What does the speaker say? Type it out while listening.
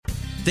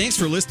Thanks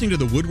for listening to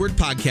the Woodward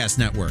Podcast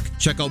Network.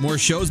 Check out more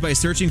shows by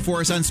searching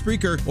for us on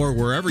Spreaker or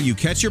wherever you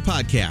catch your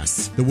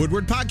podcasts. The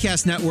Woodward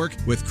Podcast Network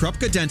with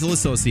Krupka Dental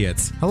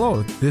Associates.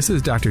 Hello, this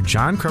is Dr.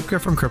 John Krupka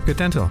from Krupka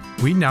Dental.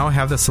 We now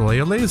have the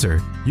Soleil laser.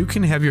 You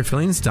can have your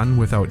fillings done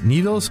without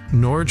needles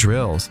nor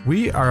drills.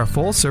 We are a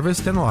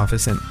full-service dental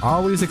office and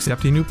always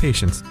accepting new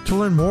patients. To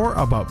learn more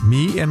about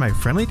me and my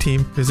friendly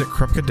team, visit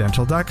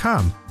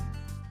krupkadental.com.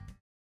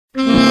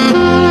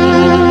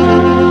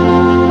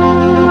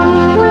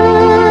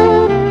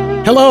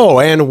 Hello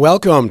and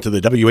welcome to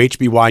the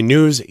WHBY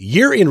News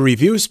Year in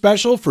Review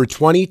Special for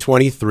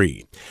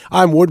 2023.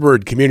 I'm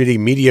Woodward Community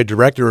Media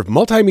Director of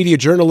Multimedia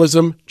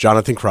Journalism,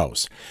 Jonathan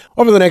Krause.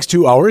 Over the next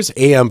 2 hours,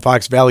 AM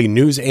Fox Valley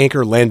News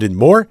anchor Landon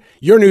Moore,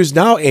 Your News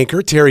Now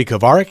anchor Terry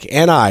Kovarik,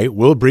 and I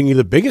will bring you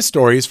the biggest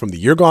stories from the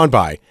year gone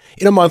by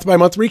in a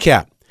month-by-month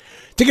recap.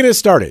 To get us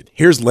started,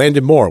 here's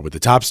Landon Moore with the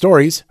top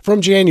stories from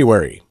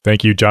January.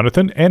 Thank you,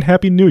 Jonathan, and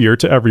Happy New Year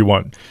to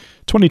everyone.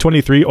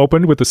 2023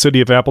 opened with the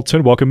city of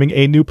Appleton welcoming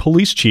a new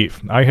police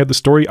chief. I had the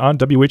story on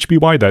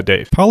WHBY that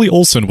day. Polly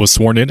Olson was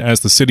sworn in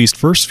as the city's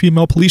first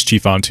female police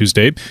chief on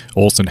Tuesday.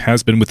 Olson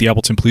has been with the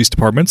Appleton Police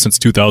Department since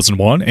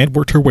 2001 and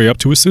worked her way up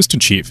to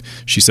assistant chief.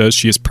 She says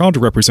she is proud to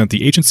represent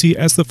the agency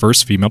as the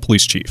first female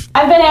police chief.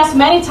 I've been asked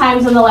many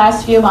times in the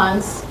last few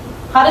months,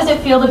 how does it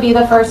feel to be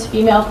the first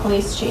female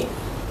police chief?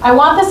 I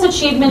want this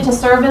achievement to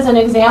serve as an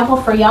example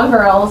for young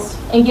girls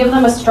and give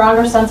them a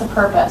stronger sense of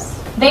purpose.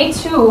 They,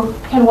 too,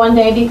 can one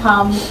day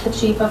become the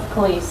chief of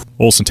police.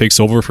 Olson takes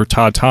over for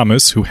Todd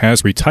Thomas, who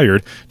has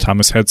retired.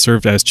 Thomas had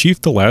served as chief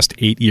the last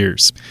 8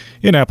 years.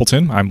 In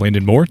Appleton, I'm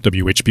Landon Moore,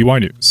 WHBY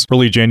News.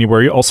 Early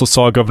January also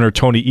saw Governor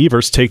Tony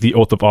Evers take the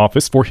oath of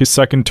office for his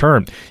second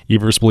term.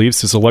 Evers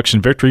believes his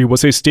election victory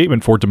was a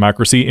statement for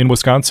democracy in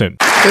Wisconsin.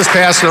 This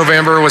past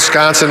November,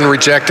 Wisconsin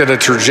rejected a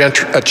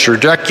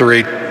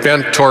trajectory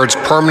bent towards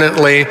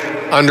permanently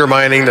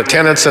undermining the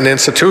tenets and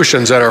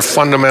institutions that are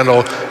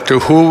fundamental to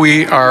who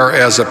we are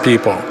as a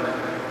people.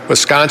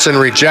 Wisconsin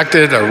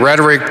rejected a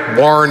rhetoric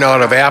born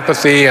out of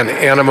apathy and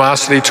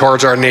animosity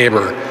towards our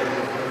neighbor.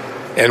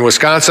 And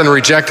Wisconsin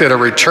rejected a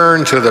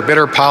return to the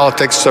bitter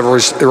politics of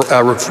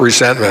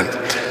resentment.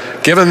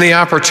 Given the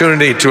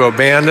opportunity to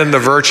abandon the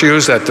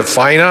virtues that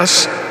define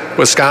us,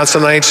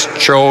 Wisconsinites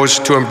chose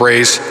to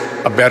embrace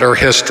a better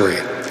history.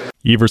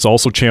 Evers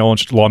also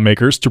challenged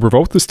lawmakers to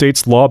revoke the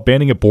state's law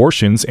banning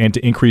abortions and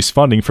to increase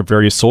funding for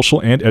various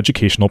social and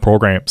educational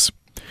programs.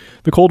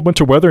 The cold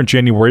winter weather in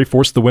January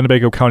forced the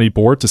Winnebago County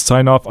Board to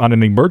sign off on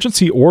an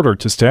emergency order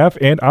to staff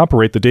and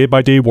operate the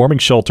day-by-day warming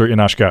shelter in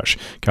Oshkosh.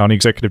 County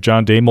Executive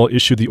John Damel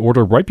issued the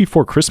order right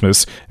before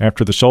Christmas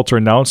after the shelter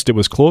announced it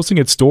was closing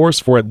its doors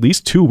for at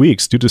least 2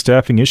 weeks due to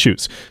staffing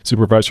issues.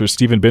 Supervisor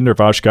Stephen Binder of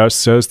Oshkosh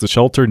says the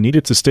shelter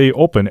needed to stay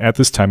open at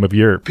this time of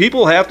year.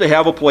 People have to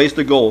have a place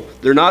to go.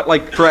 They're not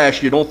like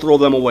trash. You don't throw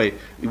them away.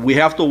 We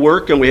have to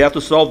work and we have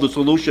to solve the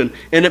solution.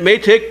 And it may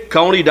take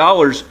county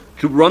dollars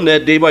to run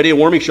that day-by-day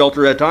warming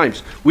shelter at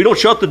times. We don't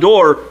shut the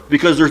door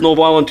because there's no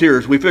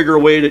volunteers. We figure a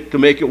way to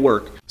make it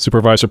work.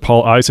 Supervisor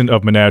Paul Eisen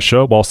of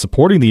Menasha, while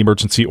supporting the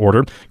emergency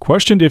order,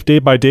 questioned if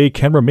day-by-day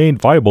can remain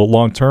viable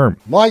long-term.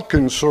 My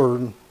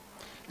concern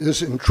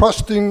is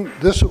entrusting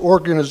this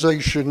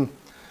organization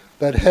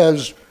that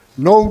has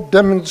no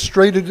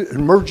demonstrated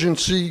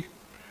emergency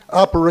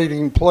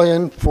operating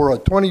plan for a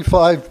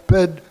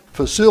 25-bed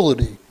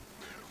facility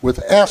with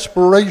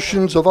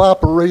aspirations of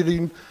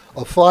operating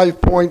a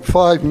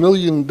 $5.5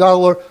 million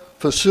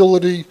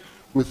facility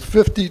with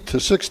 50 to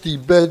 60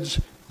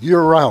 beds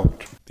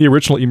year-round. The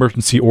original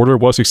emergency order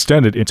was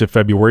extended into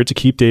February to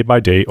keep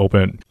day-by-day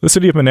open. The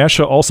city of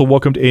Menasha also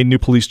welcomed a new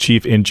police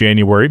chief in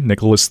January.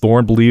 Nicholas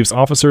Thorne believes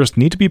officers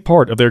need to be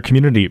part of their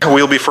community.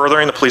 We'll be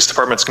furthering the police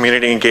department's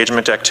community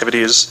engagement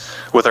activities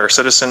with our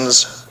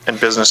citizens and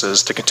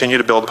businesses to continue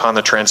to build upon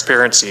the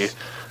transparency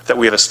that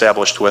we have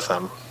established with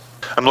them.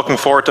 I'm looking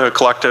forward to a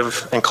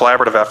collective and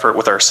collaborative effort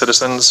with our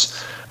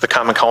citizens, the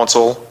Common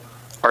Council,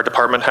 our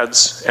department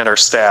heads, and our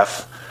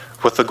staff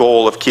with the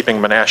goal of keeping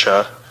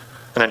Menasha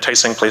an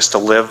enticing place to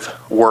live,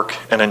 work,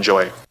 and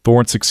enjoy.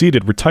 Thorne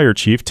succeeded retired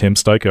Chief Tim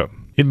Styka.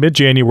 In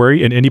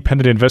mid-January, an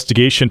independent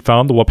investigation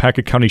found the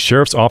Waupaca County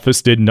Sheriff's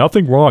Office did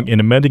nothing wrong in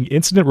amending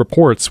incident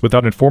reports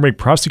without informing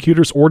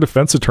prosecutors or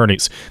defense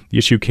attorneys. The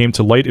issue came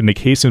to light in a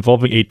case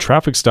involving a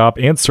traffic stop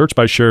and search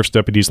by sheriff's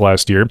deputies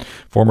last year.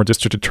 Former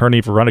District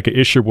Attorney Veronica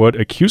Isherwood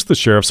accused the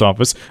Sheriff's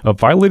Office of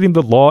violating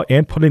the law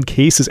and putting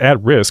cases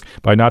at risk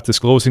by not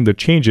disclosing the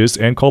changes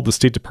and called the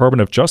State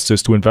Department of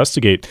Justice to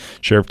investigate.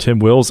 Sheriff Tim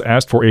Wills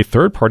asked for a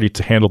third party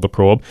to handle the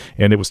probe,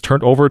 and it was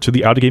turned over to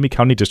the Outagamie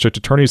County District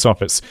Attorney's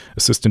Office.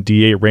 Assistant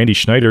DA Randy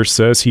Schneider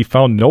says he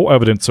found no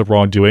evidence of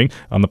wrongdoing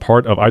on the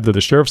part of either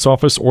the Sheriff's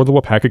Office or the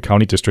Waupaca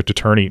County District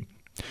Attorney.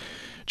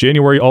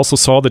 January also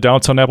saw the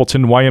downtown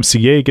Appleton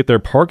YMCA get their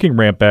parking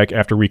ramp back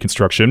after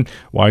reconstruction.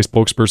 Y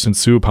spokesperson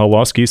Sue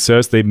Pawlowski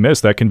says they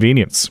missed that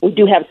convenience. We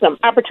do have some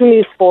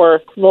opportunities for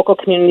local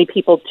community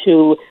people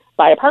to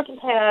buy a parking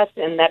pass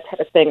and that type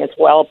of thing as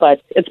well.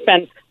 But it's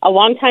been a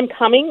long time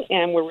coming,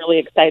 and we're really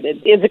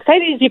excited. As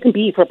excited as you can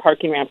be for a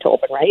parking ramp to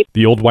open, right?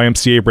 The old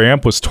YMCA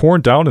ramp was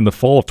torn down in the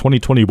fall of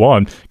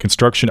 2021.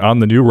 Construction on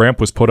the new ramp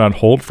was put on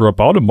hold for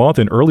about a month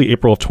in early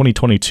April of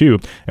 2022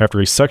 after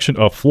a section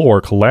of floor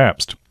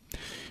collapsed.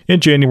 In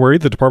January,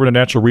 the Department of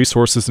Natural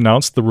Resources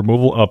announced the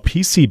removal of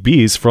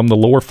PCBs from the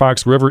Lower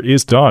Fox River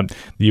is done.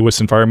 The U.S.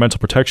 Environmental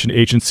Protection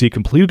Agency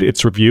completed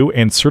its review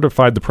and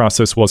certified the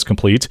process was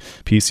complete.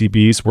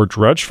 PCBs were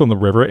dredged from the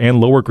river and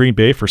Lower Green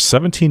Bay for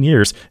 17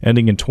 years,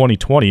 ending in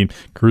 2020.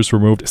 Crews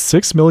removed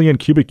 6 million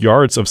cubic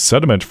yards of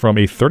sediment from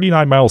a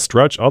 39-mile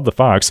stretch of the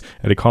Fox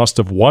at a cost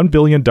of $1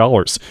 billion.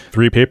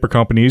 3 paper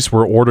companies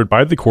were ordered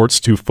by the courts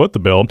to foot the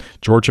bill: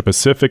 Georgia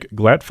Pacific,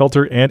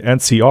 Glatfelter, and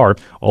NCR,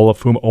 all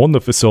of whom own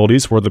the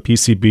facilities where the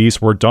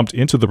PCBs were dumped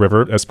into the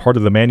river as part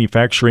of the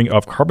manufacturing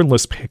of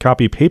carbonless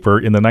copy paper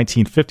in the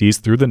 1950s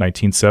through the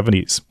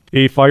 1970s.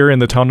 A fire in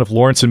the town of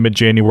Lawrence in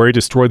mid-January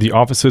destroyed the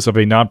offices of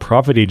a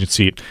nonprofit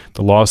agency.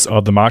 The loss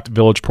of the Mocked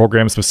Village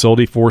Programs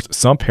facility forced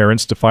some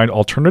parents to find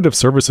alternative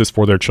services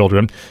for their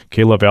children.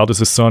 Kayla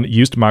Valdez's son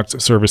used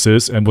Mocked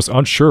services and was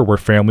unsure where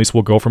families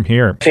will go from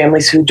here.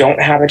 Families who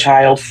don't have a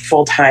child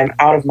full-time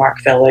out of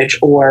Mocked Village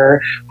or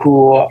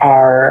who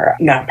are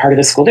not part of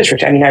the school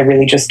district. I mean, I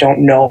really just don't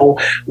know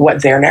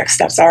what their next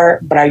steps are,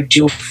 but I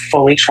do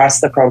fully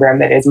trust the program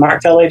that is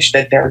Mocked Village,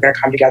 that they're going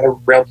to come together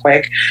real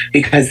quick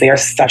because they are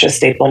such a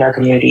staple in our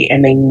community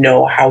and they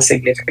know how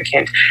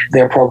significant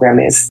their program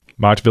is.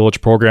 Mocked Village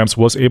Programs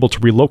was able to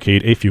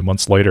relocate a few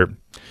months later.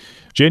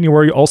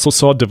 January also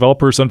saw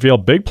developers unveil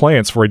big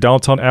plans for a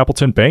downtown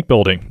Appleton bank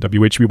building.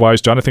 WHBY's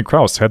Jonathan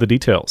Krause had the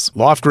details.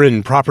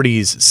 Lofgren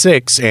Properties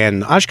 6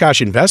 and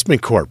Oshkosh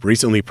Investment Corp.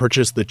 recently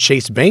purchased the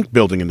Chase Bank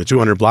building in the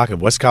 200 block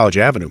of West College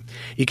Avenue.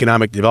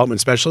 Economic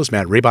Development Specialist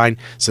Matt Rabine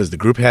says the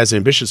group has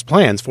ambitious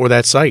plans for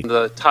that site.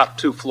 The top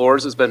 2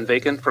 floors has been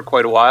vacant for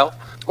quite a while.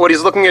 What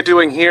he's looking at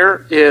doing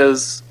here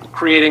is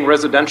creating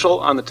residential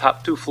on the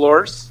top 2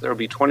 floors. There will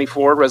be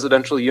 24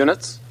 residential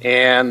units,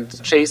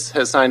 and Chase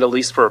has signed a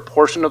lease for a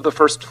portion of the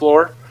first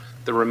floor.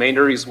 The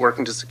remainder, he's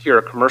working to secure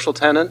a commercial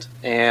tenant,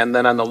 and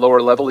then on the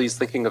lower level, he's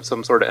thinking of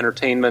some sort of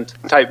entertainment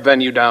type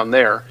venue down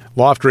there.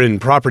 Lofgren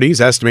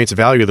Properties estimates the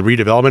value of the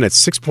redevelopment at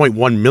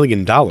 $6.1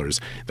 million.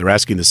 They're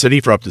asking the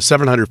city for up to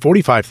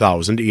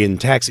 $745,000 in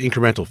tax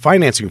incremental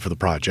financing for the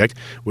project,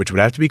 which would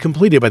have to be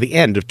completed by the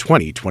end of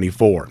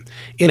 2024.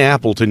 In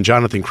Appleton,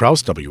 Jonathan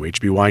Krause,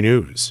 WHBY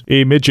News.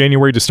 A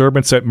mid-January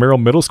disturbance at Merrill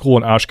Middle School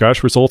in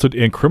Oshkosh resulted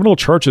in criminal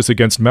charges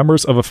against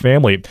members of a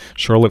family.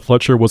 Charlotte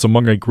Fletcher was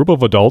among a group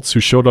of adults who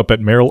showed up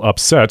at Merrill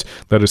upset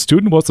that a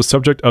student was the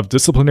subject of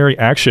disciplinary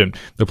action.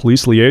 The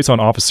police liaison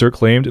officer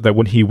claimed that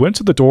when he went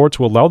to the door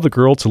to allow the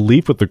girl to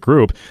leave with the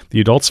group, the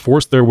adults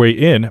forced their way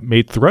in,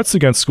 made threats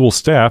against school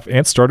staff,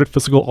 and started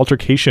physical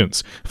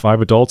altercations.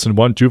 5 adults and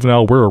 1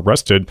 juvenile were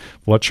arrested.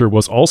 Fletcher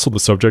was also the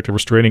subject of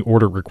restraining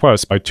order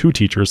requests by 2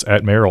 teachers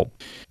at Merrill.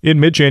 In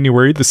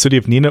mid-January, the city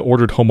of Neenah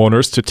ordered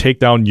homeowners to take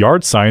down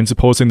yard signs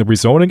opposing the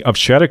rezoning of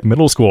Shattuck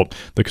Middle School.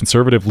 The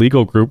conservative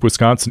legal group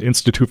Wisconsin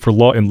Institute for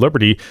Law and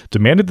Liberty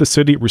demanded the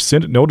city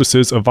rescind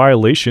notices of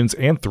violations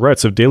and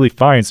threats of daily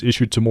fines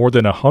issued to more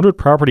than 100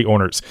 property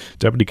owners.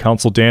 Deputy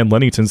Counsel Dan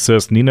Lennington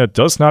says Neenah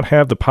does not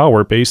have the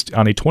power based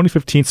on a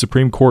 2015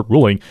 Supreme Court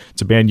ruling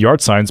to ban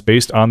yard signs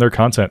based on their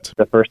content.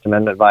 The First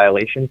Amendment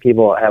violation,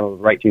 people have a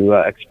right to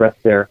express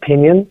their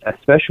opinion,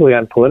 especially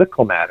on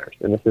political matters.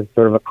 And this is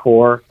sort of a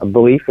core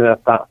belief and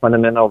a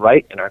fundamental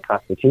right in our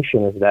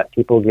Constitution is that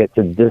people get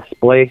to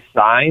display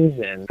signs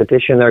and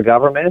petition their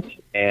government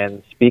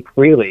and speak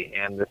freely.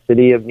 And the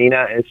city of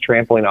Neenah is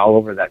trampling all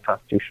over that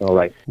constitutional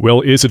right.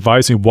 Will is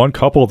advising one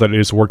couple that it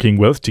is working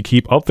with to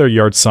keep up their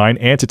yard sign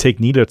and to take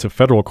Neenah to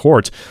federal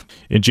court.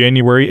 In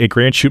January, a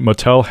Grand Chute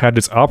motel had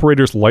its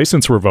operator's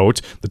license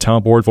revoked. The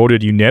town board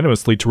voted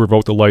unanimously to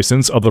revoke the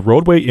license of the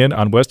Roadway Inn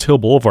on West Hill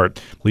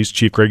Boulevard. Police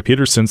Chief Greg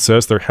Peterson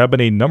says there have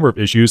been a number of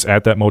issues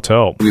at that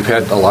motel. We've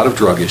had a lot of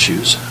drug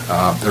issues.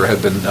 There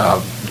have been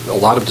a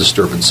lot of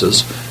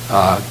disturbances,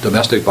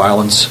 domestic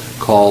violence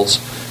calls.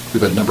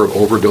 We've had a number of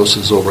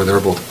overdoses over there,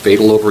 both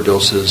fatal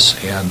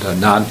overdoses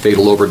and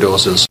non-fatal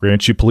overdoses.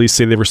 Grand Chute police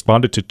say they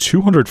responded to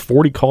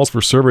 240 calls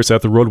for service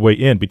at the Roadway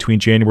Inn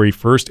between January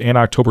 1st and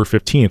October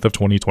 15th of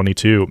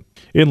 2022.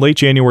 In late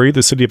January,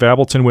 the city of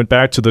Appleton went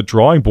back to the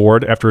drawing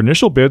board after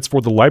initial bids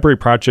for the library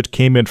project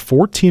came in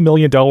 $14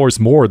 million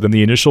more than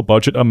the initial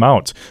budget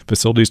amount.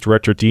 Facilities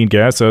Director Dean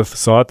Gasseth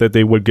thought that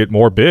they would get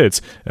more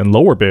bids and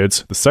lower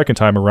bids the second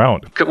time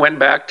around. It went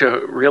back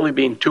to really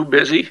being too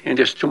busy and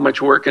just too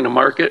much work in the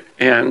market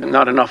and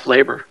not enough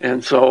labor.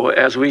 And so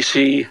as we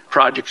see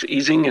projects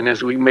easing and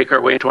as we make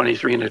our way in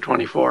 23 into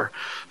 24,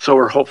 so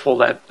we're hopeful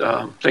that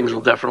things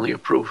will definitely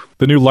improve.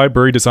 The new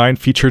library design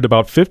featured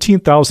about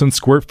 15,000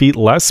 square feet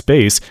less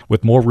space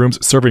with more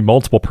rooms serving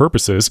multiple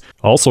purposes.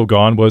 Also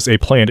gone was a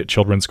planned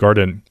children's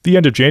garden. The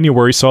end of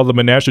January saw the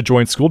Menasha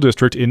Joint School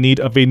District in need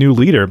of a new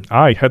leader.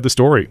 I had the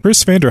story.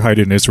 Chris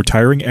Vanderheiden is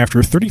retiring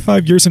after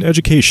 35 years in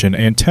education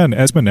and 10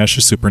 as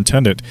Menasha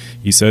superintendent.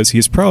 He says he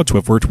is proud to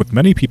have worked with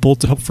many people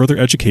to help further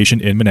education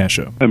in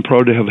Menasha. I'm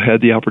proud to have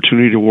had the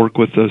opportunity to work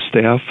with the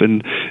staff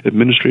and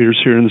administrators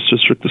here in this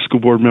district, the school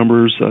board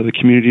members. The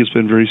community has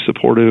been very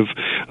supportive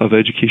of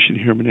education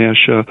here in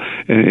Menasha,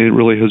 and it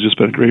really has just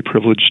been a great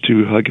privilege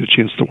to get a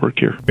chance to work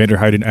here.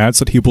 Vanderheiden adds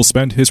that he will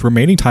spend his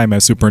remaining time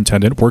as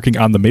superintendent working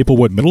on the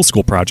Maplewood Middle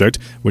School project,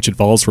 which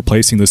involves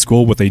replacing the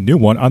school with a new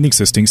one on the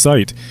existing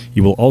site.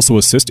 He will also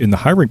assist in the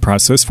hiring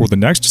process for the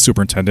next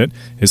superintendent.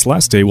 His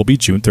last day will be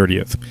June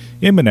 30th.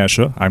 In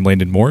Menasha, I'm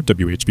Landon Moore,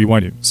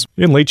 WHBY News.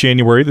 In late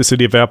January, the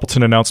city of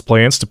Appleton announced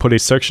plans to put a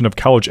section of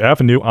College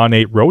Avenue on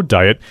a road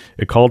diet.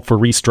 It called for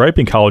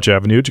restriping College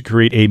Avenue to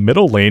create a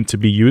middle lane to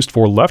be used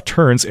for left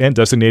turns and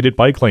designated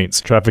bike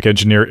lanes. Traffic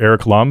engineer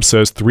Eric Lum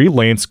says 3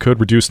 lanes could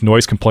reduce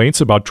noise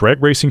complaints about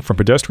drag racing from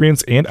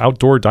pedestrians and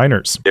outdoor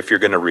diners. If you're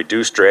going to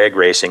reduce drag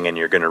racing and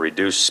you're going to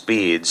reduce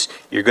speeds,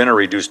 you're going to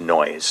reduce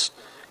noise.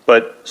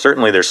 But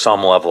certainly there's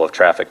some level of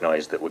traffic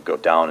noise that would go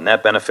down, and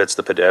that benefits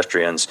the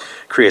pedestrians,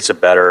 creates a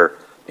better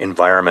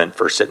environment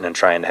for sitting and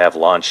trying to have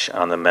lunch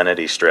on the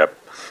amenity strip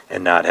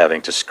and not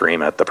having to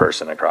scream at the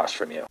person across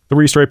from you. The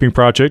restriping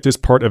project is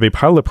part of a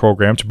pilot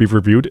program to be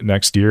reviewed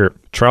next year.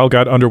 Trial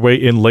got underway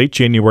in late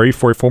January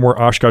for a former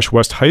Oshkosh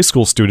West High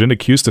School student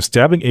accused of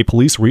stabbing a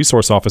police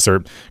resource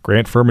officer.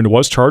 Grant Furman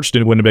was charged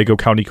in Winnebago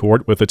County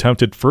Court with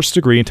attempted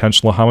first-degree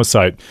intentional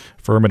homicide.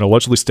 Furman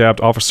allegedly stabbed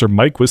Officer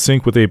Mike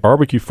Wissink with a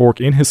barbecue fork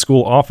in his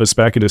school office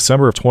back in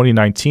December of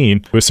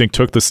 2019. Wissink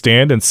took the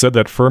stand and said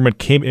that Furman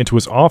came into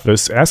his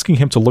office asking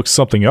him to look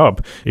something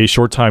up. A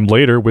short time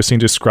later, Wissink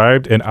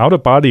described an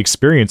out-of-body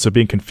experience of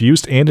being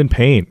confused and in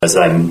pain. As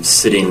I'm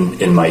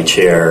sitting in my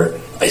chair,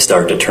 I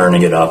start to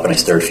turning it up and I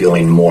start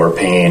feeling more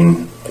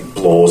pain, like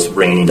blows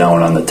raining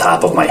down on the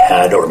top of my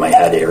head or my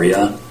head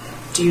area.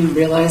 Do you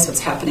realize what's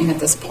happening at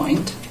this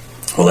point?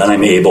 Well, then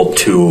I'm able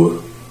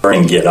to turn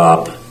and get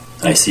up,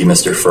 and I see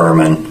Mr.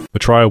 Furman. The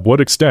trial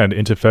would extend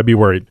into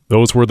February.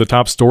 Those were the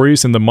top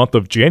stories in the month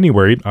of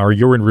January. Our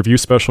Year in Review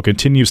special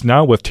continues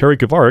now with Terry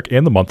Kavarik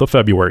in the month of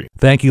February.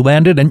 Thank you,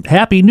 Landon, and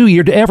Happy New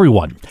Year to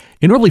everyone.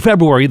 In early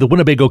February, the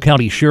Winnebago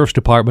County Sheriff's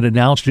Department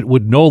announced it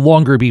would no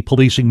longer be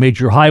policing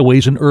major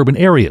highways in urban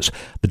areas.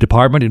 The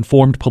department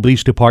informed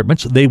police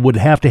departments they would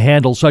have to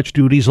handle such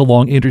duties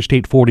along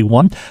Interstate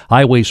 41,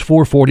 Highways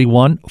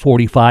 441,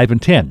 45,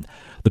 and 10.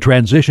 The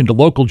transition to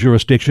local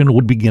jurisdiction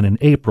would begin in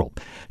April.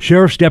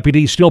 Sheriff's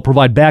deputies still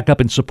provide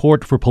backup and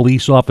support for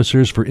police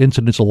officers for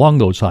incidents along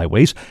those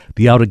highways.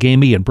 The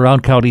Outagamie and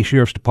Brown County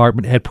Sheriff's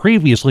Department had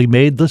previously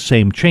made the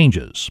same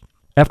changes.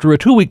 After a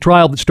 2-week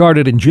trial that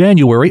started in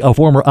January, a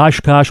former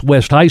Oshkosh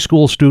West High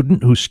School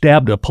student who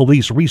stabbed a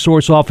police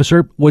resource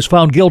officer was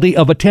found guilty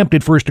of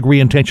attempted first-degree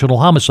intentional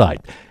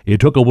homicide.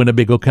 It took a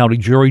Winnebago County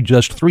jury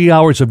just 3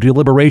 hours of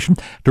deliberation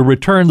to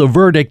return the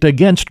verdict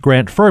against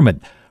Grant Furman.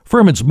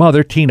 Furman's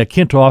mother, Tina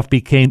Kintoff,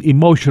 became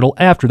emotional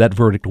after that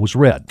verdict was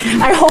read.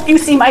 I hope you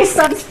see my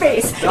son's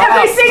face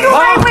every single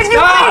way when you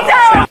lay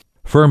down.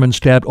 Furman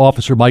stabbed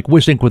Officer Mike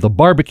Wissink with a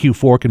barbecue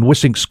fork in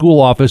Wissink's school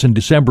office in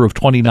December of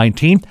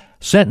 2019.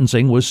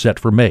 Sentencing was set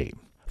for May.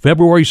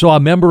 February saw a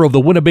member of the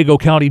Winnebago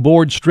County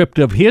Board stripped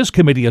of his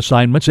committee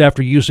assignments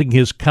after using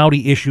his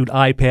county-issued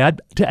iPad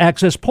to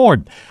access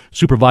porn.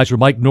 Supervisor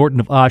Mike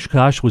Norton of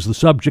Oshkosh was the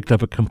subject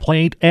of a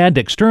complaint and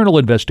external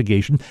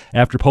investigation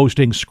after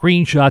posting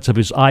screenshots of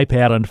his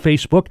iPad on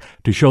Facebook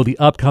to show the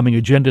upcoming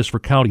agendas for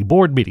county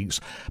board meetings.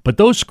 But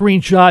those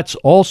screenshots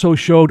also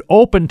showed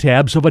open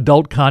tabs of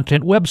adult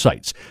content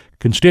websites.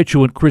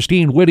 Constituent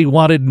Christine Whitty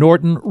wanted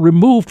Norton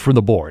removed from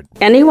the board.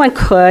 Anyone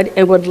could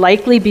and would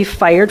likely be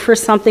fired for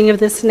something of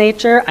this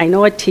nature. I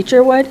know a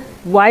teacher would.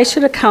 Why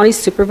should a county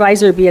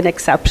supervisor be an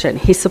exception?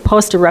 He's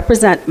supposed to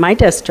represent my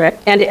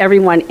district and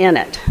everyone in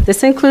it.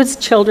 This includes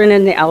children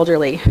and the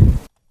elderly.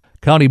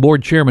 County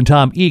Board Chairman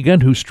Tom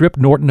Egan, who stripped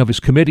Norton of his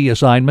committee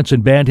assignments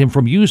and banned him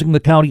from using the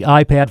county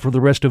iPad for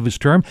the rest of his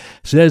term,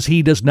 says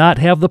he does not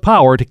have the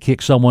power to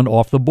kick someone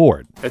off the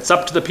board. It's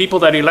up to the people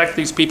that elect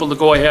these people to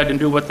go ahead and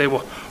do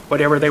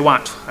whatever they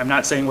want. I'm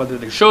not saying whether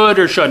they should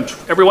or shouldn't.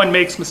 Everyone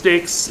makes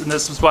mistakes, and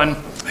this was one.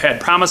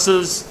 Had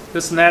promises,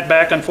 this and that,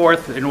 back and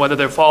forth, and whether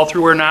they fall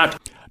through or not.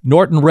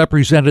 Norton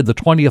represented the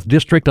 20th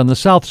District on the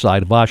south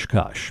side of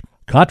Oshkosh.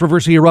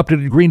 Controversy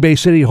erupted at Green Bay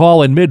City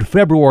Hall in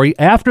mid-February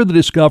after the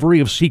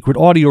discovery of secret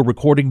audio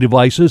recording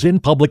devices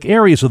in public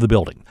areas of the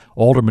building.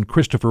 Alderman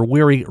Christopher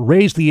Weary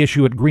raised the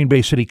issue at Green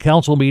Bay City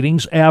Council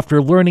meetings after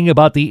learning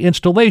about the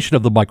installation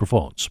of the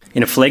microphones.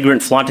 In a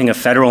flagrant flaunting of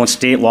federal and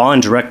state law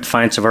and direct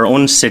defiance of our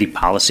own city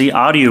policy,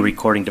 audio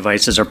recording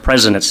devices are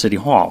present at City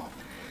Hall.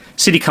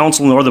 City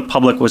Council nor the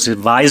public was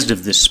advised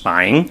of this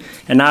spying,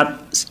 and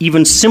not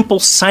even simple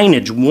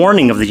signage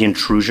warning of the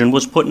intrusion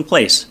was put in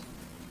place.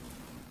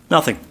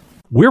 Nothing.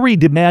 Weary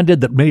demanded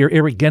that Mayor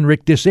Eric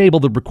Genrich disable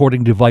the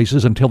recording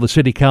devices until the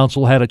City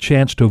Council had a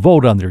chance to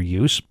vote on their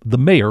use. The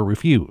mayor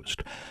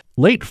refused.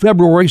 Late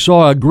February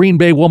saw a Green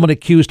Bay woman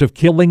accused of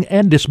killing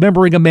and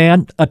dismembering a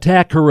man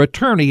attack her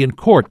attorney in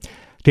court.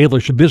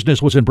 Taylor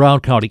Shabusiness was in Brown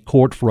County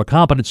Court for a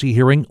competency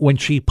hearing when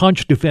she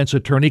punched defense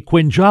attorney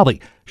Quinn Jolly.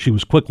 She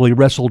was quickly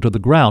wrestled to the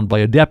ground by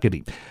a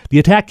deputy. The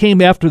attack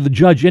came after the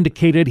judge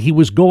indicated he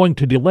was going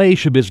to delay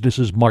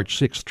Shabusiness's March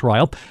 6th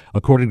trial.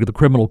 According to the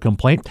criminal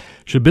complaint,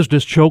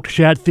 Shabusiness choked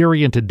Shad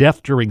Therian to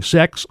death during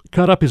sex,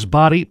 cut up his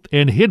body,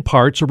 and hid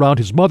parts around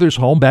his mother's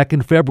home back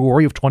in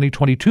February of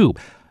 2022.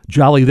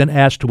 Jolly then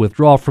asked to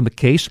withdraw from the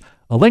case.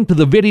 A link to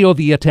the video of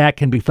the attack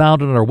can be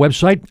found on our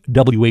website,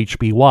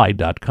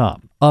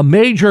 WHBY.com. A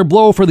major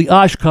blow for the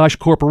Oshkosh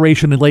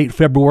Corporation in late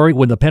February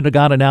when the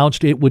Pentagon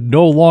announced it would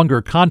no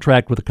longer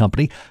contract with the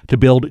company to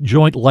build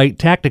Joint Light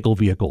Tactical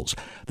Vehicles.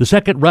 The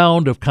second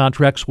round of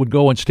contracts would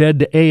go instead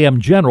to AM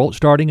General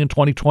starting in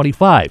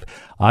 2025.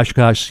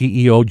 Oshkosh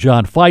CEO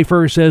John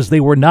Pfeiffer says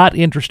they were not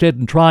interested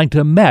in trying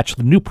to match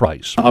the new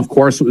price. Of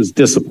course, it was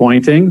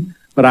disappointing.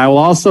 But I will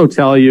also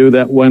tell you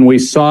that when we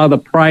saw the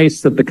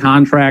price that the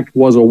contract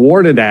was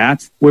awarded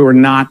at, we were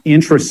not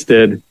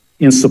interested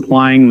in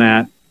supplying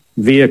that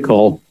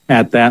vehicle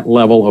at that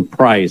level of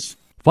price.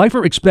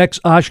 Pfeiffer expects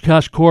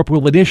Oshkosh Corp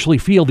will initially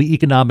feel the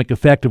economic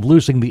effect of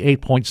losing the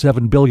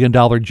 $8.7 billion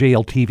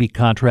JLTV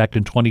contract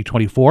in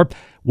 2024,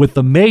 with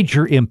the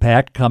major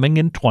impact coming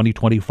in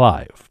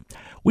 2025.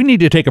 We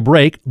need to take a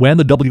break. When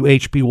the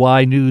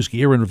WHBY News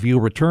Year in Review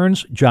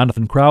returns,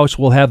 Jonathan Krause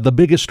will have the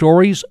biggest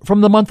stories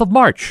from the month of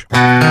March.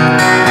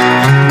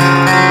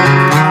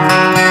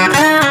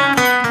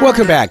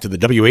 Welcome back to the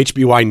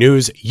WHBY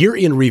News Year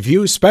in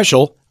Review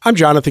special. I'm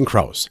Jonathan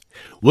Krause.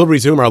 We'll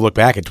resume our look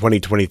back at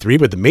 2023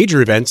 with the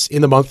major events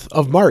in the month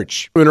of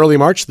March. In early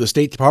March, the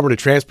State Department of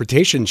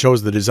Transportation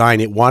chose the design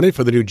it wanted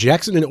for the new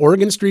Jackson and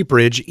Oregon Street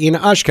Bridge in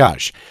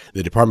Oshkosh.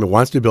 The department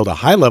wants to build a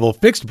high-level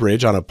fixed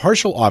bridge on a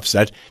partial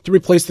offset to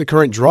replace the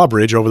current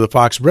drawbridge over the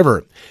Fox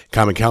River.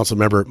 Common Council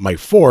member Mike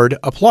Ford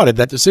applauded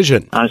that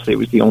decision. Honestly, it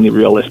was the only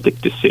realistic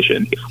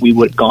decision. If we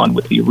would have gone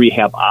with the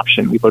rehab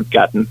option, we would have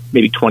gotten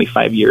maybe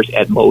 25 years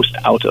at most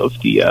out of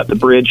the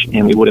bridge,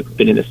 and we would have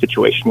been in a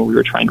situation where we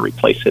were trying to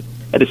replace it.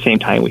 At the same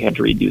time, we had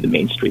to redo the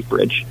Main Street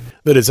Bridge.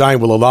 The design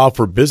will allow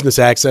for business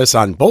access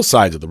on both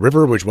sides of the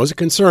river, which was a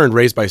concern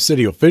raised by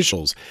city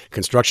officials.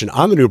 Construction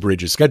on the new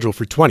bridge is scheduled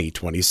for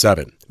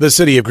 2027. The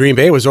city of Green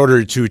Bay was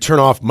ordered to turn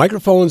off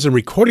microphones and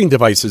recording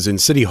devices in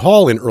City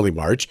Hall in early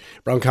March.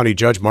 Brown County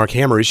Judge Mark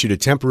Hammer issued a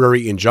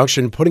temporary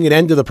injunction putting an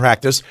end to the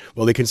practice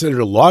while they considered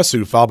a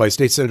lawsuit filed by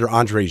State Senator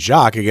Andre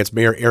Jacques against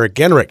Mayor Eric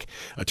Genrich.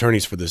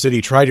 Attorneys for the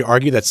city tried to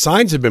argue that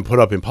signs had been put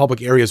up in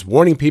public areas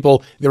warning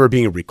people they were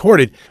being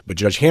recorded, but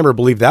Judge Hammer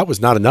believed that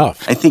was not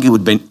enough. I think it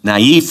would be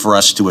naive for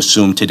us to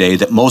assume today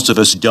that most of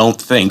us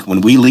don't think when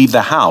we leave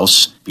the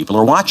house, people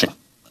are watching.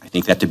 I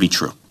think that to be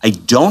true. I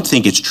don't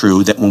think it's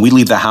true that when we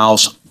leave the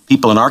house,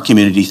 people in our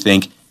community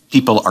think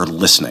people are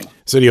listening.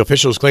 City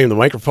officials claim the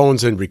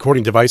microphones and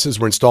recording devices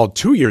were installed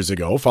 2 years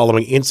ago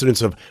following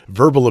incidents of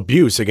verbal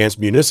abuse against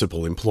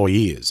municipal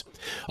employees.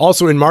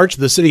 Also in March,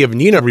 the city of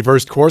Neenah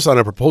reversed course on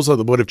a proposal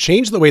that would have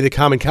changed the way the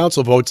Common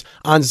Council votes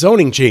on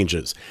zoning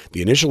changes.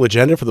 The initial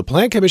agenda for the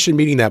Plan Commission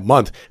meeting that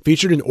month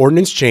featured an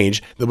ordinance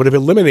change that would have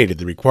eliminated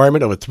the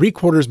requirement of a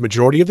 3/4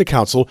 majority of the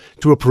council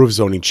to approve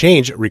zoning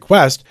change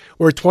request,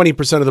 where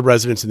 20% of the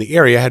residents in the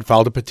area had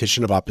filed a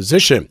petition of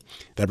opposition.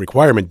 That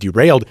requirement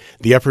derailed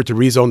the effort to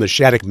rezone the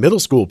Shattuck Middle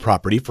School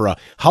property for a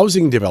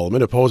housing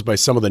development opposed by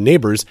some of the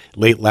neighbors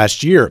late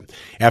last year.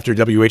 After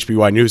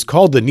WHBY News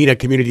called the Neenah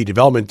Community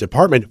Development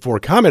Department for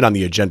comment on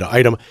the agenda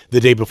item the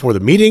day before the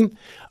meeting,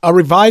 a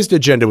revised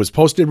agenda was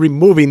posted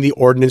removing the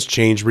ordinance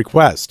change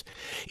request.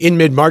 In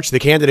mid-March, the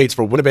candidates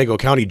for Winnebago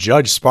County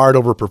Judge sparred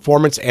over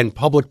performance and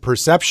public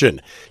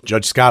perception.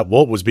 Judge Scott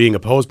Wolt was being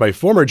opposed by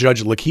former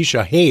Judge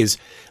Lakeisha Hayes.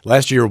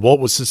 Last year, Wolt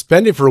was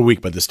suspended for a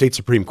week by the state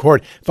Supreme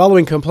Court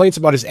following complaints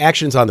about his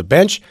actions on the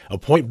bench, a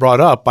point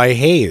brought up by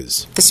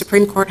Hayes. The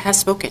Supreme Court has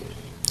spoken.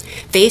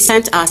 They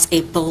sent us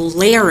a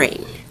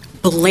blaring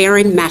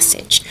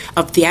message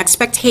of the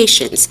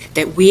expectations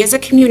that we as a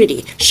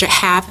community should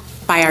have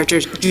by our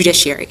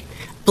judiciary.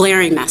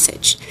 Blaring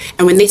message.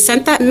 And when they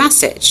sent that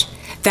message,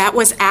 that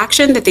was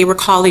action that they were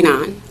calling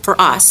on for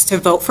us to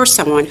vote for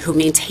someone who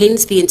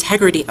maintains the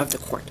integrity of the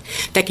court,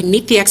 that can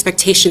meet the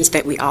expectations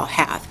that we all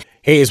have.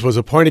 Hayes was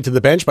appointed to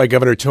the bench by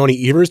Governor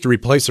Tony Evers to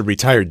replace a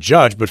retired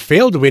judge, but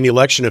failed to win the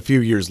election a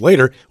few years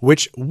later,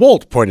 which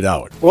Wolt pointed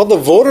out. Well, the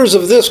voters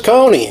of this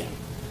county,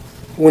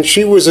 when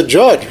she was a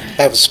judge,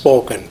 have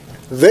spoken.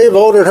 They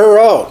voted her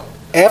out.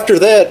 After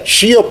that,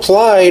 she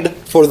applied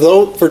for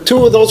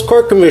 2 of those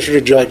court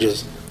commissioner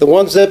judges, the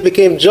ones that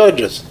became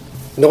judges.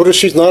 Notice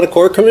she's not a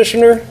court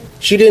commissioner.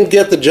 She didn't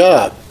get the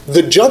job.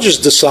 The judges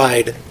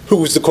decide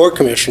who's the court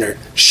commissioner.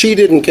 She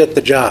didn't get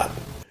the job.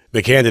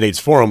 The candidates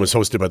forum was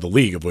hosted by the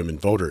League of Women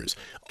Voters.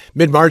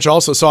 Mid-March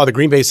also saw the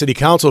Green Bay City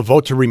Council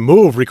vote to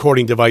remove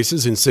recording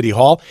devices in City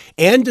Hall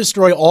and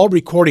destroy all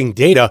recording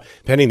data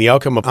pending the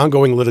outcome of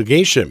ongoing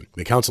litigation.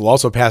 The council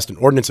also passed an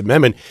ordinance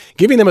amendment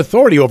giving them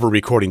authority over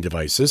recording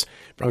devices.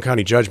 Brown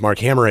County Judge Mark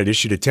Hammer had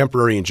issued a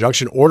temporary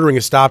injunction ordering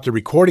a stop to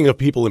recording of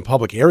people in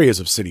public areas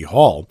of City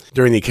Hall.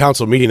 During the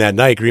council meeting that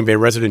night, Green Bay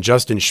resident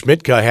Justin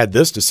Schmidtka had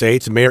this to say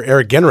to Mayor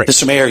Eric Genrich.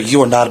 Mr. Mayor, you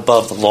are not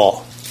above the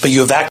law. but you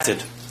have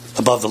acted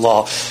above the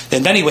law.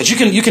 In many ways,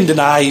 you can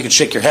deny, you can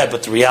shake your head,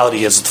 but the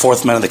reality is the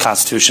Fourth Amendment of the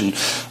Constitution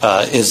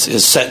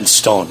is set in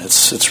stone.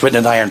 It's written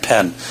in iron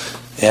pen.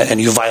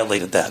 And you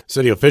violated that.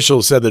 City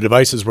officials said the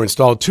devices were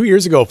installed 2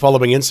 years ago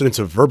following incidents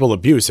of verbal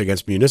abuse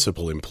against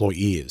municipal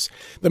employees.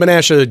 The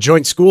Menasha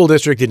Joint School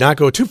District did not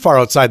go too far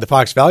outside the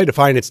Fox Valley to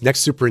find its next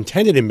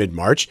superintendent in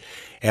mid-March.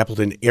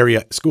 Appleton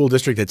Area School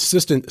District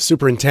Assistant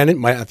Superintendent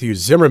Matthew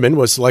Zimmerman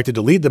was selected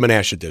to lead the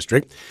Menasha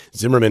District.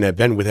 Zimmerman had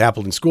been with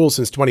Appleton Schools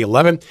since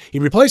 2011. He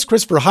replaced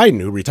Christopher Hayden,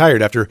 who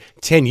retired after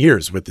 10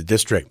 years with the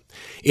district.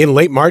 In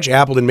late March,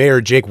 Appleton Mayor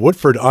Jake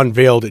Woodford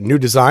unveiled new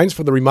designs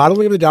for the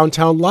remodeling of the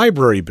downtown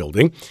library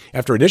building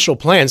after initial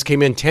plans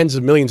came in tens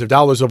of millions of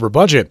dollars over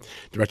budget.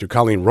 Director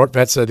Colleen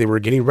Rortvedt said they were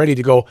getting ready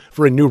to go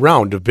for a new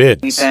round of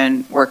bids. We've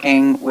been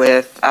working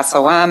with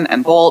SOM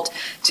and Bolt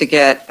to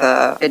get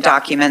the bid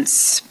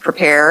documents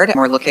prepared.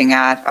 We're looking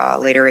at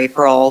later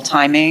April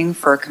timing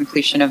for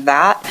completion of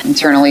that.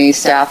 Internally,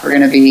 staff are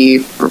going to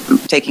be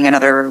taking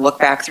another look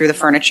back through the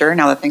furniture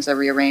now that things are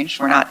rearranged.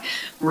 We're not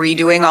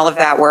redoing all of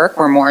that work.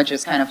 We're more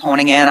just kind of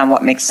honing in on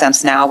what makes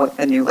sense now with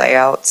the new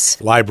layouts.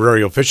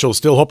 Library officials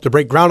still hope to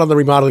break ground on the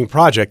remodeling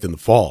project in the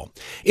fall.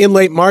 In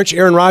late March,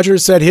 Aaron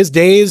Rodgers said his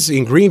days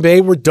in Green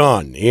Bay were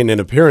done. In an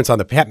appearance on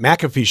the Pat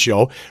McAfee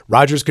Show,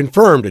 Rodgers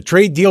confirmed a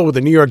trade deal with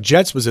the New York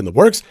Jets was in the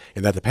works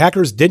and that the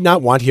Packers did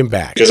not want him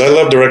back. Because I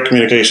love direct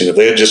communication. If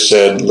they had just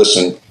said,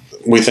 listen,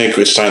 we think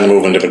it's time to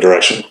move in a different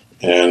direction,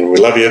 and we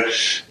love you,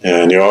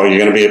 and you're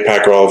going to be a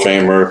Packer Hall of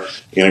Famer,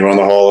 you're going to go in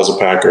the Hall as a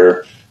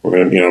Packer, we're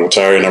going to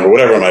retire your number,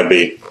 whatever it might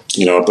be,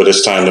 but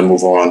it's time to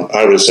move on.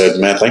 I would have said,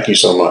 man, thank you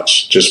so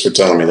much just for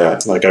telling me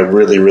that. Like, I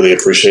really, really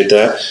appreciate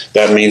that.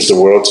 That means the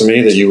world to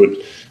me that you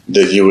would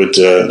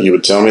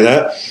tell me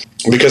that,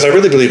 because I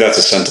really believe that's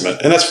a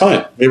sentiment, and that's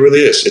fine. It really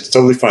is. It's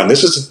totally fine.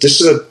 This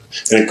is an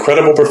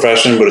incredible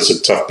profession, but it's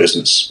a tough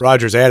business.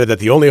 Rodgers added that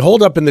the only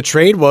holdup in the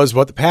trade was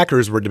what the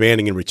Packers were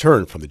demanding in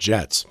return from the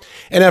Jets.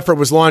 An effort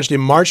was launched in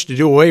March to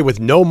do away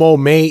with No Mow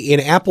May in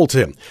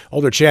Appleton.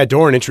 Alder Chad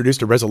Doran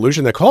introduced a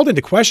resolution that called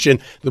into question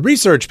the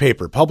research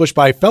paper published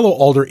by fellow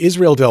Alder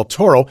Israel Del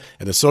Toro,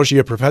 an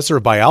associate professor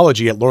of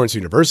biology at Lawrence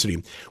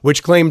University,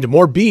 which claimed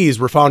more bees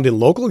were found in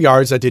local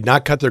yards that did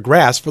not cut their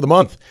grass for the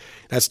month.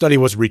 That study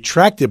was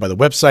retracted by the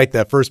website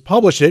that first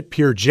published it,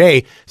 Peer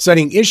J,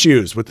 citing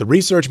issues with the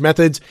research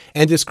methods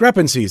and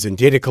discrepancies in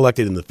data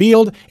collected in the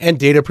field and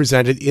data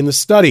presented in the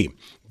study.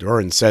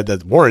 Doran said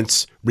that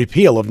warrants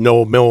repeal of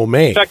No Mow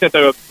May. The fact that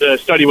the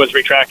study was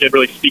retracted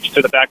really speaks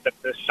to the fact that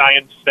the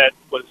science that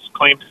was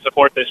claimed to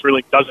support this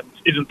really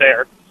isn't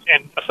there.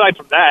 And aside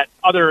from that,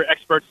 other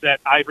experts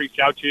that I've reached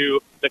out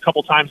to, the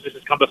couple times this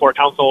has come before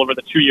council over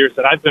the 2 years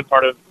that I've been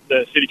part of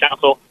the city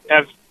council,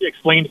 have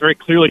explained very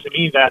clearly to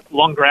me that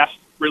long grass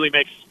really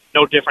makes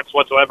no difference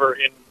whatsoever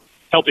in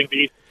helping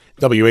bees.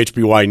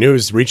 WHBY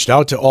News reached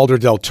out to Alder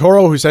Del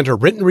Toro, who sent a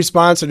written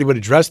response that he would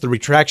address the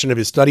retraction of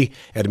his study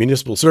at a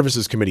Municipal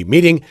Services Committee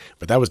meeting,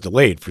 but that was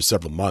delayed for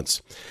several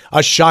months.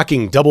 A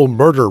shocking double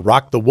murder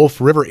rocked the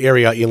Wolf River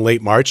area in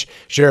late March.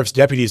 Sheriff's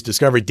deputies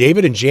discovered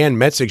David and Jan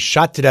Metzig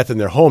shot to death in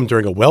their home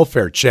during a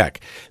welfare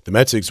check. The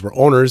Metzigs were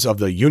owners of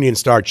the Union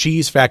Star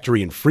Cheese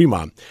Factory in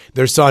Fremont.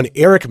 Their son,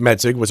 Eric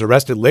Metzig, was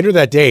arrested later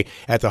that day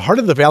at the Heart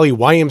of the Valley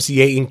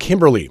YMCA in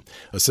Kimberly.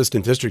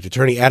 Assistant District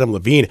Attorney Adam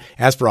Levine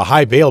asked for a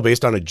high bail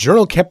based on a journal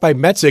kept by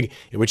Metzig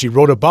in which he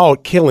wrote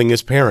about killing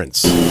his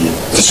parents.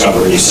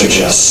 Discovery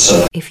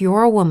suggests if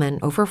you're a woman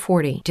over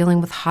 40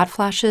 dealing with hot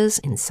flashes,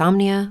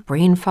 insomnia,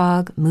 brain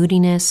fog,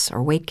 moodiness,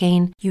 or weight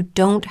gain, you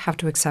don't have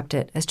to accept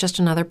it as just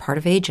another part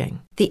of aging.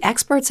 The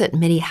experts at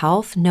MIDI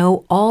Health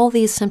know all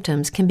these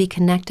symptoms can be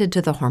connected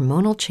to the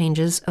hormonal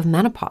changes of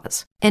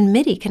menopause, and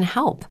MIDI can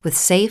help with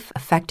safe,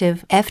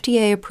 effective,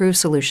 FDA-approved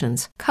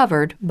solutions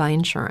covered by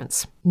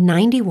insurance.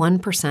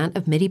 91%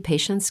 of MIDI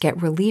patients get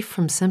relief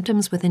from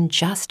symptoms within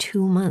just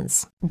 2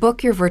 months.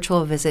 Book your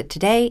virtual visit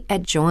today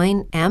at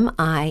joinmidi.com.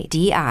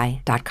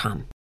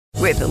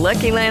 With the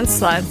Lucky Land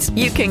Slots,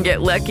 you can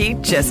get lucky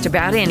just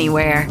about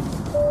anywhere.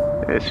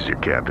 This is your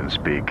captain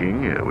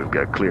speaking. We've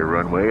got clear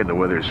runway and the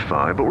weather's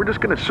fine, but we're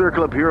just going to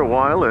circle up here a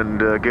while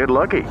and get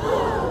lucky.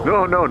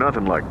 No,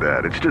 nothing like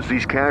that. It's just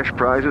these cash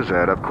prizes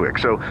add up quick.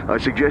 So I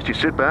suggest you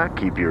sit back,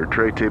 keep your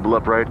tray table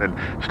upright, and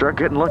start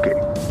getting lucky.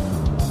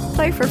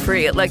 Play for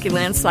free at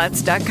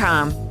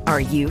LuckyLandSlots.com.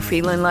 Are you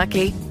feeling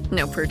lucky?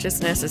 No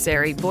purchase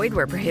necessary. Void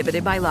where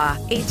prohibited by law.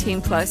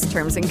 18+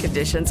 terms and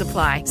conditions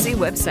apply. See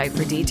website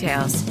for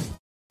details.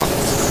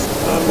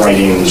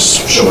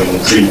 Writings showing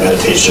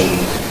premeditation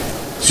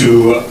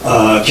to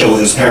kill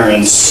his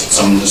parents,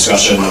 some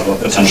discussion of a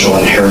potential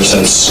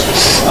inheritance,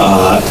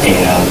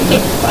 and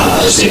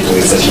the state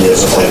believes that he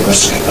is a flight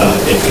risk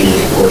if he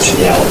were to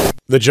be out.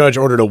 The judge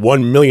ordered a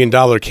 $1 million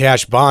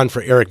cash bond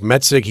for Eric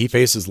Metzig. He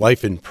faces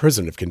life in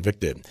prison if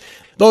convicted.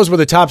 Those were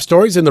the top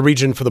stories in the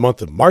region for the month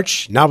of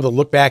March. Now with a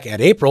look back at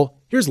April,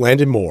 here's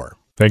Landon Moore.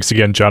 Thanks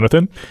again,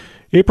 Jonathan.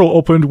 April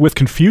opened with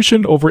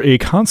confusion over a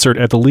concert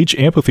at the Leach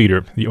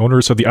Amphitheater. The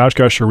owners of the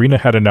Oshkosh Arena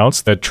had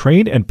announced that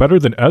Train and Better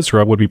Than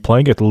Ezra would be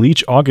playing at the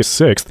Leach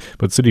August 6th,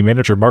 but city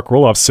manager Mark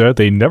Roloff said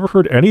they never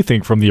heard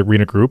anything from the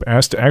arena group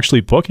as to actually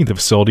booking the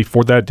facility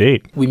for that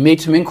date. We made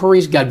some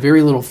inquiries, got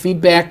very little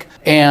feedback,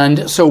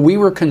 and so we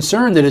were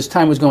concerned that as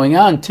time was going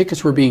on,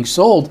 tickets were being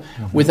sold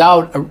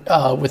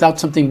without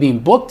something being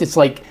booked. It's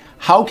like,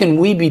 how can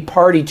we be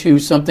party to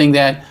something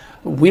that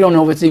we don't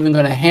know if it's even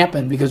going to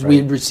happen because we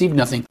had received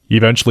nothing.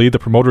 Eventually, the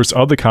promoters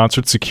of the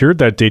concert secured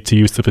that date to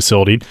use the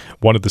facility.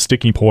 One of the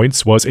sticking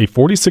points was a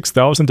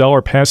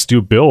 $46,000 past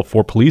due bill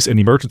for police and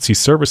emergency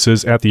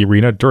services at the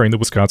arena during the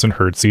Wisconsin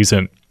herd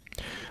season.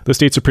 The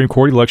state Supreme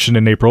Court election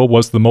in April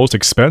was the most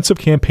expensive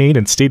campaign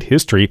in state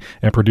history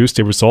and produced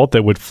a result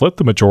that would flip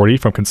the majority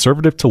from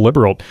conservative to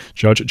liberal.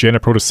 Judge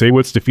Janet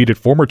Protasewicz defeated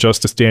former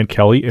Justice Dan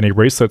Kelly in a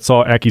race that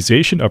saw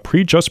accusation of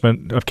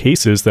prejudgment of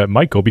cases that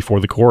might go before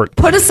the court.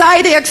 Put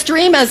aside the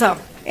extremism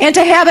and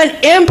to have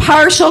an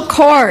impartial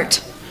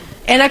court,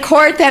 and a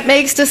court that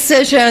makes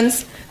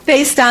decisions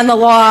based on the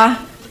law,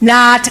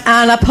 not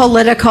on a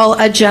political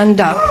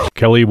agenda.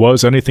 Kelly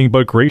was anything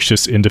but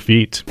gracious in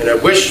defeat. And I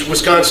wish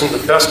Wisconsin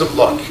the best of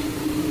luck,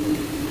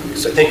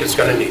 because I think it's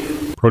going to need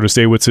it.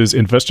 Protasewicz's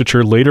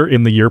investiture later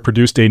in the year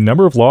produced a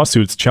number of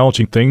lawsuits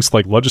challenging things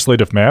like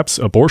legislative maps,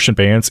 abortion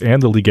bans,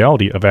 and the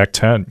legality of Act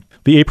 10.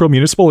 The April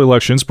municipal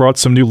elections brought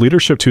some new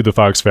leadership to the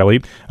Fox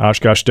Valley.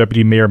 Oshkosh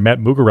Deputy Mayor Matt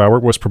Mugerauer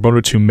was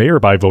promoted to mayor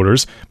by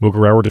voters.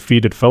 Mugerauer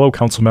defeated fellow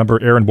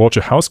councilmember Aaron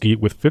Wojciechowski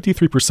with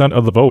 53%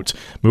 of the vote.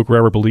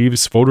 Mugerauer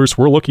believes voters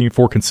were looking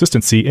for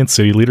consistency in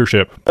city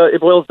leadership.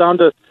 It boils down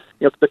to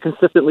the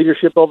consistent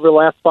leadership over the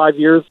last 5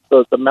 years.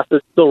 The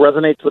message still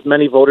resonates with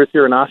many voters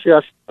here in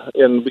Oshkosh,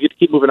 and we get to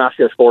keep moving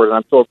Oshkosh forward. And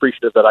I'm so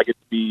appreciative that I get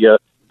to be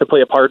to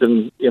play a part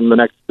in the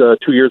next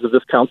 2 years of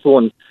this council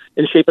and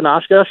in shaping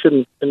Oshkosh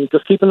and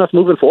just keeping us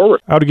moving forward.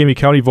 Outagamie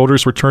County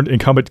voters returned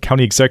incumbent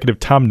County Executive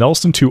Tom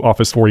Nelson to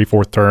office for a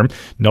fourth term.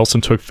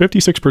 Nelson took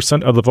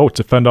 56% of the vote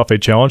to fend off a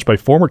challenge by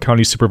former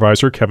County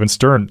Supervisor Kevin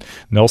Stern.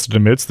 Nelson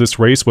admits this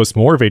race was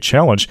more of a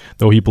challenge,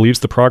 though he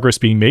believes the progress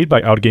being made by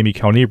Outagamie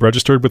County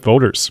registered with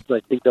voters. I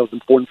think that was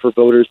important for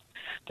voters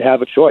to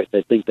have a choice.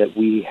 I think that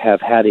we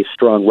have had a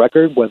strong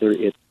record, whether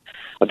it's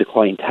a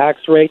declining tax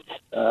rate,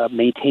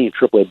 maintain a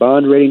AAA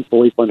bond rating,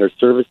 fully fund our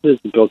services,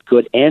 and build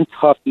good and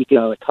tough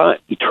economic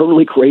times.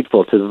 Eternally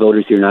grateful to the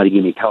voters here in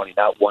Outagamie County,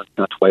 not once,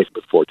 not twice,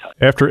 but 4 times.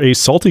 After a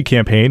salty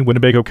campaign,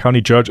 Winnebago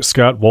County Judge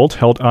Scott Walt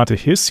held onto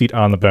his seat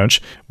on the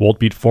bench. Walt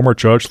beat former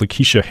Judge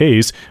Lakeisha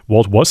Hayes.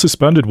 Walt was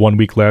suspended 1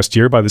 week last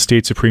year by the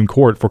state Supreme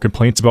Court for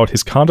complaints about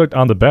his conduct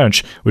on the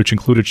bench, which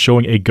included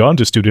showing a gun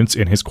to students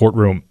in his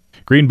courtroom.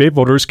 Green Bay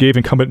voters gave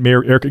incumbent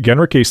Mayor Eric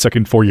Genrich a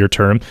second 4-year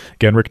term.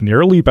 Genrich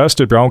narrowly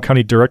bested Brown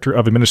County Director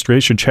of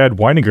Administration Chad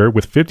Weininger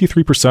with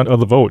 53% of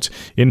the vote.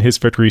 In his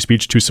victory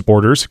speech to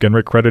supporters,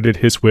 Genrich credited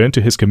his win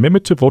to his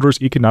commitment to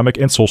voters' economic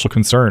and social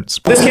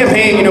concerns. This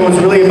campaign, was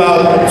really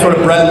about sort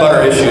of bread and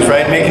butter issues,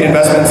 right? Making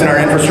investments in our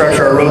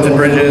infrastructure, our roads and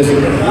bridges,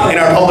 in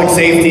our public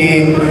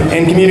safety,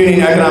 and community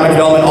and economic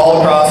development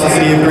all across the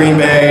city of Green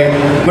Bay.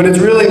 But it's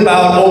really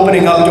about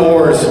opening up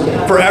doors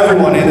for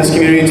everyone in this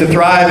community to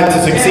thrive and to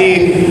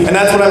succeed. And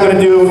that's what I'm going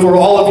to do for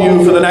all of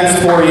you for the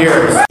next 4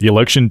 years. The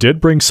election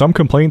did bring some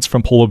complaints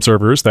from poll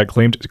observers that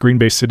claimed Green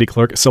Bay City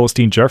Clerk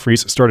Celestine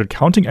Jeffries started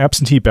counting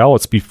absentee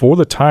ballots before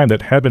the time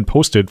that had been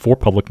posted for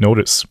public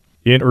notice.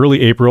 In early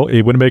April,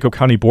 a Winnebago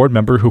County board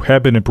member who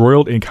had been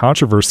embroiled in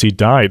controversy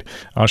died.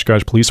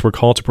 Oshkosh police were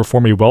called to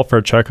perform a welfare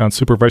check on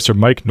Supervisor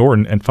Mike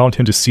Norton and found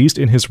him deceased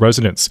in his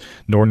residence.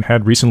 Norton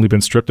had recently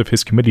been stripped of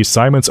his committee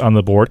assignments on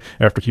the board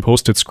after he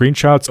posted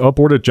screenshots of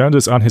board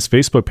agendas on his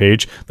Facebook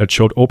page that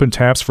showed open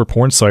taps for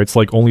porn sites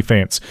like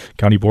OnlyFans.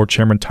 County Board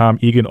Chairman Tom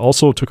Egan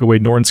also took away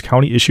Norton's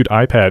county-issued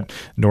iPad.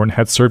 Norton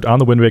had served on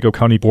the Winnebago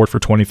County Board for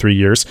 23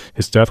 years.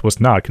 His death was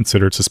not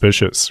considered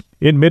suspicious.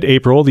 In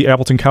mid-April, the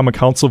Appleton Common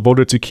Council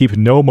voted to keep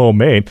No Mow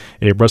May.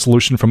 A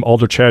resolution from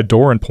Alder Chad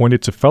Doran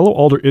pointed to fellow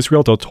Alder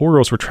Israel Del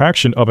Toro's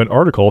retraction of an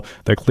article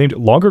that claimed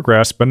longer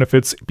grass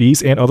benefits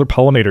bees and other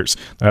pollinators.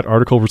 That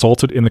article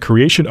resulted in the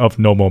creation of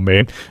No Mow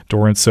May.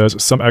 Doran says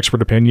some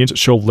expert opinions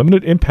show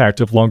limited impact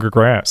of longer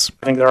grass.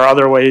 I think there are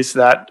other ways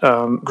that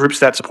groups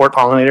that support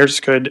pollinators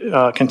could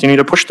continue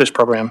to push this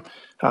program.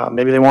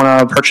 Maybe they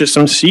want to purchase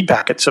some seed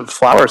packets of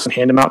flowers and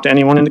hand them out to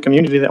anyone in the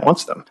community that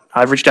wants them.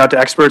 I've reached out to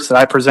experts that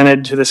I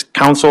presented to this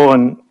council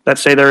and that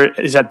say there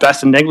is at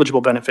best a negligible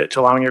benefit to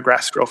allowing your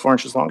grass to grow 4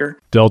 inches longer.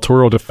 Del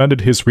Toro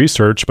defended his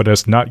research but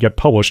has not yet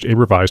published a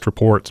revised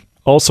report.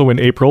 Also in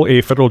April, a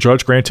federal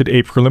judge granted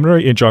a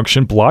preliminary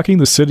injunction blocking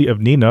the city of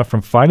Neenah from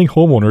fining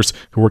homeowners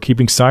who were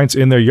keeping signs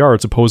in their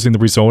yards opposing the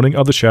rezoning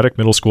of the Shattuck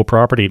Middle School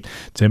property.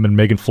 Tim and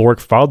Megan Florek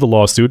filed the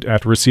lawsuit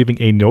after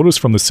receiving a notice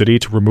from the city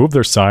to remove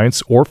their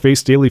signs or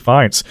face daily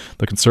fines.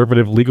 The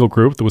conservative legal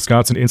group, the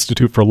Wisconsin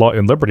Institute for Law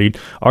and Liberty,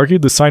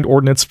 argued the sign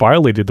ordinance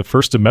violated the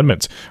First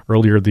Amendment.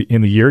 Earlier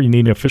in the year,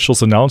 Neenah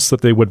officials announced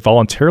that they would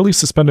voluntarily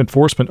suspend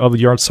enforcement of the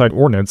yard sign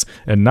ordinance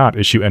and not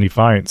issue any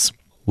fines.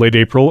 Late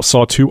April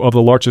saw two of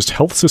the largest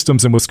health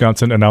systems in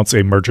Wisconsin announce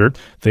a merger.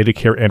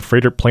 ThedaCare and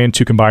Freighter planned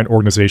to combine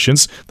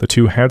organizations. The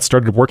two had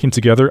started working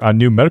together on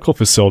new medical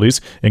facilities,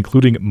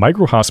 including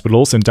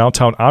micro-hospitals in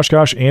downtown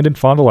Oshkosh and in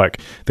Fond du Lac.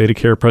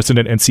 ThedaCare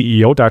President and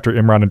CEO Dr.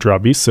 Imran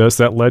Andrabi says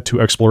that led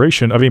to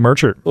exploration of a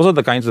merger. Those are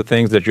the kinds of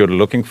things that you're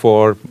looking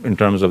for in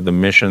terms of the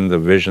mission, the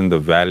vision, the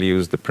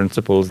values, the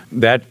principles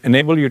that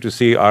enable you to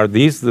see, are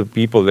these the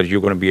people that you're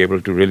going to be able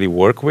to really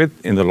work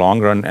with in the long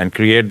run and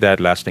create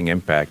that lasting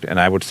impact? And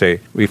I would say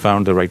we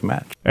found the right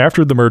match.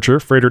 After the merger,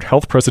 Freighter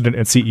Health President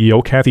and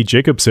CEO Kathy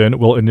Jacobson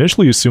will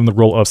initially assume the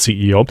role of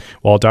CEO,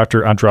 while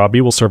Dr. Andrabi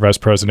will serve as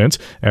president.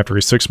 After a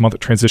 6-month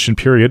transition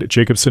period,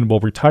 Jacobson will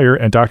retire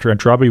and Dr.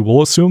 Andrabi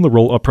will assume the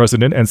role of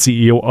president and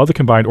CEO of the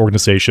combined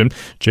organization.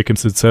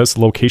 Jacobson says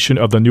the location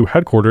of the new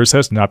headquarters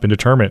has not been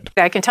determined.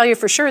 I can tell you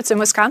for sure it's in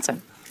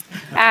Wisconsin.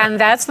 And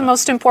that's the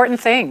most important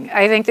thing.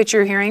 I think that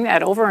you're hearing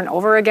that over and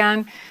over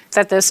again,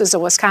 that this is a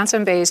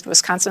Wisconsin-based,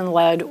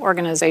 Wisconsin-led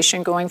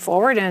organization going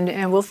forward,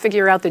 and we'll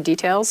figure out the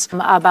details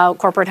about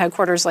corporate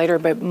headquarters later,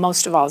 but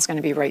most of all, it's going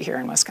to be right here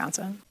in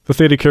Wisconsin. The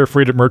ThedaCare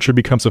Freighter merger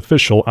becomes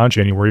official on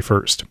January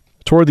 1st.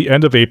 Toward the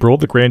end of April,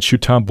 the Grand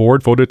Chute Town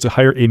Board voted to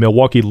hire a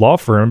Milwaukee law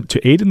firm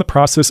to aid in the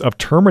process of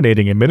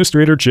terminating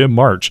Administrator Jim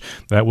March.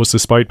 That was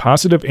despite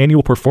positive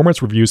annual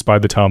performance reviews by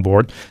the Town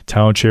Board.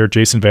 Town Chair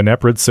Jason Van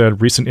Epred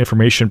said recent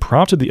information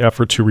prompted the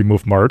effort to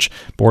remove March.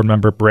 Board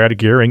member Brad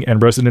Gehring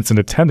and residents in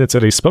attendance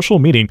at a special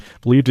meeting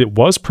believed it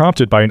was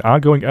prompted by an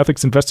ongoing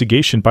ethics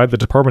investigation by the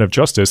Department of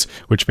Justice,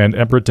 which Van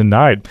Epred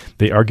denied.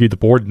 They argued the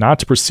board not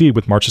to proceed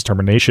with March's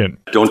termination.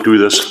 Don't do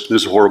this.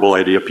 This is a horrible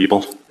idea, people.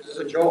 This is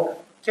a joke.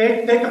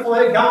 Take the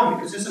flag down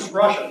because this is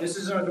Russia. This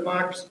isn't a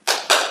democracy.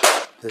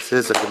 This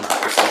is a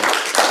democracy.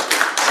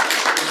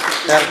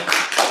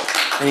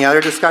 Any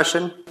other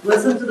discussion?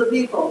 Listen to the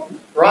people.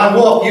 Ron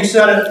Wolf, you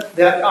said it,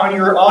 that on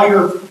all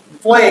your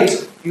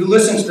flags, you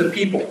listen to the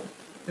people.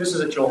 This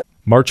is a joke.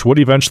 March would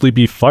eventually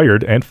be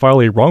fired and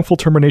file a wrongful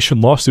termination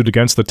lawsuit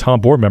against the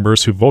town board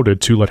members who voted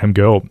to let him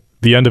go.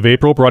 The end of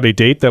April brought a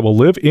date that will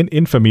live in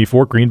infamy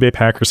for Green Bay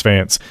Packers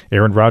fans.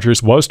 Aaron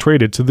Rodgers was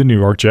traded to the New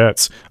York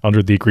Jets.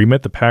 Under the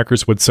agreement, the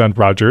Packers would send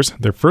Rodgers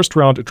their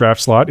first-round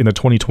draft slot in the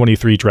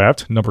 2023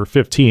 draft, number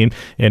 15,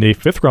 and a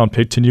fifth-round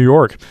pick to New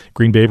York.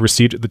 Green Bay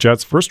received the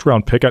Jets'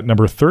 first-round pick at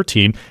number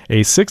 13,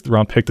 a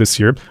sixth-round pick this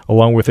year,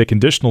 along with a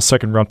conditional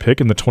second-round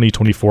pick in the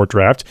 2024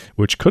 draft,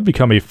 which could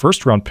become a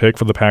first-round pick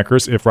for the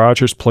Packers if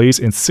Rodgers plays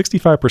in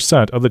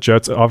 65% of the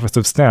Jets'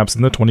 offensive snaps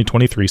in the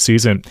 2023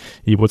 season.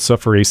 He would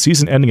suffer a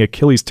season-ending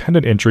Achilles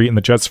tendon injury in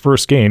the Jets'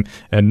 first game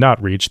and not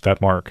reach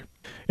that mark.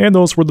 And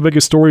those were the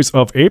biggest stories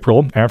of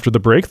April. After the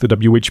break, the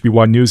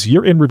WHBY News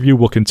Year in Review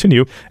will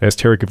continue as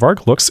Terry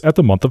Gavark looks at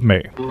the month of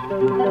May.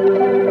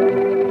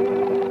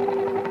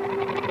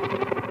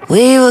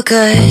 We were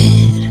good.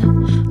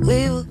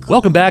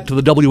 Welcome back to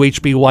the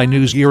WHBY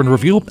News Year in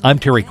Review. I'm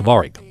Terry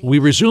Gavark. We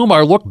resume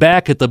our look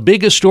back at the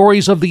biggest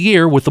stories of the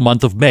year with the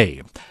month of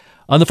May.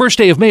 On the first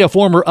day of May, a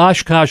former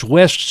Oshkosh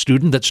West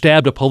student that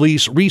stabbed a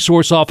police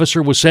resource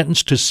officer was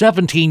sentenced to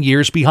 17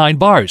 years behind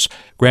bars.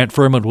 Grant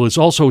Furman was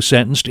also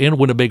sentenced in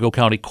Winnebago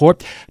County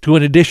Court to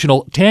an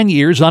additional 10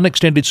 years on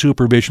extended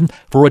supervision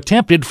for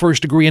attempted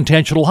first-degree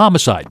intentional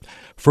homicide.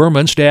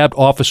 Furman stabbed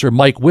Officer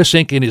Mike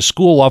Wissink in his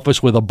school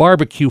office with a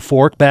barbecue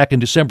fork back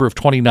in December of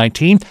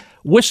 2019.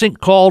 Wissink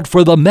called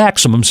for the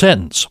maximum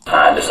sentence.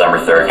 On December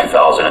 3rd,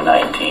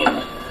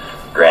 2019,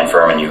 Grant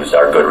Furman used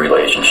our good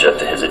relationship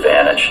to his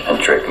advantage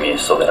and tricked me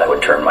so that I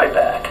would turn my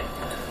back.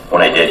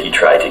 When I did, he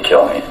tried to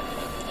kill me.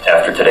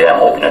 After today, I'm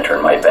hoping to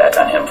turn my back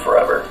on him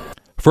forever.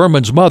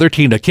 Furman's mother,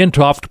 Tina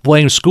Kintoft,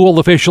 blames school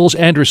officials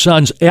and her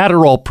son's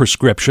Adderall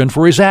prescription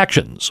for his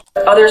actions.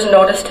 Others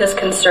noticed his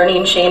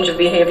concerning change of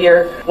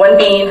behavior, one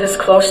being his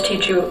close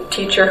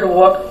teacher who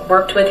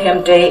worked with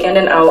him day in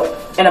and out,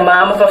 and a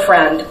mom of a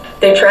friend.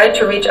 They tried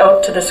to reach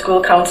out to the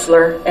school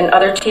counselor and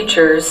other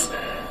teachers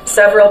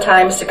several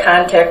times to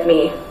contact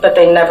me, but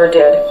they never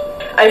did.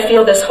 I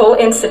feel this whole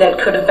incident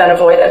could have been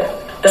avoided.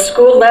 The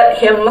school let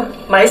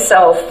him,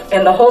 myself,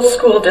 and the whole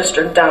school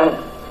district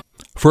down.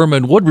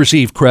 Furman would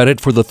receive credit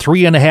for the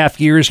 3.5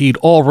 years he'd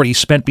already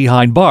spent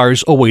behind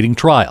bars awaiting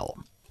trial.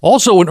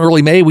 Also in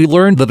early May, we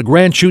learned that a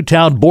Grand Chute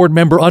Town board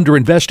member under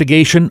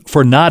investigation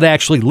for not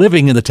actually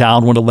living in the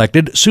town when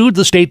elected sued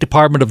the State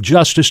Department of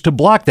Justice to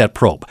block that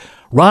probe.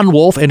 Ron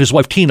Wolf and his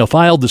wife Tina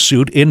filed the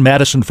suit in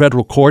Madison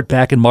Federal Court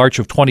back in March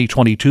of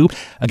 2022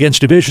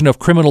 against Division of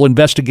Criminal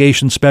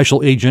Investigation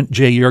Special Agent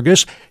Jay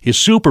Yurgis, his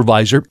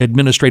supervisor,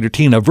 Administrator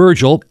Tina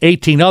Virgil,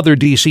 18 other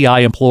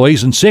DCI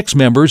employees, and 6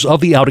 members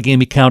of the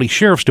Outagamie County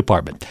Sheriff's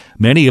Department.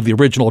 Many of the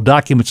original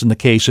documents in the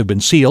case have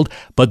been sealed,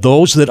 but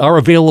those that are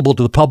available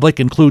to the public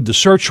include the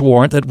search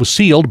warrant that was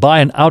sealed by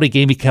an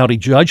Outagamie County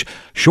judge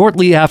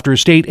shortly after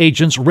state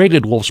agents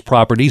raided Wolf's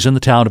properties in the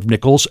town of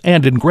Nichols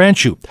and in Grand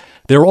Chute.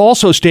 There are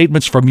also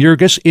statements from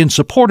Yurgis in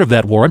support of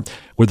that warrant,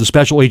 where the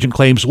special agent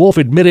claims Wolf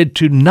admitted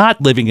to not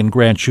living in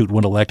Grand Chute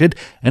when elected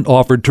and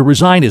offered to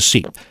resign his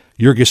seat.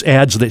 Yurgis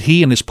adds that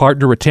he and his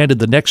partner attended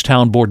the next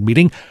town board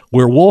meeting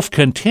where Wolf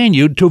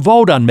continued to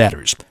vote on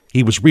matters.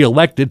 He was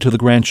reelected to the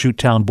Grand Chute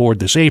Town Board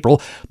this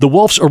April. The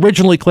Wolves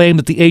originally claimed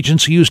that the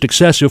agents used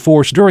excessive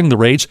force during the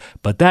raids,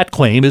 but that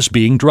claim is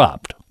being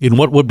dropped. In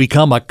what would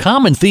become a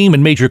common theme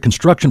in major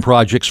construction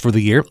projects for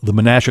the year, the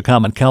Menasha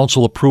Common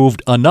Council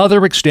approved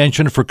another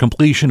extension for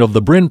completion of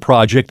the Bryn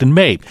project in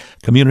May.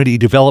 Community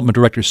Development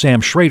Director Sam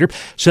Schrader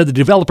said the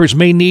developers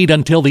may need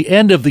until the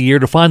end of the year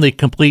to finally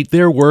complete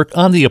their work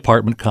on the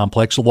apartment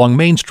complex along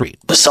Main Street.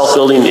 The south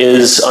building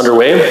is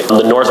underway.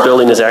 The north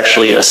building is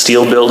actually a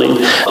steel building.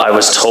 I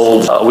was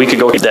told a week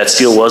ago that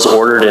steel was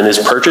ordered and is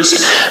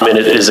purchased, and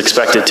it is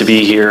expected to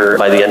be here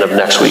by the end of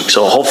next week.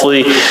 So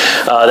hopefully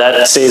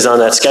that stays on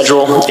that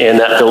schedule, and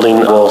that building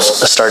will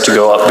start to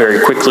go up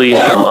very quickly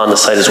on the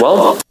site as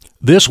well.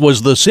 This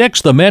was the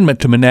sixth amendment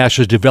to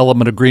Menasha's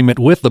development agreement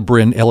with the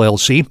Bryn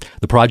LLC.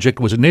 The project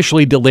was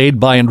initially delayed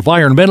by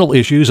environmental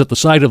issues at the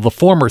site of the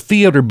former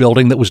theater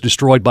building that was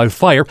destroyed by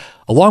fire,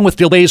 along with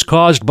delays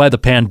caused by the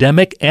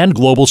pandemic and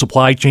global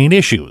supply chain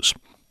issues.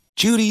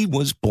 Judy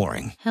was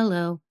boring.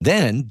 Hello.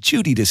 Then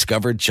Judy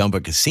discovered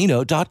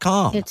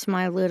ChumbaCasino.com. It's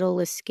my little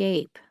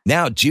escape.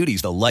 Now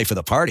Judy's the life of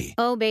the party.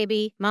 Oh,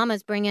 baby,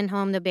 mama's bringing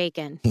home the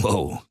bacon.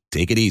 Whoa,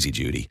 take it easy,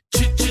 Judy.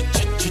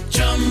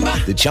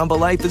 The Chumba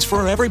life is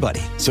for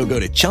everybody. So go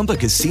to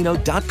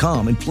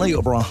ChumbaCasino.com and play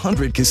over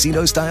 100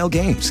 casino-style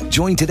games.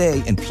 Join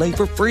today and play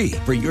for free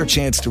for your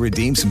chance to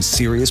redeem some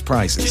serious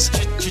prizes.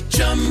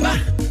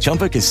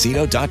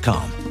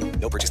 ChumbaCasino.com.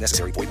 No purchase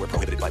necessary. Void where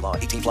prohibited by law.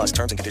 18 plus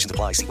terms and conditions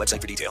apply. See website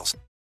for details.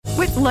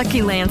 With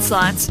Lucky Land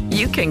Slots,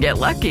 you can get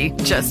lucky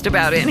just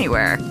about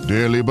anywhere.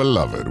 Dearly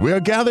beloved, we are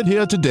gathered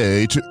here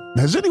today to...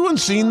 Has anyone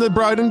seen the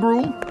bride and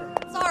groom?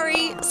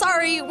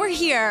 Sorry, we're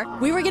here.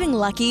 We were getting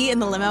lucky in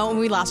the limo and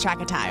we lost track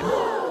of time.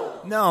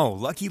 No,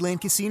 Lucky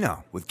Land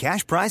Casino, with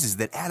cash prizes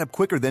that add up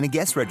quicker than a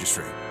guest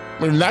registry.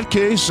 In that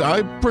case,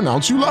 I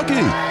pronounce you lucky.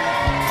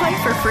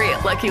 Play for free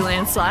at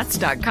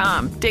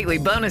LuckyLandSlots.com. Daily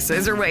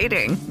bonuses are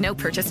waiting. No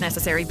purchase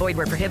necessary. Void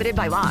where prohibited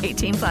by law.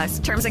 18 plus.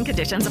 Terms and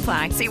conditions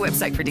apply. See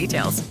website for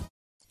details.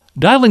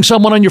 Dialing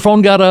someone on your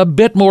phone got a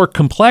bit more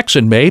complex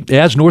in May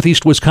as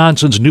Northeast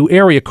Wisconsin's new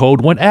area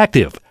code went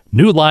active.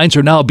 New lines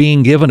are now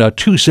being given a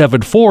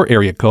 274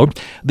 area code.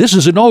 This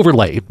is an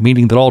overlay,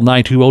 meaning that all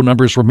 920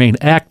 numbers remain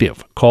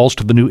active. Calls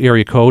to the new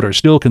area code are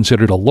still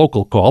considered a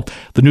local call.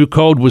 The new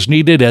code was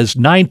needed as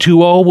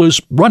 920 was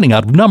running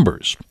out of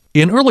numbers.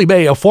 In early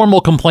May, a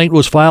formal complaint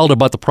was filed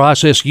about the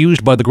process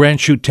used by the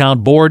Grand Chute Town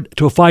Board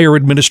to fire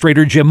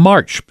Administrator Jim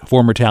March.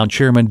 Former town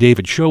chairman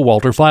David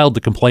Showalter filed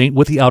the complaint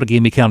with the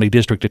Outagamie County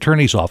District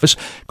Attorney's Office,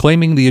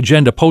 claiming the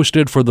agenda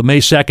posted for the May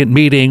 2nd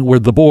meeting where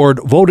the board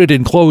voted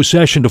in closed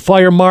session to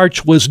fire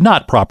March was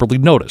not properly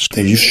noticed.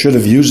 You should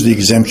have used the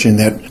exemption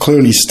that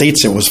clearly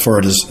states it was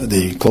for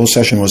the closed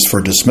session was for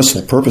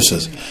dismissal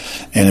purposes,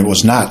 and it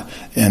was not.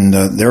 And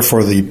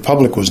therefore the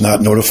public was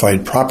not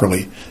notified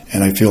properly.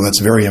 And I feel that's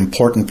very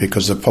important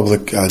because the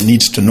public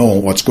needs to know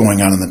what's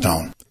going on in the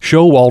town.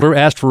 Showalter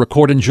asked for a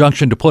court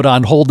injunction to put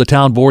on hold the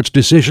town board's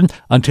decision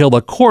until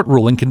a court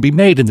ruling can be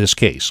made in this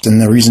case. And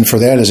the reason for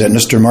that is that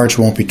Mr. March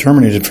won't be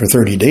terminated for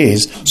 30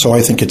 days, so I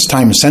think it's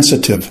time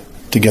sensitive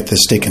to get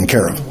this taken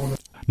care of.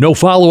 No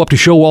follow-up to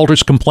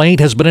Showalter's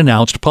complaint has been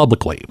announced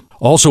publicly.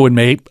 Also in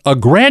May, a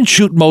Grand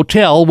Chute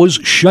motel was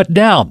shut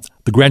down.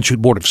 The Grand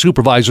Chute Board of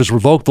Supervisors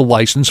revoked the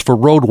license for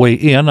Roadway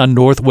Inn on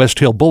Northwest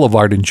Hill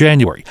Boulevard in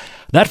January.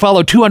 That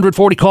followed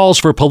 240 calls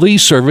for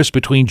police service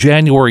between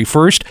January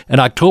 1st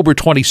and October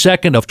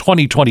 22nd of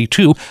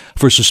 2022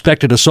 for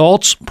suspected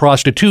assaults,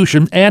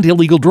 prostitution, and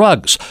illegal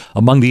drugs.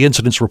 Among the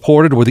incidents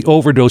reported were the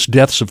overdose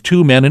deaths of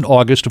 2 men in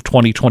August of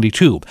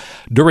 2022.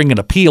 During an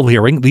appeal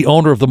hearing, the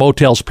owner of the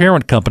motel's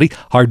parent company,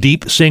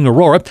 Hardeep Singh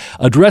Arora,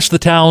 addressed the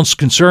town's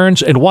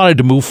concerns and wanted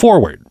to move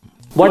forward.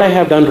 What I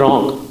have done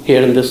wrong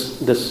here in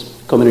this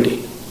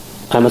community.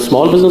 I'm a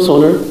small business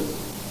owner.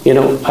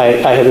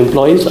 I have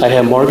employees, I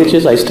have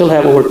mortgages. I still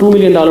have over $2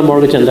 million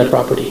mortgage on that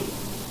property.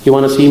 You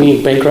want to see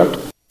me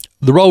bankrupt?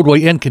 The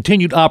Roadway Inn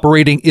continued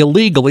operating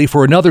illegally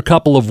for another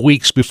couple of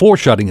weeks before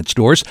shutting its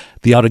doors.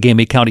 The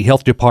Outagamie County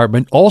Health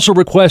Department also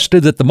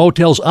requested that the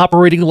motel's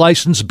operating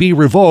license be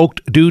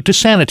revoked due to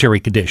sanitary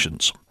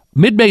conditions.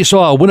 Mid-May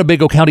saw a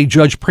Winnebago County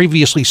judge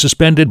previously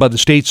suspended by the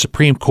state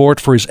Supreme Court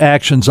for his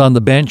actions on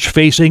the bench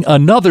facing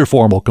another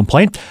formal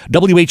complaint.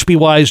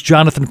 WHBY's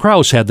Jonathan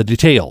Krause had the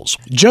details.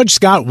 Judge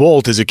Scott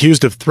Wolt is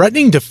accused of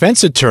threatening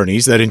defense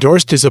attorneys that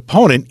endorsed his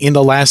opponent in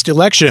the last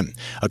election.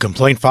 A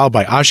complaint filed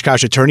by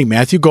Oshkosh attorney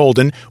Matthew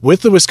Golden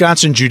with the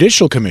Wisconsin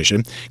Judicial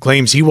Commission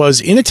claims he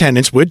was in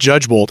attendance with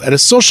Judge Wolt at a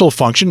social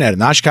function at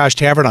an Oshkosh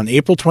tavern on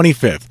April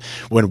 25th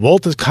when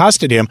Wolt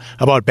accosted him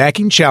about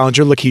backing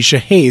challenger Lakeisha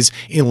Hayes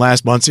in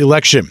last month's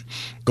election.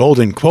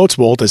 Golden quotes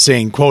Wolt as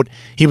saying, quote,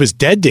 he was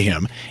dead to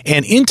him,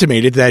 and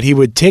intimated that he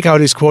would take out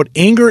his, quote,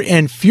 anger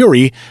and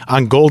fury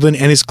on Golden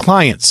and his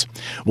clients.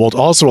 Wolt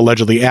also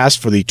allegedly asked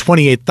for the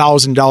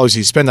 $28,000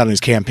 he spent on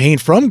his campaign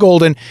from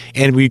Golden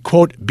and would,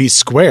 quote, be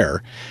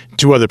square.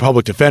 Two other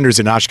public defenders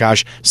in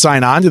Oshkosh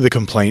sign on to the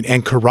complaint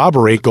and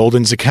corroborate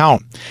Golden's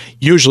account.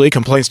 Usually,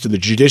 complaints to the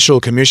Judicial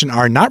Commission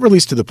are not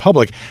released to the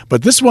public,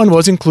 but this one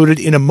was included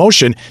in a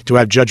motion to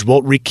have Judge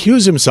Wolt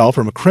recuse himself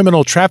from a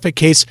criminal traffic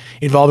case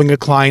involving a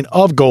client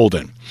of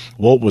Golden.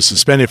 Wolt was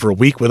suspended for a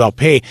week without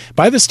pay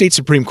by the state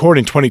Supreme Court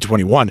in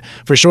 2021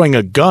 for showing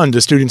a gun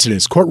to students in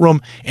his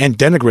courtroom and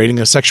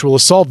denigrating a sexual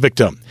assault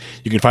victim.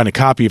 You can find a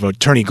copy of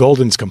Attorney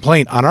Golden's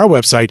complaint on our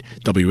website,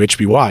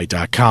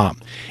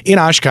 WHBY.com. In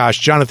Oshkosh,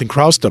 Jonathan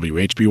Kraus,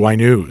 WHBY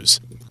News.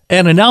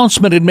 An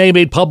announcement in May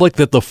made public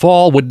that the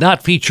fall would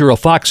not feature a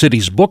Fox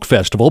Cities Book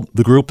Festival.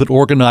 The group that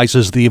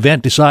organizes the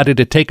event decided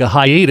to take a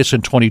hiatus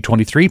in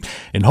 2023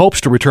 in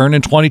hopes to return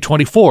in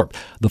 2024.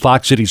 The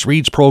Fox Cities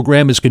Reads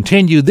program is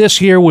continued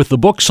this year with the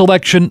book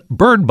selection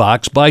Bird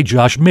Box by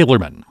Josh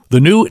Millerman. The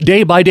new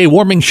day-by-day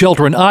warming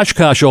shelter in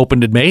Oshkosh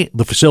opened in May.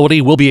 The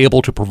facility will be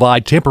able to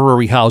provide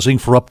temporary housing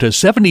for up to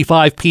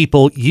 75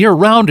 people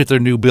year-round at their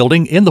new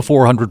building in the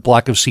 400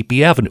 block of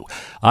CP Avenue.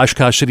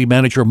 Oshkosh City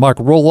Manager Mark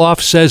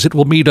Roloff says it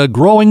will meet a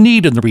growing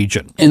need in the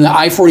region. In the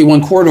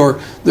I-41 corridor,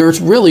 there's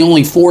really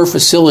only 4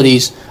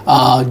 facilities.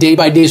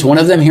 Day-by-day is one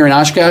of them here in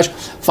Oshkosh.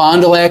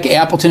 Fond du Lac,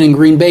 Appleton, and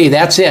Green Bay,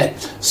 that's it.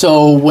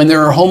 So when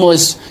there are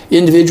homeless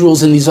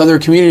individuals in these other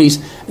communities,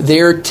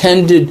 they're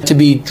tended to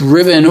be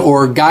driven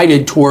or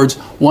guided towards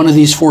one of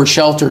these 4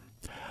 shelters.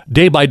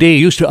 Day by Day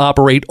used to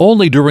operate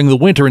only during the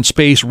winter in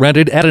space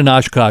rented at an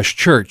Oshkosh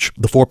church.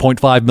 The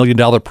 $4.5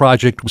 million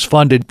project was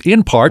funded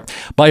in part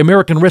by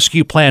American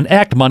Rescue Plan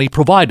Act money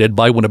provided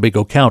by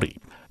Winnebago County.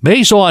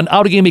 May saw an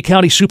Outagamie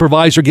County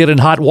supervisor get in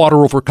hot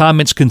water over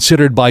comments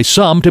considered by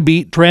some to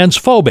be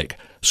transphobic.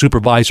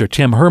 Supervisor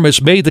Tim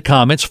Hermes made the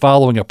comments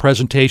following a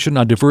presentation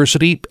on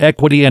diversity,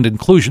 equity, and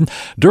inclusion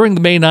during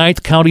the May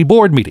 9th County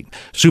Board meeting.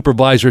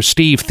 Supervisor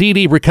Steve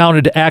Thiede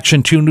recounted to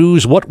Action 2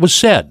 News what was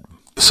said.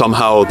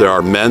 Somehow there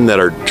are men that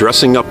are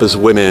dressing up as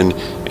women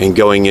and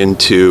going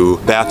into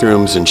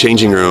bathrooms and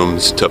changing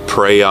rooms to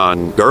prey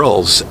on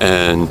girls.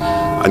 And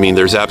I mean,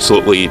 there's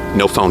absolutely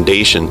no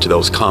foundation to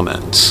those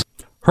comments.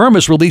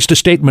 Hermes released a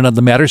statement on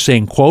the matter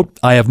saying, quote,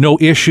 "I have no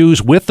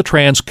issues with the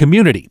trans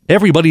community.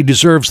 Everybody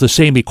deserves the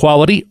same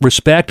equality,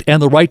 respect,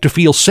 and the right to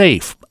feel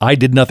safe. I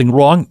did nothing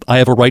wrong. I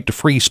have a right to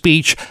free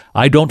speech.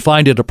 I don't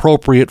find it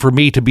appropriate for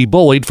me to be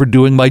bullied for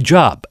doing my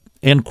job."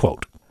 End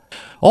quote.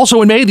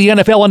 Also in May, the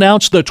NFL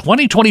announced the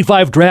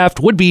 2025 draft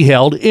would be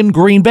held in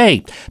Green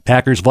Bay.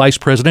 Packers Vice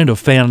President of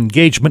Fan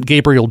Engagement,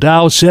 Gabriel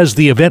Dow, says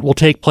the event will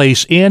take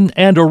place in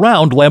and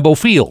around Lambeau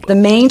Field. The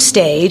main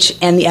stage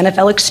and the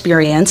NFL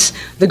experience,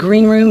 the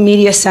Green Room,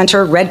 Media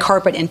Center, red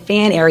carpet, and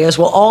fan areas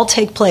will all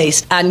take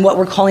place on what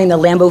we're calling the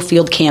Lambeau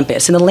Field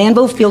campus. And the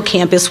Lambeau Field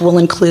campus will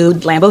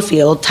include Lambeau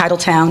Field,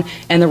 Titletown,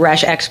 and the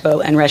Resch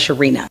Expo and Resch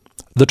Arena.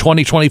 The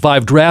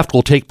 2025 draft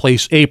will take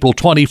place April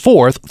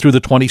 24th through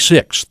the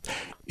 26th.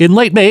 In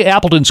late May,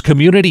 Appleton's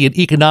Community and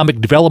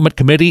Economic Development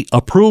Committee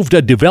approved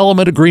a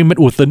development agreement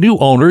with the new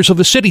owners of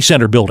the City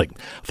Center building.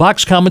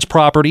 Fox Commons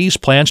Properties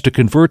plans to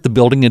convert the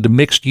building into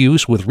mixed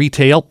use with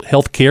retail,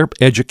 healthcare,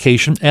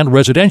 education, and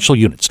residential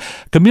units.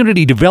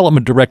 Community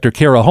Development Director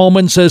Kara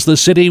Holman says the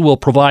city will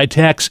provide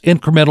tax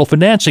incremental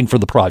financing for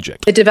the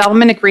project. The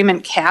development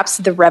agreement caps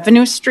the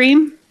revenue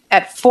stream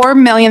at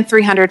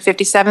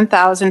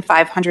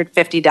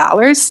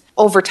 $4,357,550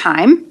 over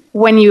time.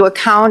 When you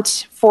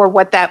account for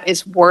what that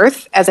is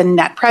worth as a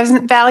net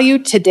present value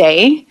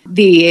today,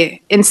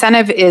 the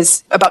incentive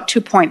is about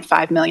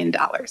 $2.5 million.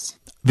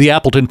 The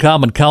Appleton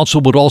Common Council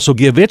would also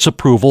give its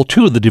approval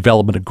to the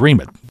development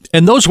agreement.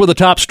 And those were the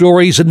top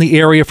stories in the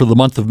area for the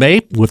month of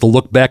May. With a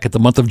look back at the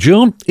month of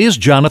June is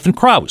Jonathan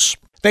Kraus.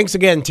 Thanks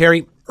again,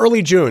 Terry.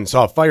 Early June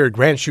saw fired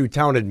Grand Chute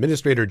Town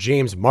Administrator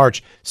James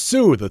March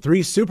sue the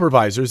 3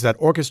 supervisors that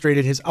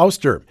orchestrated his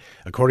ouster.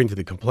 According to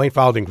the complaint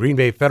filed in Green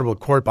Bay Federal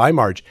Court by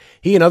March,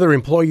 he and other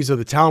employees of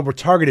the town were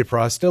targeted for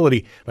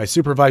hostility by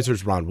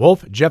supervisors Ron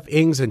Wolf, Jeff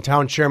Ings, and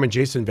town chairman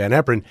Jason Van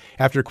Eperen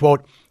after,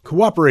 quote,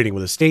 cooperating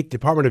with a state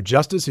Department of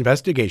Justice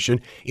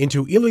investigation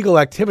into illegal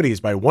activities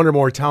by one or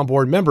more town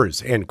board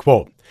members, end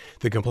quote.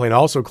 The complaint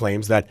also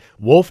claims that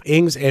Wolf,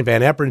 Ings, and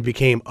Van Eperen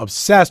became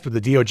obsessed with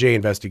the DOJ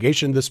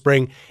investigation this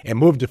spring and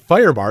moved to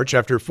fire March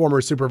after former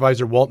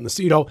Supervisor Walt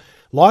Nacito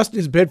lost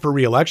his bid for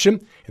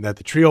re-election, and that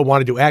the trio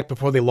wanted to act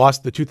before they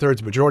lost the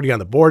 2/3 majority on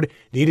the board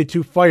needed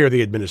to fire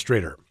the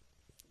administrator.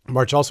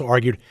 March also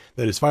argued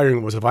that his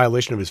firing was a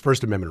violation of his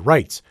First Amendment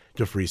rights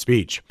to free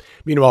speech.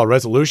 Meanwhile, a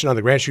resolution on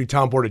the Grand Chute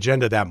Town Board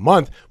agenda that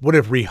month would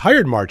have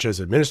rehired March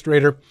as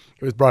administrator.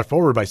 It was brought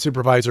forward by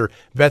Supervisor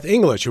Beth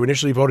English, who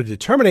initially voted to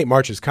terminate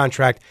March's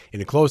contract in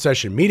a closed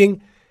session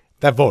meeting.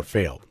 That vote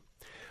failed.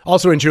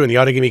 Also in June, the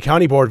Outagamie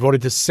County Board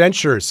voted to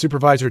censure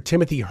Supervisor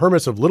Timothy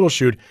Hermes of Little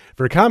Chute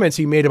for comments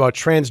he made about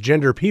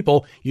transgender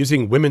people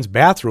using women's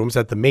bathrooms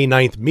at the May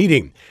 9th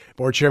meeting.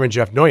 Board Chairman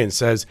Jeff Noyen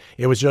says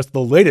it was just the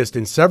latest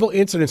in several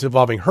incidents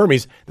involving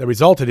Hermes that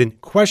resulted in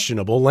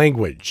questionable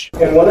language.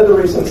 And one of the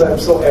reasons I'm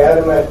so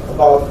adamant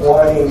about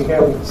wanting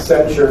him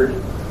censured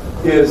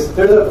is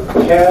there's a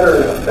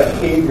pattern of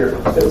behavior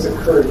that's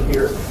occurred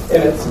here.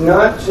 And it's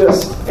not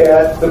just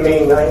at the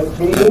May 9th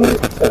meeting,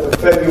 at the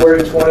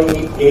February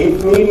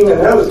 28th meeting, and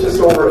that was just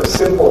over a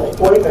simple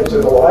appointment to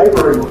the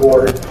library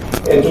board,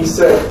 and he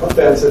said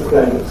offensive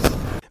things.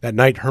 That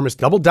night, Hermes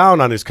doubled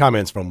down on his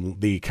comments from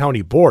the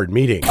county board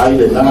meeting. I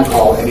did not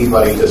call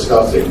anybody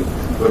disgusting.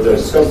 With a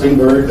disgusting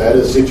word, that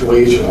is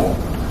situational.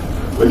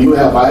 When you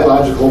have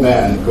biological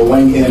men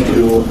going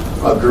into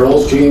a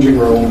girl's changing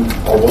room,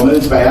 a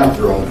woman's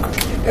bathroom,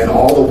 and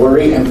all the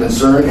worry and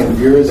concern and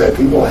fears that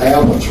people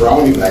have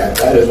surrounding that,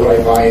 that is what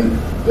I find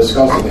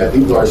disgusting, that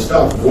people are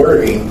stuck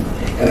worrying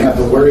and have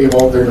to worry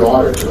about their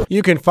daughter.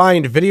 You can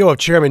find video of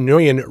Chairman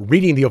Nguyen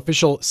reading the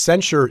official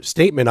censure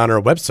statement on our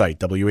website,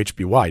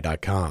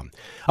 WHBY.com.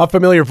 A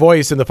familiar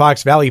voice in the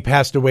Fox Valley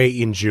passed away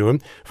in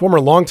June. Former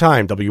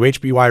longtime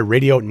WHBY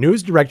radio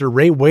news director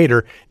Ray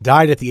Wader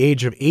died at the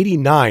age of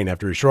 89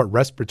 after a short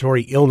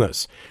respiratory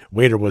illness.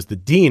 Wader was the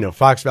dean of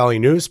Fox Valley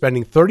News,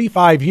 spending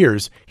 35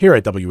 years here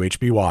at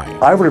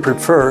WHBY. I would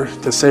prefer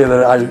to say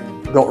that I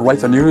don't write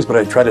the news, but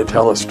I try to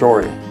tell a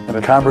story in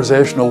a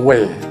conversational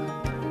way,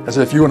 as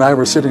if you and I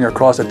were sitting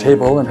across a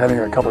table and having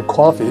a cup of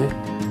coffee,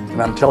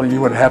 and I'm telling you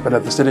what happened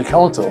at the city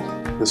council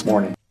this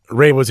morning.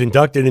 Ray was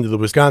inducted into the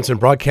Wisconsin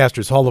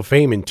Broadcasters Hall of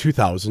Fame in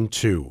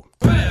 2002.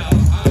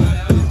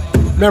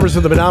 Members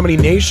of the Menominee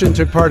Nation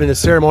took part in a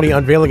ceremony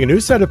unveiling a new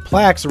set of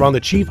plaques around the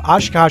Chief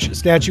Oshkosh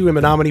statue in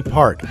Menominee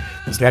Park.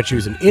 The statue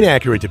is an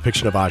inaccurate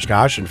depiction of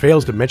Oshkosh and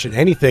fails to mention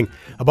anything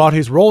about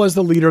his role as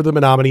the leader of the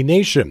Menominee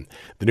Nation.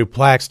 The new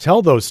plaques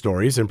tell those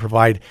stories and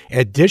provide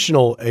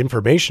additional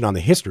information on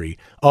the history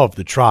of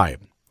the tribe.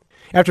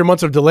 After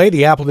months of delay,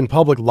 the Appleton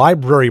Public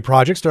Library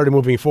project started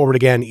moving forward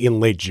again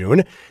in late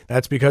June.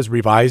 That's because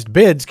revised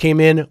bids came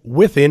in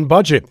within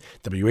budget.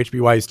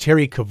 WHBY's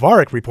Terry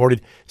Kovarik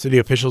reported city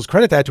officials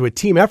credit that to a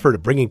team effort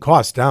of bringing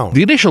costs down.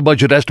 The initial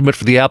budget estimate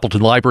for the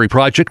Appleton Library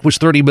project was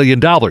 $30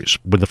 million.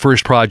 When the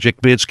first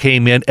project bids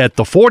came in at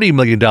the $40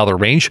 million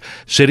range,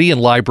 city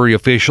and library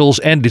officials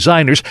and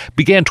designers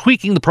began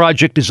tweaking the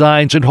project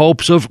designs in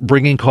hopes of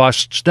bringing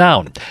costs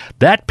down.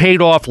 That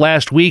paid off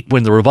last week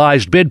when the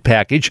revised bid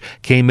package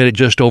came in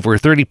at just over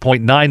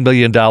 $30.9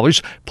 million,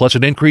 plus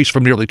an increase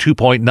from nearly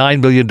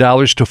 $2.9 million to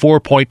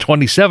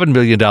 $4.27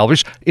 million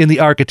in the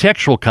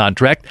architectural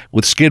contract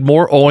with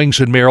Skidmore,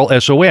 Owings, and Merrill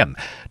SOM.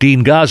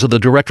 Dean Gaza, the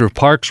Director of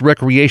Parks,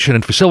 Recreation,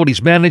 and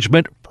Facilities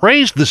Management,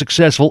 praised the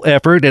successful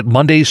effort at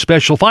Monday's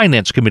Special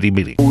Finance Committee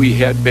meeting. We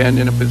had been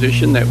in a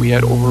position that we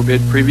had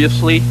overbid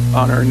previously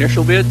on our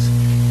initial bids,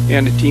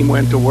 and the team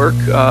went to work,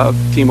 a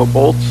team of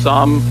both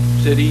SOM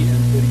City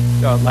and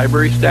City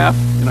library staff,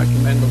 and I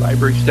commend the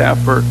library staff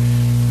for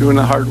doing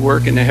the hard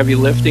work and the heavy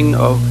lifting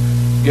of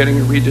getting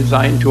it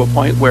redesigned to a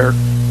point where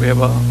we have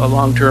a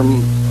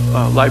long-term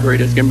library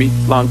that's going to meet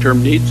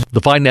long-term needs. The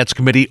Finance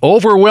Committee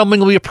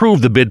overwhelmingly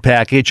approved the bid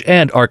package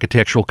and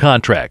architectural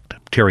contract.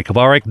 Terry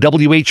Kovarik,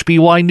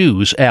 WHBY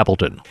News,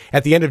 Appleton.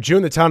 At the end of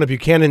June, the town of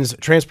Buchanan's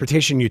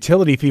transportation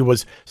utility fee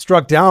was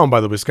struck down by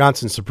the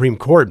Wisconsin Supreme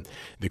Court.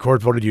 The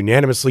court voted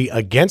unanimously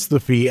against the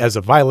fee as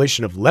a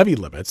violation of levy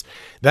limits.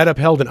 That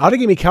upheld an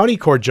Outagamie County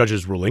Court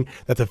judge's ruling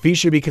that the fee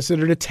should be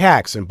considered a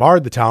tax and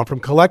barred the town from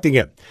collecting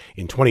it.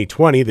 In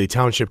 2020, the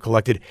township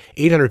collected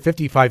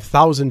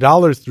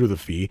 $855,000 through the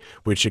fee,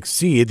 which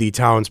exceeded the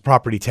town's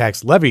property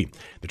tax levy.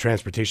 The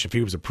transportation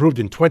fee was approved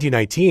in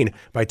 2019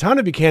 by town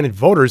of Buchanan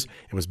voters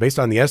and was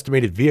based on the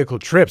estimated vehicle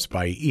trips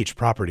by each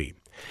property.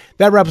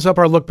 That wraps up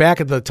our look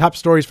back at the top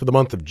stories for the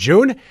month of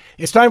June.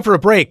 It's time for a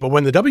break, but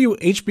when the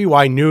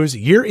WHBY News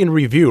Year in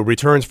Review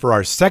returns for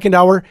our second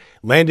hour,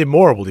 Landon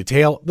Moore will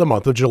detail the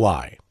month of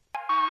July.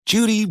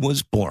 Judy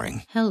was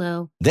boring.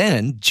 Hello.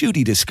 Then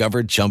Judy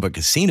discovered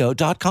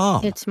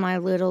ChumbaCasino.com. It's my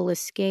little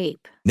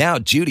escape. Now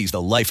Judy's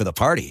the life of the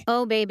party.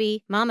 Oh,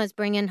 baby, mama's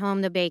bringing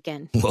home the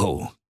bacon.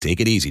 Whoa, take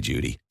it easy,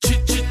 Judy.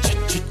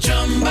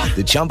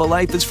 The Chumba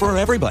life is for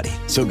everybody.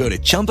 So go to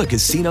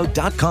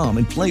ChumbaCasino.com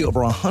and play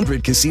over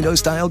 100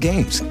 casino-style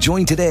games.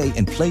 Join today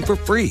and play for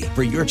free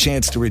for your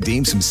chance to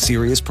redeem some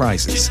serious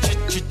prizes.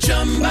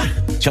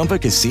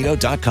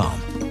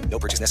 ChumbaCasino.com. No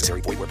purchase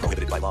necessary. Void where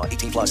prohibited by law.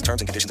 18 plus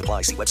terms and conditions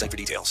apply. See website for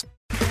details.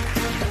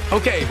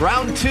 Okay,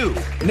 round two.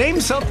 Name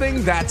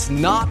something that's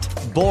not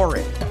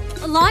boring.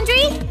 A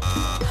laundry?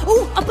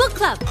 Ooh, a book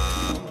club.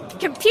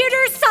 Computer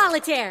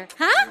solitaire,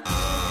 huh?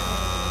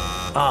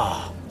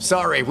 Ah,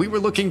 sorry. We were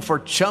looking for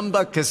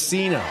Chumba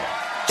Casino.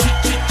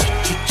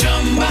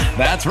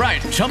 That's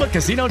right.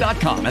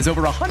 ChumbaCasino.com has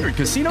over 100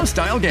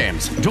 casino-style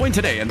games. Join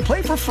today and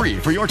play for free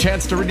for your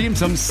chance to redeem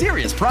some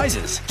serious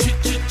prizes.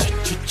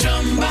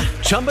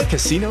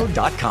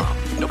 ChumbaCasino.com.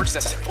 No purchase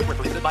necessary. Void where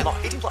prohibited by law.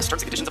 18 plus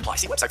terms and conditions apply.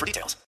 See website for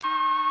details.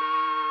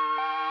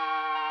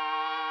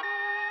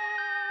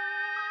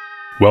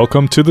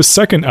 Welcome to the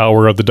second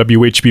hour of the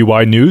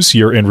WHBY News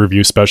Year in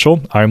Review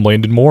Special. I'm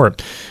Landon Moore.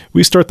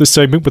 We start this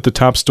segment with the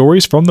top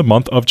stories from the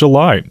month of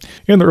July.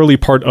 In the early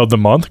part of the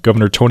month,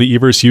 Governor Tony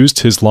Evers used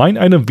his line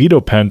item veto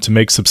pen to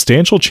make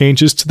substantial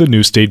changes to the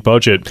new state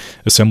budget.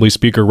 Assembly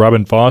Speaker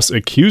Robin Vos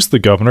accused the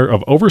governor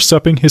of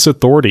overstepping his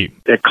authority.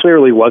 It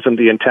clearly wasn't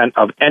the intent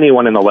of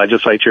anyone in the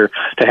legislature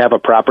to have a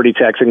property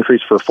tax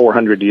increase for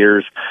 400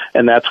 years,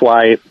 and that's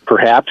why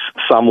perhaps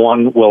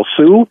someone will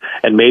sue,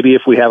 and maybe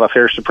if we have a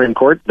fair Supreme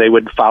Court, they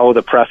would follow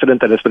the precedent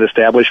that has been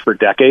established for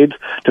decades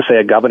to say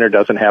a governor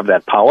doesn't have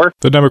that power.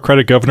 The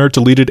Democratic governor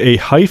deleted a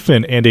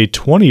hyphen and a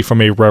 20 from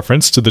a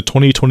reference to the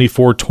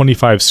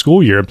 2024-25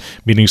 school year,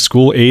 meaning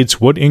school aids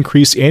would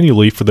increase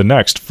annually for the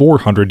next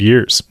 400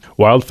 years.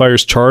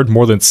 Wildfires charred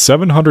more than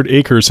 700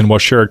 acres in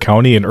Waushara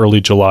County in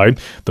early July.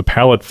 The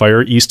Pallet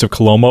Fire east of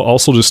Coloma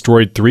also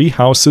destroyed 3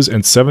 houses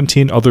and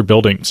 17 other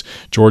buildings.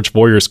 George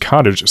Boyer's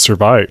cottage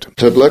survived.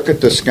 To look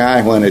at the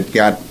sky when it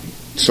got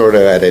sort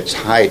of at its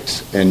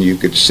height and you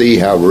could see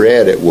how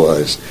red it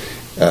was,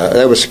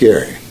 that was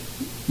scary.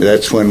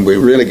 That's when we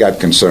really got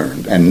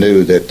concerned and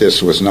knew that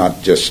this was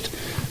not just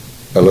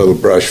a little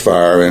brush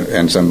fire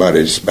in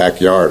somebody's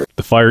backyard.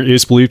 The fire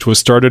is believed to have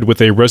started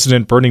with a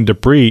resident burning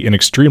debris in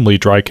extremely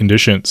dry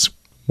conditions.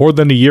 More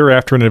than a year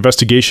after an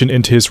investigation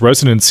into his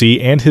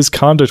residency and his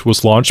conduct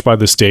was launched by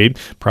the state,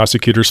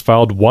 prosecutors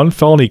filed 1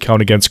 felony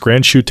count against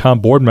Grand Chute Town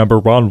Board member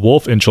Ron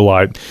Wolf in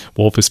July.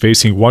 Wolf is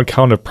facing 1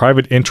 count of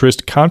private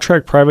interest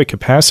contract private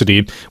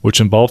capacity, which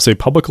involves a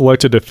public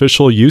elected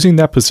official using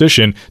that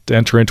position to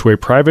enter into a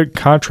private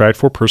contract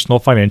for personal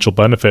financial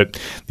benefit.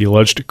 The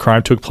alleged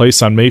crime took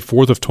place on May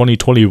 4th of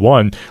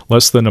 2021,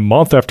 less than a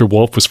month after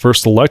Wolf was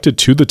first elected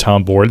to the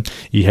town board.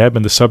 He had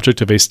been the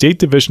subject of a State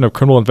Division of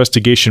Criminal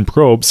Investigation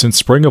probe since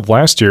spring of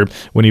last year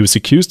when he was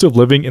accused of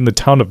living in the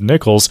town of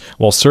Nichols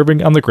while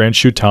serving on the Grand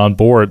Chute Town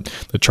Board.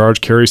 The charge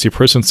carries a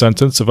prison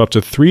sentence of up to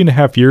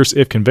 3.5 years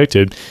if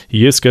convicted.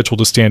 He is scheduled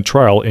to stand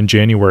trial in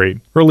January.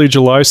 Early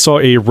July saw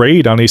a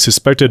raid on a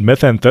suspected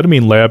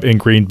methamphetamine lab in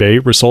Green Bay,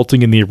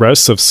 resulting in the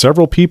arrests of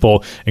several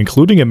people,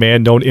 including a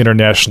man known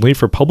internationally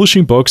for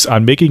publishing books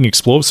on making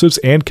explosives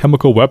and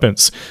chemical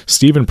weapons.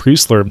 Stephen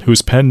Priestler,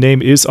 whose pen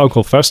name is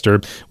Uncle Fester,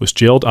 was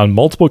jailed on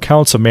multiple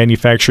counts of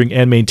manufacturing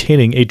and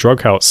maintaining a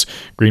drug house.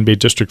 Green Bay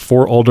District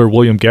 4 Alder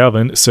William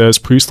Gavin says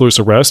Priestler's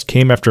arrest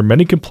came after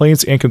many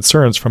complaints and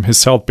concerns from his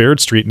South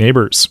Baird Street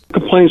neighbors.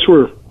 Complaints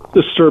were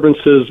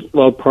disturbances,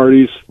 loud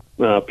parties,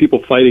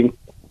 people fighting,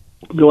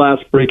 glass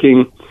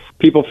breaking,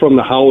 people from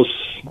the house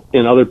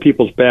in other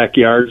people's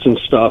backyards and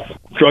stuff,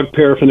 drug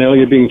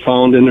paraphernalia being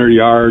found in their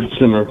yards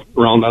and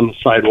around on the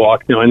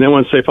sidewalk. And then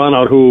once they found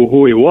out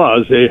who he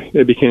was,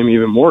 they became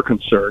even more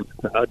concerned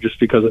just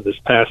because of his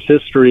past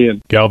history.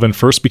 And Galvin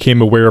first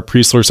became aware of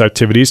Priestler's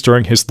activities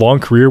during his long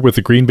career with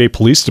the Green Bay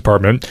Police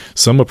Department.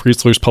 Some of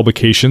Priestler's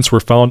publications were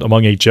found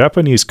among a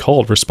Japanese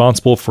cult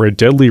responsible for a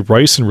deadly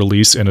ricin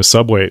release in a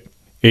subway.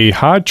 A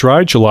hot,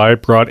 dry July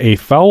brought a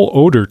foul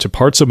odor to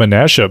parts of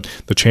Menasha.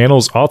 The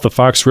channels off the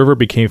Fox River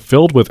became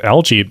filled with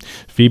algae.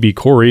 Phoebe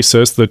Corey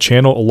says the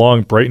channel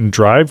along Brighton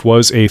Drive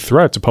was a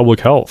threat to public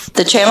health.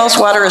 The channel's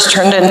water is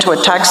turned into a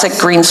toxic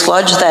green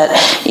sludge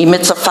that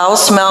emits a foul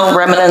smell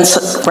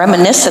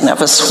reminiscent of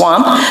a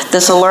swamp.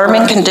 This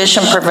alarming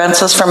condition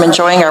prevents us from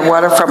enjoying our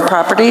waterfront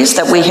properties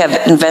that we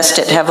have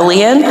invested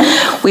heavily in.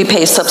 We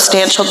pay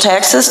substantial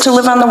taxes to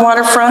live on the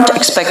waterfront,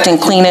 expecting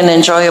clean and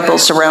enjoyable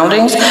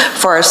surroundings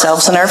for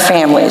ourselves and our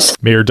families.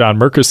 Mayor Don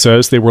Merkus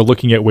says they were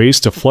looking at ways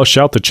to flush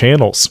out the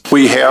channels.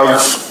 We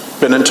have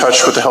been in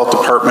touch with the health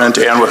department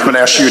and with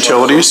Menasha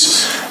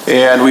Utilities,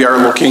 and we are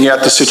looking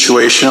at the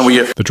situation.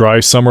 The dry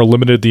summer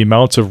limited the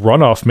amount of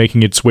runoff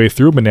making its way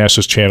through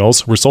Menasha's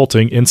channels,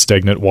 resulting in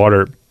stagnant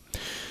water.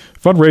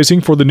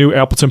 Fundraising for the new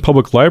Appleton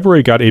Public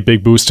Library got a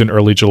big boost in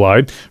early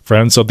July.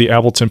 Friends of the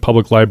Appleton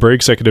Public Library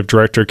Executive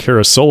Director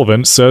Kara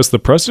Sullivan says the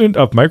president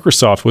of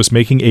Microsoft was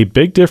making a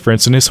big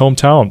difference in his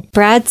hometown.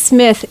 Brad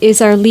Smith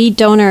is our lead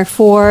donor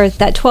for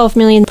that $12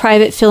 million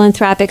private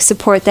philanthropic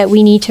support that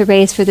we need to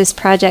raise for this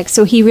project.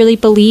 So he really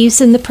believes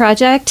in the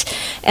project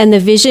and the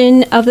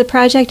vision of the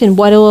project and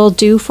what it will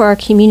do for our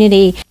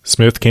community.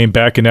 Smith came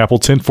back in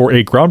Appleton for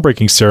a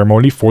groundbreaking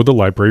ceremony for the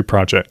library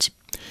project.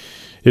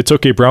 It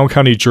took a Brown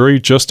County jury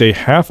just a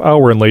half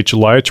hour in late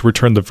July to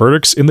return the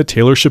verdicts in the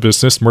Taylor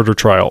Shabiznis murder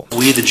trial.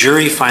 We, the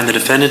jury, find the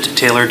defendant,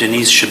 Taylor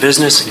Denise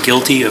Shabiznis,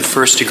 guilty of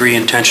first-degree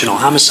intentional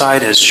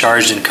homicide as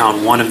charged in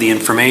count 1 of the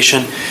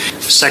information.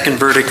 The second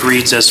verdict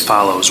reads as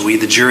follows. We,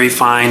 the jury,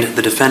 find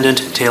the defendant,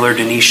 Taylor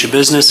Denise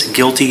Shabiznis,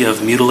 guilty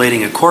of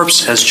mutilating a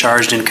corpse as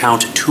charged in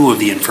count 2 of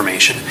the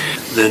information.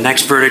 The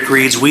next verdict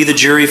reads, we, the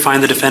jury,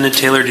 find the defendant,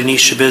 Taylor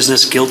Denise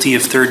Shabiznis, guilty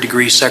of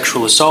third-degree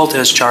sexual assault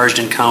as charged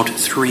in count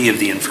 3 of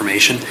the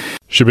information.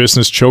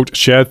 Shabiznis choked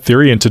Shad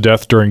Therian to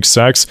death during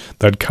sex,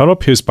 then cut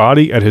up his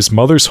body at his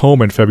mother's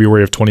home in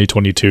February of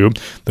 2022.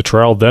 The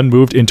trial then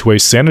moved into a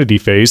sanity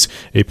phase,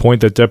 a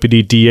point that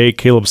Deputy DA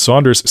Caleb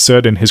Saunders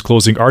said in his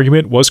closing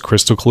argument was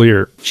crystal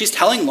clear. She's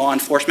telling law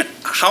enforcement,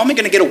 how am I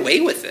going to get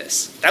away with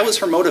this? That was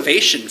her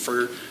motivation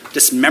for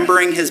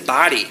dismembering his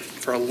body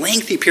for a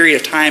lengthy period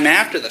of time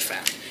after the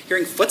fact,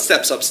 hearing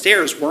footsteps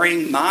upstairs,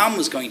 worrying Mom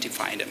was going to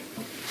find him.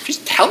 She's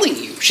telling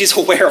you she's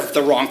aware of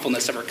the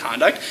wrongfulness of her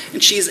conduct,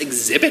 and she's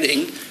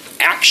exhibiting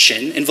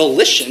action and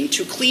volition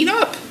to clean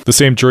up. The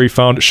same jury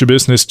found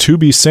Shabiznis to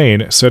be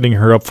sane, setting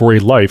her up for a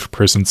life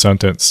prison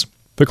sentence.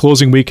 The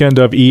closing weekend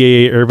of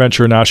EAA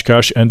AirVenture in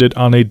Oshkosh ended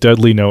on a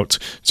deadly note.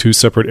 2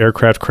 separate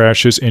aircraft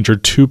crashes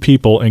injured 2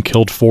 people and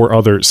killed 4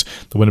 others.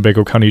 The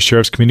Winnebago County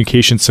Sheriff's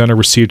Communications Center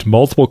received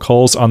multiple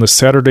calls on the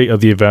Saturday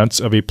of the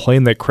events of a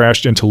plane that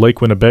crashed into Lake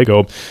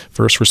Winnebago.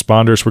 First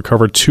responders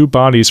recovered 2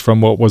 bodies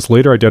from what was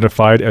later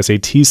identified as a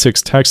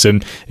T-6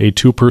 Texan, a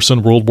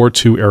 2-person World War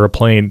II era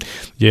plane.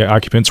 The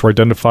occupants were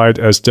identified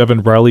as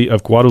Devin Riley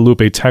of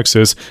Guadalupe,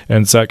 Texas,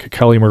 and Zach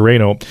Kelly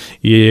Moreno.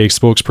 EAA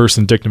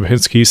spokesperson Dick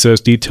Nowinski says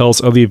details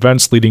of the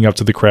events leading up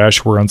to the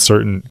crash were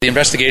uncertain. The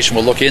investigation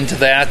will look into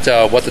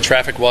that, what the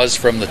traffic was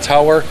from the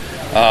tower.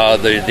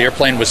 The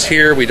airplane was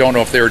here. We don't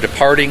know if they were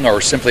departing or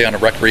simply on a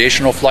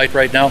recreational flight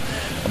right now.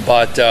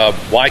 But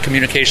why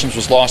communications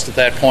was lost at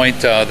that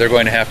point, they're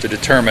going to have to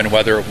determine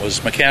whether it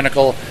was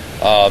mechanical,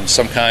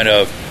 some kind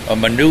of a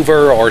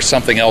maneuver, or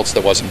something else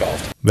that was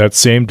involved. That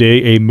same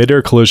day, a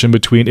mid-air collision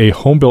between a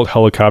home-built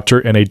helicopter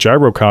and a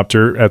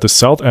gyrocopter at the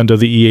south end of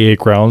the EAA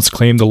grounds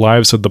claimed the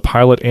lives of the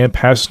pilot and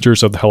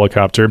passengers of the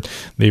helicopter.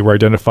 They were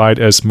identified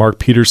as Mark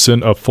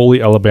Peterson of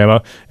Foley,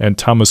 Alabama, and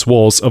Thomas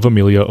Walls of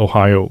Amelia,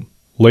 Ohio.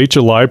 Late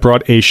July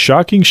brought a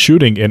shocking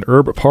shooting in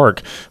Herb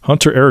Park.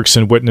 Hunter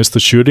Erickson witnessed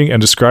the shooting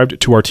and described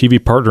to our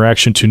TV partner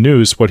Action 2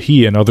 News what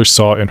he and others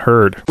saw and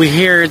heard. We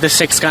hear the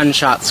 6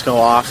 gunshots go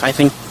off. I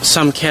think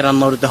some kid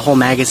unloaded the whole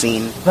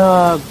magazine.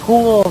 The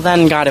pool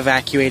then got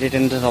evacuated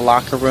into the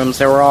locker rooms.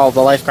 The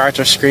lifeguards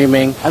were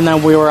screaming, and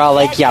then we were all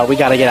like, yeah, we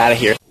got to get out of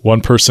here.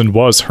 One person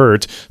was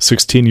hurt.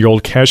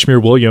 16-year-old Kashmir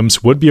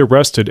Williams would be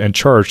arrested and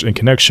charged in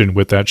connection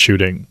with that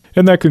shooting.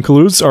 And that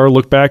concludes our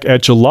look back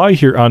at July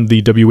here on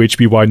the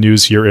WHBY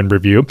News Year in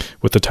Review.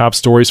 With the top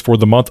stories for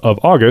the month of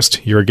August,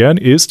 here again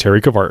is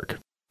Terry Kavark.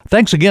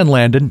 Thanks again,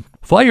 Landon.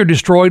 Fire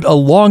destroyed a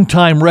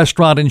longtime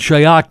restaurant in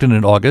Shiocton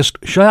in August.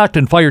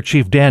 Shiocton Fire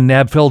Chief Dan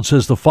Nabfeld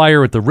says the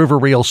fire at the River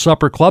Rail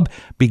Supper Club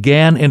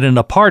began in an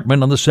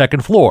apartment on the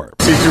 2nd floor.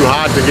 It's too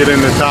hot to get in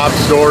the top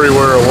story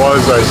where it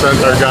was. I sent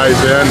our guys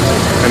in,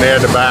 and they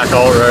had to back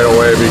out right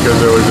away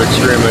because it was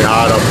extremely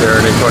hot up there,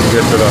 and they couldn't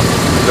get to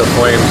the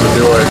flames to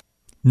do it.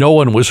 No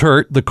one was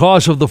hurt. The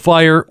cause of the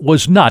fire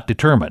was not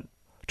determined.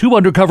 2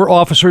 undercover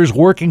officers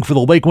working for the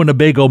Lake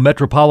Winnebago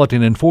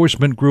Metropolitan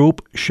Enforcement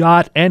Group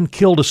shot and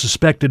killed a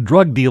suspected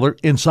drug dealer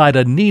inside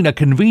a Nina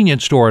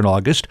convenience store in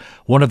August.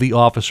 One of the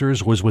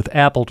officers was with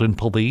Appleton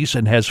Police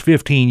and has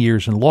 15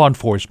 years in law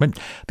enforcement.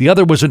 The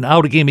other was an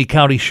Outagamie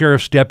County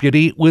Sheriff's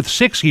deputy with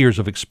 6 years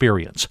of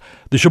experience.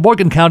 The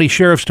Sheboygan County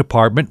Sheriff's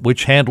Department,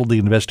 which handled the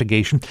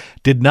investigation,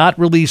 did not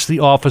release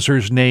the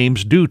officers'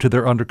 names due to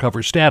their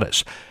undercover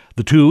status.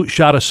 The 2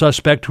 shot a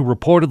suspect who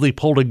reportedly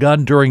pulled a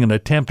gun during an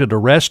attempted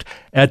arrest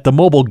at the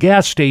mobile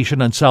gas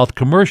station on South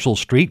Commercial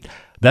Street.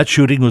 That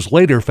shooting was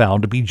later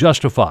found to be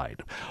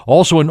justified.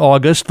 Also in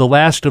August, the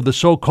last of the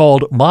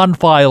so-called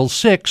Monfiles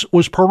 6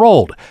 was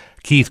paroled.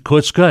 Keith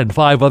Kutzka and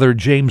 5 other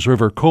James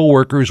River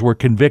co-workers were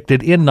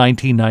convicted in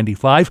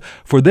 1995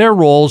 for their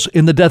roles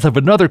in the death of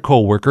another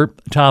co-worker,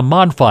 Tom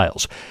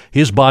Monfiles.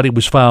 His body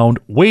was found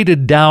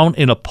weighted down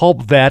in a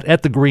pulp vat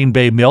at the Green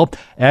Bay Mill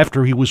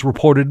after he was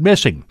reported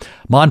missing.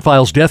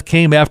 Monfiles' death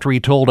came after he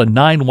told a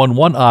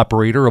 911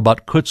 operator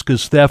about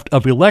Kutzka's theft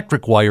of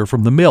electric wire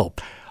from the mill.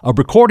 A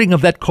recording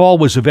of that call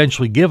was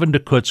eventually given to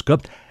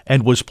Kutzka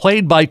and was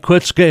played by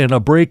Kutzka in a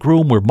break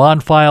room where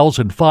Monfiles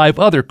and 5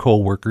 other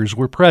co-workers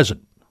were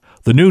present.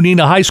 The new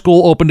Neenah High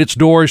School opened its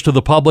doors to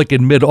the public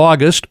in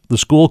mid-August. The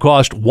school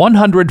cost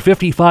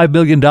 $155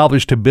 million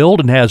to build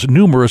and has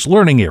numerous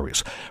learning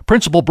areas.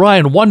 Principal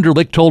Brian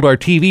Wunderlich told our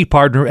TV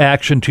partner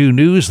Action 2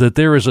 News that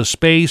there is a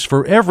space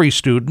for every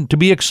student to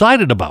be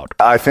excited about.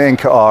 I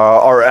think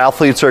our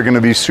athletes are going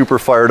to be super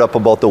fired up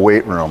about the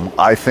weight room.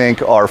 I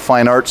think our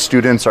fine arts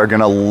students are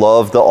going to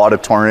love the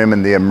auditorium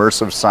and the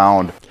immersive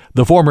sound.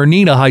 The former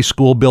Neenah High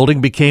School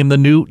building became the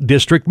new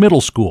district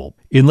middle school.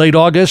 In late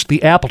August,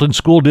 the Appleton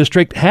School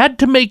District had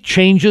to make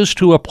changes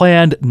to a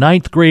planned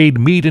 9th grade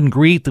meet and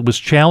greet that was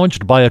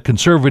challenged by a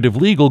conservative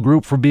legal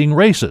group for being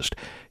racist.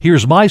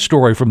 Here's my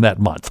story from that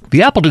month.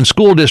 The Appleton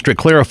School District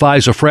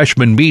clarifies a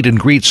freshman meet and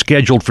greet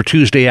scheduled for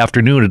Tuesday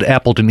afternoon at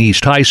Appleton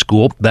East High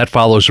School. That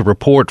follows a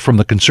report from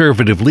the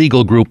conservative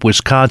legal group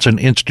Wisconsin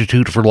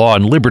Institute for Law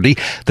and Liberty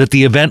that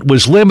the event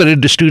was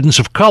limited to students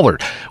of color.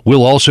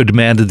 Will also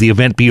demanded the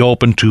event be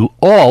open to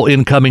all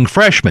incoming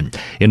freshmen.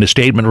 In a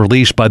statement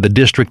released by the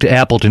district to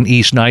Appleton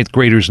East ninth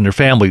graders and their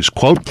families.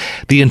 Quote,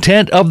 the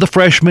intent of the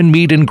freshman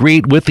meet and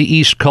greet with the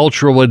East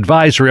Cultural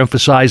Advisor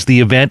emphasized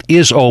the event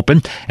is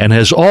open and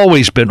has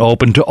always been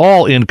open to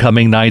all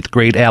incoming ninth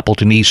grade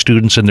Appleton East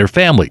students and their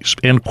families,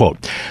 end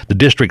quote. The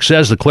district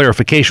says the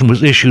clarification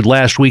was issued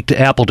last week to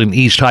Appleton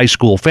East High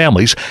School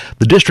families.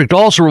 The district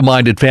also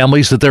reminded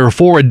families that there are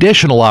 4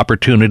 additional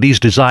opportunities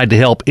designed to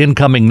help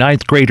incoming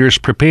ninth graders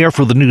prepare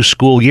for the new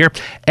school year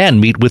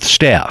and meet with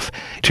staff.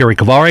 Terry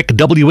Kovarik,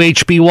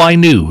 WHBY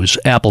News,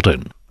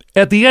 Appleton.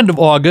 At the end of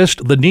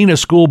August, the Neenah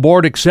School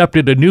Board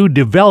accepted a new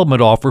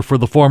development offer for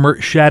the former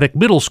Shattuck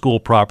Middle School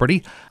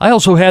property. I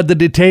also had the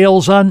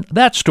details on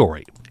that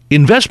story.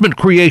 Investment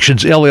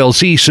Creations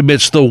LLC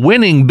submits the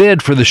winning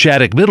bid for the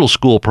Shattuck Middle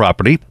School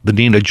property. The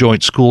Neenah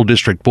Joint School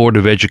District Board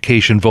of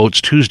Education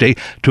votes Tuesday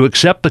to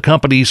accept the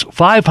company's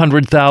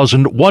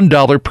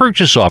 $500,001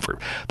 purchase offer.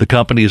 The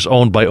company is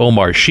owned by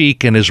Omar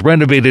Sheikh and has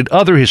renovated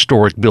other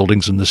historic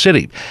buildings in the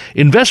city.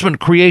 Investment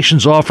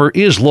Creations' offer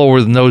is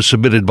lower than those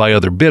submitted by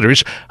other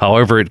bidders.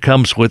 However, it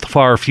comes with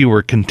far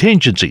fewer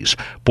contingencies.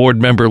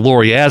 Board member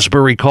Lori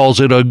Asbury calls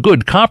it a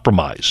good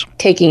compromise.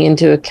 Taking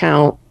into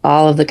account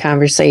all of the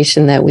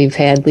conversation that we've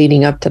had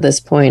leading up to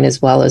this point,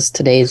 as well as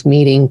today's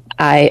meeting,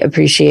 I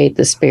appreciate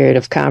the spirit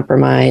of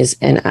compromise,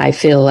 and I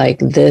feel like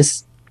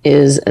this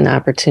is an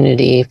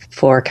opportunity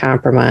for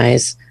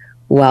compromise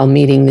while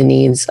meeting the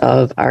needs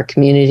of our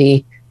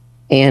community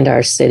and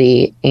our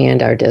city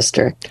and our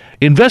district.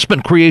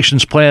 Investment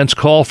Creations plans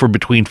call for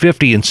between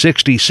 50 and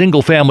 60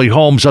 single-family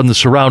homes on the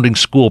surrounding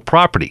school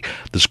property.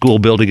 The school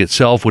building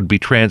itself would be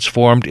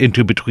transformed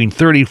into between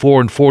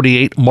 34 and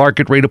 48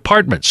 market-rate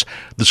apartments.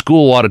 The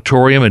school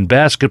auditorium and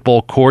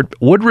basketball court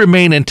would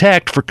remain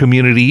intact for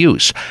community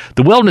use.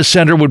 The Wellness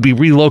Center would be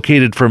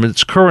relocated from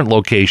its current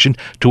location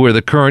to where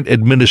the current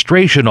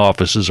administration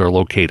offices are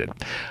located.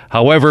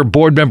 However,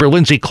 board member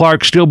Lindsay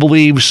Clark still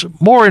believes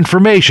more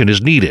information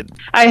is needed.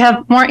 I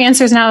have more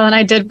answers now than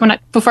I did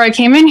before I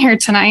came in here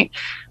tonight,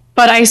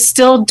 but I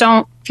still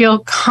don't feel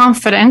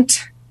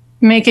confident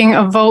making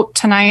a vote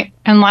tonight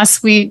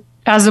unless we,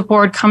 as a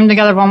board, come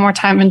together one more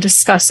time and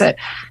discuss it.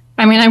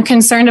 I mean, I'm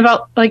concerned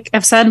about, like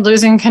I've said,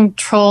 losing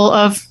control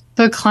of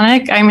the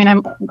clinic. I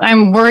mean,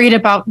 I'm worried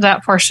about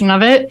that portion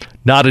of it.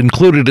 Not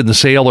included in the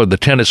sale are the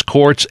tennis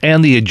courts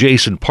and the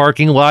adjacent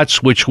parking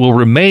lots, which will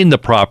remain the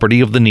property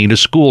of the Neenah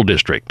School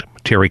District.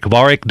 Terry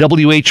Kovarik,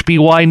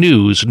 WHBY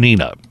News,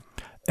 Neenah.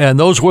 And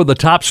those were the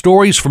top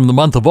stories from the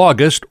month of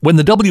August. When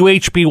the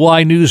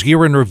WHBY News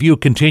Year in Review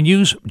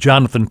continues,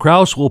 Jonathan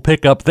Krause will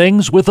pick up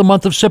things with the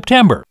month of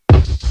September.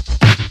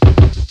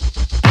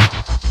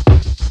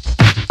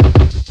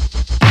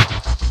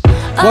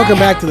 Welcome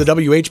back to the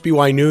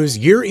WHBY News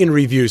Year in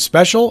Review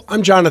special.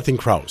 I'm Jonathan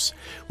Krause.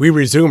 We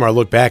resume our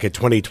look back at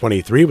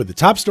 2023 with the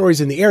top stories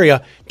in the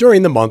area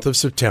during the month of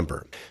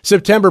September.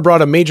 September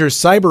brought a major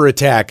cyber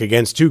attack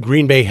against 2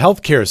 Green Bay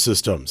healthcare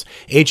systems.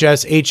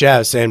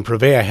 HSHS and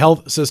Prevea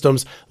Health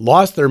Systems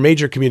lost their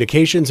major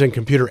communications and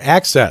computer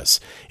access.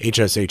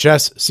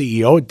 HSHS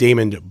CEO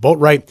Damon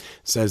Boatwright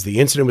says the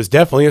incident was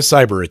definitely a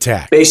cyber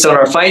attack. Based on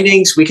our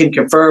findings, we can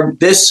confirm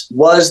this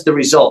was the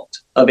result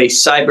of a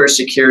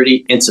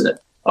cybersecurity incident.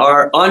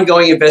 Our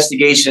ongoing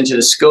investigation into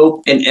the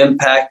scope and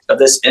impact of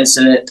this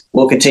incident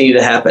will continue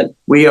to happen.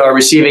 We are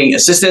receiving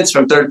assistance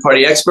from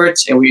third-party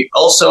experts, and we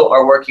also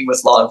are working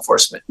with law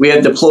enforcement. We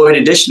have deployed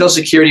additional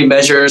security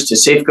measures to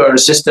safeguard our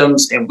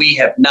systems, and we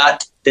have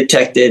not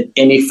detected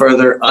any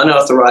further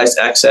unauthorized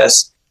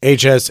access.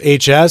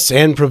 HSHS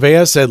and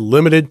Prevea said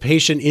limited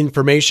patient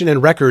information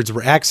and records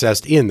were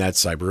accessed in that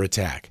cyber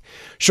attack.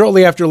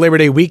 Shortly after Labor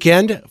Day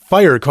weekend,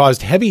 fire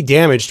caused heavy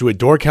damage to a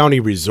Door County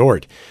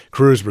resort.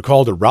 Crews were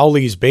called to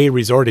Rowley's Bay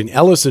Resort in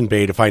Ellison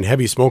Bay to find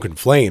heavy smoke and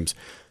flames.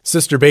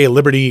 Sister Bay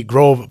Liberty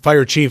Grove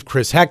Fire Chief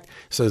Chris Hecht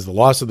says the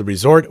loss of the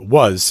resort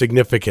was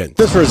significant.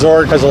 This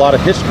resort has a lot of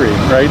history,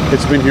 right?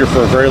 It's been here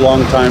for a very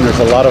long time. There's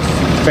a lot of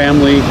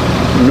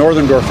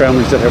Northern Door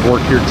families that have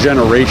worked here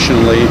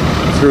generationally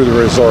through the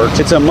resort.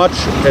 It's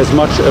as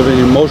much of an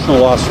emotional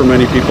loss for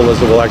many people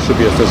as it will actually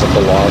be a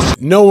physical loss.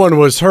 No one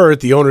was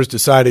hurt. The owners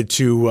decided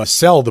to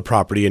sell the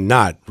property and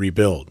not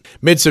rebuild.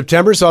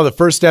 Mid-September saw the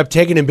first step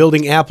taken in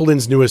building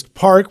Appleton's newest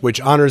park,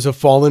 which honors a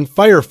fallen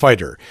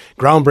firefighter.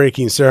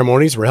 Groundbreaking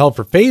ceremonies were held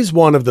for Phase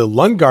 1 of the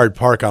Lundgaard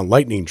Park on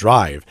Lightning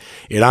Drive.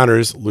 It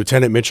honors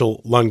Lieutenant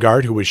Mitchell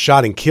Lundgaard, who was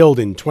shot and killed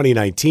in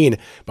 2019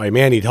 by a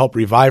man he'd helped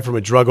revive from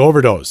a drug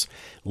overdose.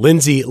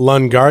 Lindsay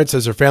Lundgaard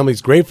says her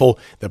family's grateful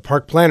that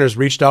park planners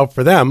reached out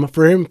for them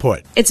for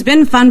input. It's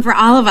been fun for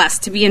all of us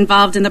to be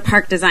involved in the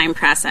park design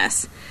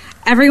process.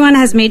 Everyone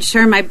has made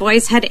sure my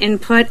boys had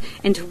input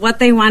into what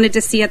they wanted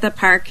to see at the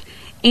park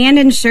and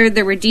ensured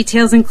there were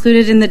details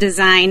included in the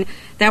design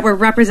that were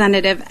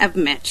representative of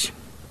Mitch.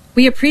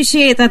 We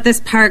appreciate that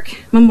this park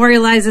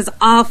memorializes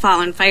all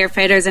fallen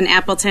firefighters in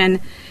Appleton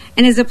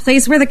and is a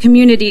place where the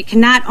community can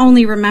not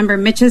only remember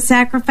Mitch's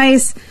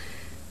sacrifice,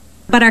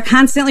 but are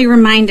constantly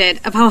reminded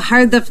of how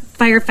hard the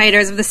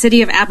firefighters of the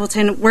city of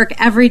Appleton work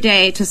every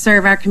day to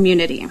serve our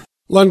community.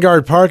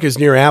 Lungard Park is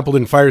near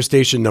Appleton Fire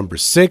Station number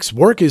 6.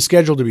 Work is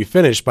scheduled to be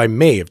finished by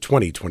May of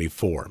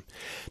 2024.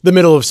 The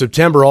middle of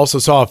September also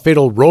saw a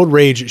fatal road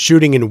rage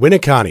shooting in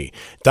Winneconne.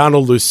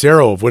 Donald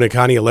Lucero of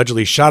Winneconne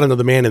allegedly shot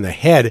another man in the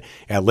head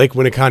at Lake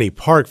Winneconne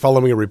Park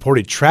following a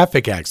reported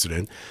traffic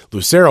accident.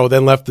 Lucero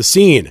then left the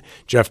scene.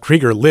 Jeff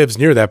Krieger lives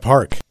near that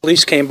park.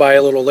 Police came by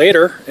a little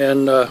later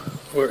and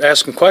were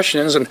asking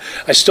questions, and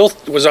I still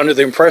was under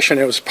the impression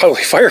it was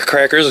probably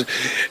firecrackers.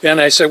 And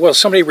I said, well,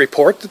 somebody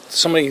report that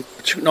somebody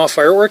shooting off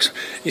fireworks?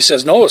 He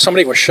says, no,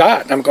 somebody was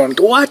shot. And I'm going,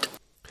 what?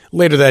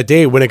 Later that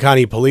day,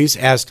 Winneconne police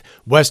asked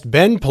West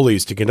Bend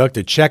police to conduct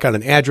a check on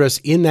an address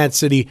in that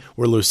city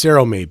where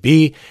Lucero may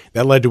be.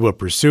 That led to a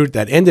pursuit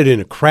that ended in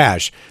a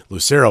crash.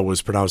 Lucero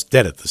was pronounced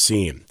dead at the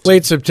scene.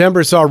 Late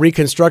September saw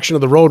reconstruction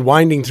of the road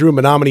winding through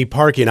Menominee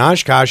Park in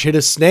Oshkosh hit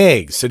a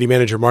snag. City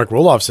manager Mark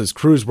Roloff says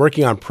crews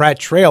working on Pratt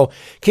Trail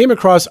came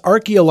across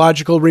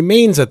archaeological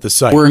remains at the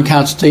site. We're in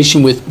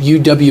consultation with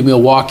UW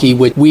Milwaukee,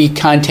 which we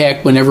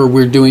contact whenever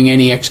we're doing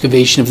any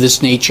excavation of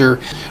this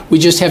nature. We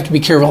just have to be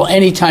careful.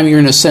 Anytime you're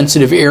in a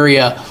sensitive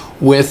area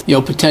with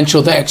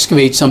potential to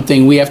excavate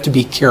something, we have to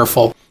be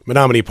careful.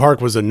 Menominee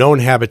Park was a known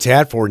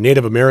habitat for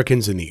Native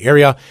Americans in the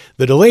area.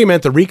 The delay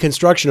meant the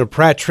reconstruction of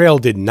Pratt Trail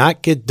did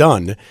not get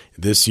done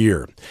this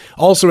year.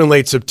 Also in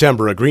late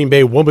September, a Green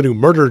Bay woman who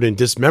murdered and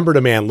dismembered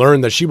a man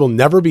learned that she will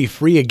never be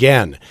free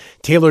again.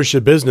 Taylor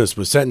Shabusiness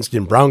was sentenced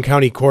in Brown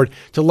County Court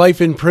to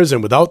life in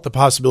prison without the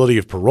possibility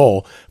of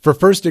parole for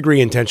first-degree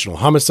intentional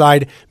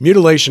homicide,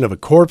 mutilation of a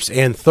corpse,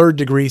 and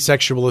third-degree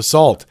sexual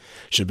assault.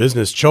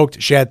 Shabusiness choked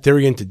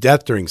Shatherian to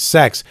death during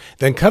sex,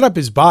 then cut up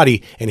his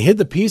body and hid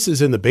the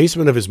pieces in the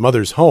basement of his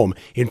mother's home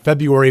in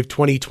February of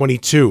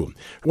 2022.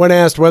 When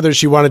asked whether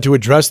she wanted to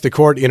address the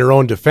court in her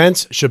own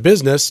defense,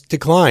 Shabusiness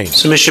declined.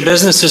 So, Ms.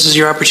 Shabusiness, this is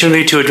your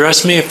opportunity to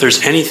address me if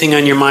there's anything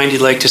on your mind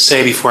you'd like to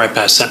say before I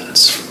pass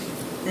sentence.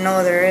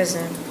 No, there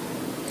isn't.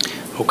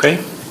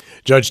 Okay.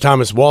 Judge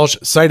Thomas Walsh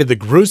cited the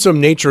gruesome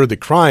nature of the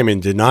crime in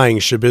denying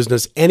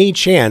Shabusiness any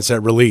chance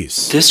at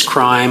release. This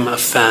crime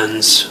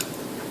offends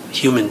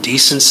human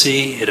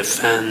decency, it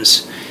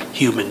offends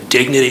human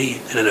dignity,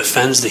 and it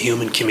offends the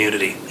human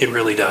community. It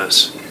really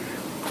does.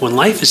 When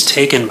life is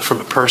taken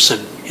from a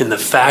person in the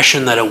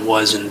fashion that it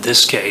was in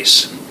this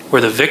case,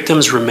 where the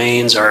victim's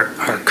remains are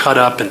cut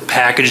up and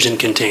packaged in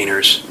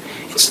containers,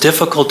 it's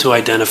difficult to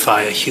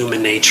identify a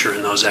human nature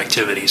in those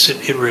activities.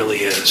 It really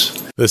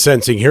is. The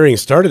sentencing hearing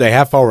started a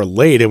half hour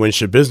late, and when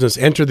Shabusiness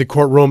entered the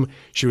courtroom,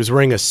 she was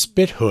wearing a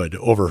spit hood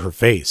over her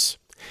face.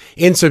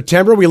 In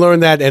September, we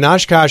learned that an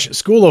Oshkosh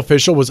school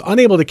official was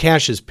unable to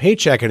cash his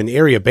paycheck at an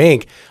area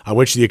bank on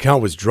which the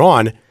account was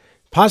drawn,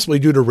 possibly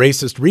due to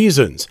racist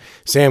reasons.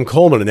 Sam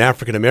Coleman, an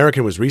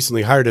African-American, was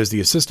recently hired as the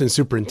assistant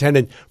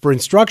superintendent for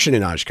instruction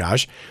in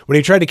Oshkosh. When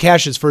he tried to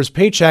cash his first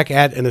paycheck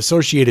at an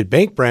Associated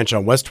Bank branch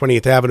on West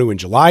 20th Avenue in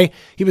July,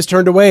 he was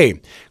turned away.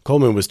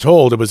 Coleman was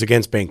told it was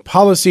against bank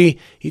policy.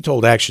 He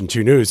told Action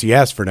 2 News he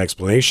asked for an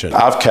explanation.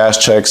 I've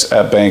cashed checks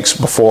at banks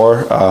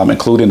before,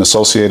 including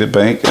Associated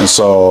Bank, and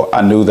so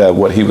I knew that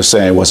what he was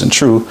saying wasn't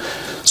true.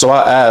 So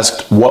I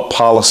asked what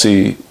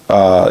policy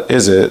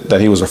is it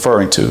that he was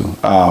referring to.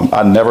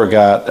 I never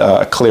got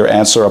a clear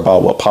answer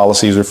about what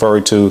policy he's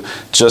referring to,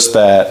 just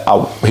that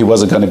he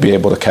wasn't going to be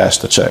able to cash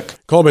the check.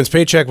 Coleman's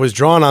paycheck was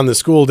drawn on the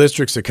school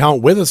district's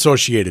account with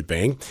Associated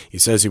Bank. He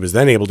says he was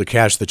then able to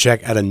cash the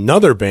check at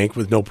another bank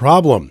with no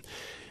problem.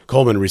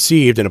 Coleman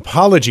received an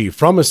apology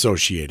from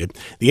Associated.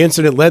 The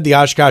incident led the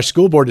Oshkosh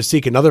School Board to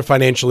seek another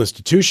financial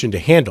institution to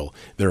handle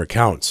their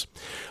accounts.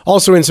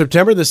 Also in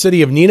September, the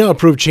city of Neenah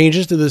approved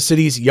changes to the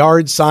city's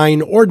yard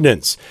sign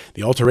ordinance.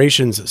 The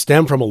alterations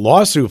stem from a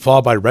lawsuit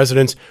filed by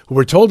residents who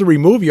were told to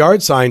remove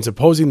yard signs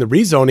opposing the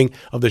rezoning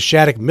of the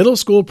Shattuck Middle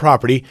School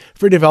property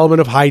for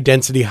development of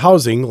high-density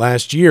housing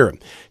last year.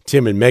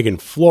 Tim and Megan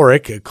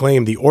Florick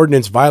claimed the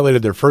ordinance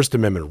violated their First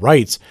Amendment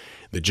rights.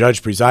 The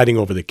judge presiding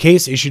over the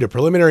case issued a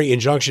preliminary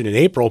injunction in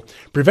April,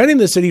 preventing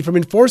the city from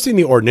enforcing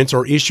the ordinance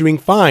or issuing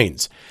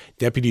fines.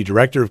 Deputy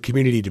Director of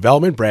Community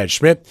Development Brad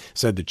Schmidt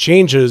said the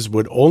changes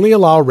would only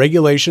allow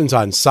regulations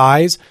on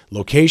size,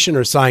 location,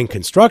 or sign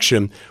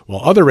construction, while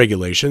other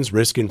regulations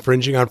risk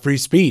infringing on free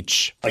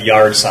speech. A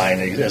yard sign,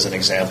 as an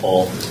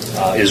example,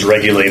 is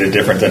regulated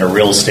different than a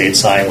real estate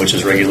sign, which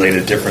is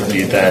regulated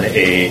differently than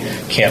a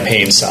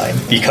campaign sign.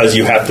 Because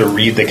you have to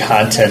read the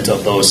content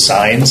of those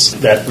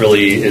signs, that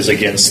really is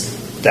against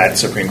that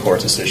Supreme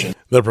Court decision.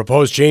 The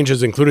proposed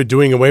changes included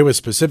doing away with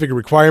specific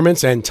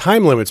requirements and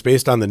time limits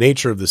based on the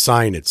nature of the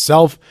sign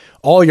itself.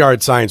 All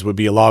yard signs would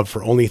be allowed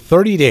for only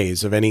 30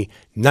 days of any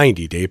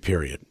 90-day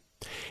period.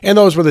 And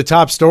those were the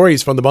top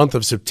stories from the month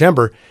of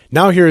September.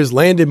 Now here is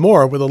Landon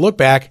Moore with a look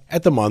back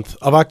at the month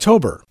of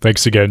October.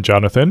 Thanks again,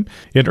 Jonathan.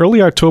 In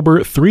early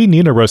October, 3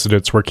 Neenah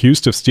residents were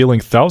accused of stealing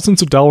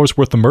thousands of dollars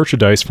worth of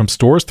merchandise from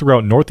stores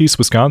throughout northeast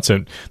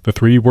Wisconsin. The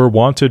 3 were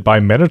wanted by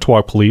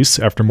Manitowoc police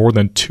after more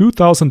than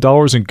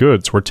 $2,000 in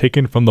goods were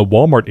taken from the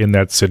Walmart in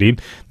that city.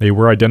 They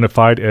were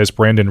identified as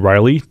Brandon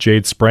Riley,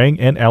 Jade Sprang,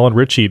 and Alan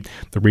Ritchie.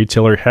 The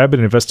retailer had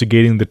been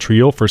investigating the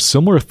trio for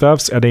similar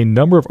thefts at a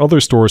number of other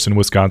stores in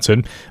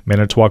Wisconsin.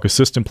 Manitowoc Crosswalk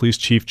Assistant Police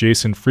Chief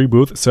Jason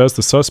Freebooth says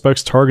the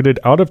suspects targeted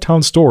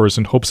out-of-town stores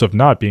in hopes of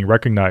not being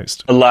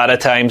recognized. A lot of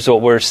times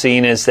what we're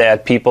seeing is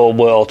that people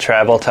will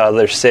travel to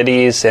other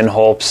cities in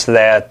hopes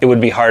that it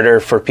would be harder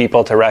for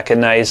people to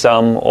recognize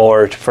them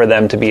or for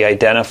them to be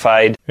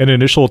identified. An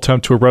initial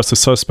attempt to arrest the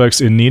suspects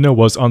in Neenah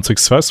was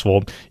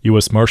unsuccessful.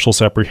 U.S.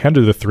 Marshals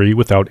apprehended the three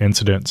without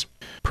incident.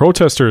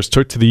 Protesters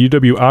took to the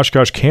UW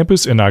Oshkosh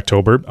campus in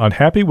October,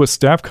 unhappy with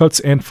staff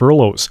cuts and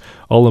furloughs.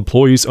 All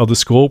employees of the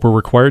school were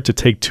required to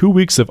take 2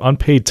 weeks of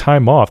unpaid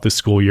time off this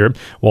school year,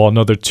 while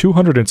another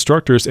 200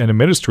 instructors and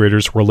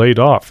administrators were laid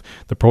off.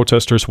 The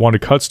protesters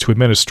wanted cuts to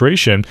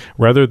administration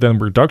rather than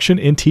reduction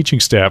in teaching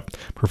staff.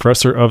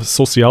 Professor of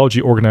Sociology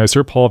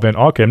organizer Paul Van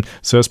Auken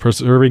says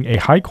preserving a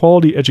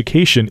high-quality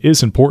education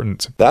is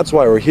important. That's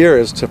why we're here,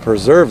 is to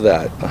preserve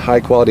that, a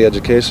high-quality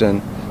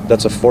education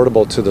that's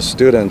affordable to the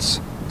students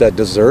that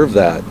deserve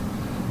that.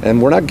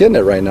 And we're not getting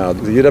it right now.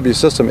 The UW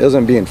system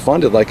isn't being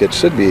funded like it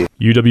should be.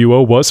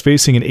 UWO was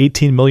facing an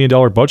 $18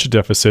 million budget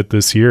deficit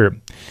this year.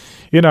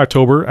 In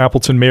October,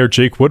 Appleton Mayor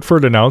Jake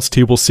Woodford announced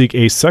he will seek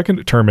a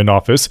second term in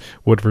office.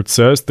 Woodford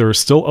says there is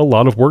still a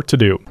lot of work to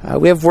do.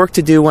 We have work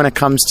to do when it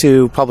comes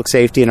to public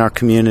safety in our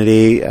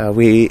community.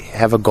 We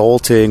have a goal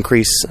to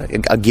increase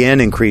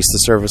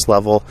the service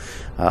level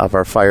of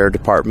our fire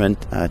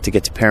department to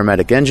get to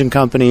paramedic engine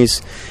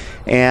companies.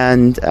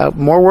 And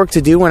more work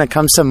to do when it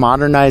comes to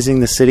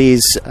modernizing the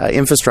city's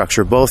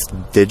infrastructure, both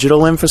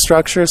digital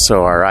infrastructure,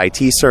 so our IT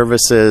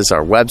services,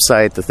 our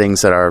website, the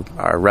things that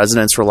our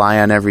residents rely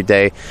on every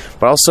day,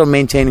 but also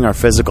maintaining our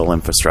physical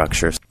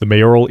infrastructure. The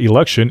mayoral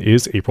election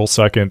is April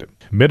 2nd.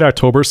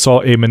 Mid-October saw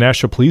a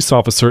Menasha police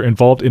officer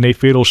involved in a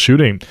fatal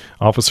shooting.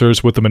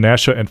 Officers with the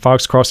Menasha and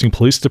Fox Crossing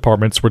police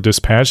departments were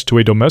dispatched to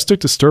a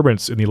domestic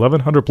disturbance in the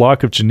 1100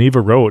 block of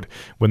Geneva Road.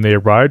 When they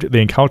arrived,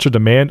 they encountered a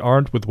man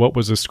armed with what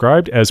was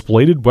described as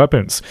bladed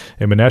weapons.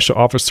 A Menasha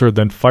officer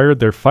then fired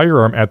their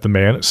firearm at the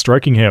man,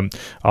 striking him.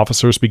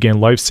 Officers began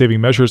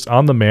life-saving measures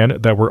on the man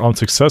that were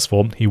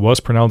unsuccessful. He was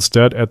pronounced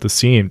dead at the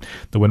scene.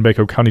 The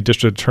Winnebago County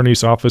District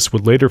Attorney's Office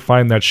would later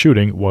find that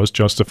shooting was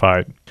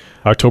justified.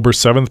 October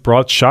 7th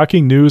brought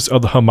shocking news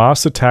of the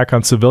Hamas attack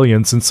on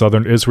civilians in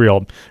southern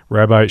Israel.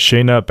 Rabbi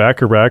Shana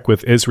Bacharach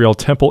with Israel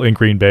Temple in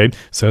Green Bay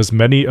says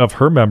many of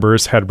her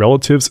members had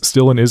relatives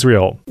still in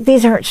Israel.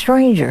 These aren't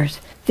strangers.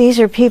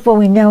 These are people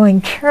we know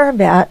and care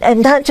about,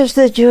 and not just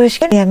the Jewish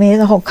community, I mean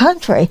the whole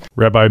country.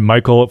 Rabbi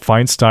Michael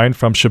Feinstein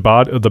from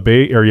Shabbat of the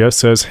Bay Area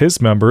says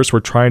his members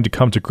were trying to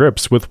come to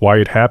grips with why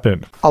it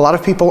happened. A lot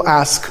of people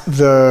ask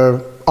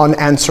the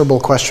unanswerable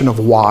question of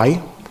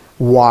why.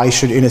 Why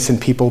should innocent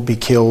people be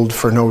killed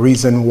for no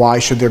reason? Why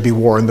should there be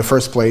war in the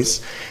first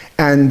place?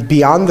 And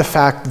beyond the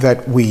fact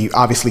that we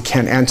obviously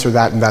can't answer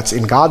that, and that's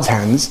in God's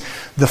hands,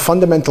 the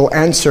fundamental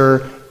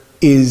answer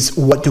is,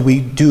 what do we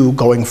do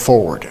going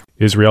forward?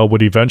 Israel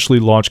would eventually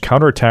launch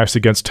counterattacks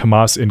against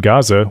Hamas in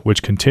Gaza,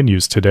 which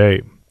continues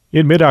today.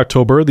 In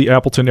mid-October, the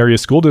Appleton Area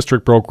School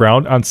District broke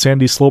ground on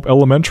Sandy Slope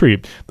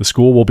Elementary. The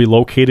school will be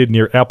located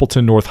near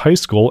Appleton North High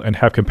School and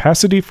have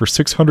capacity for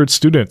 600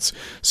 students.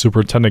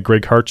 Superintendent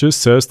Greg Harches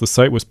says the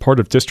site was part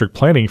of district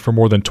planning for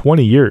more than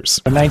 20 years.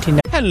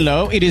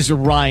 Hello, it is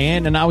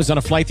Ryan, and I was on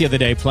a flight the other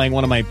day playing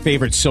one of my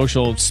favorite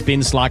social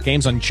spin slot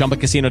games on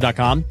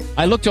ChumbaCasino.com.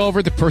 I looked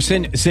over the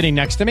person sitting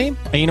next to me,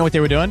 and you know what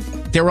they were doing?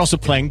 They were also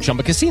playing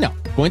Chumba Casino.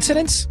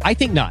 Coincidence? I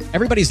think not.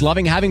 Everybody's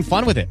loving having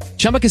fun with it.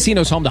 Chumba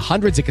Casino is home to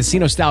hundreds of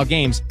casino-style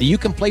games that you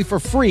can play for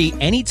free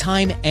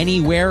anytime,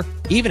 anywhere,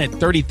 even at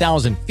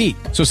 30,000 feet.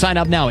 So sign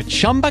up now at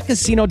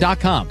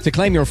ChumbaCasino.com to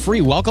claim your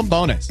free welcome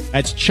bonus.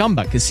 That's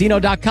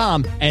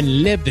ChumbaCasino.com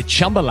and live the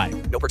Chumba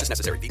life. No purchase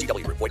necessary.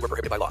 VGW. Void where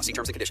prohibited by law. See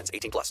terms and conditions.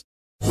 18+.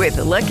 With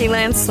the Lucky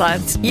Land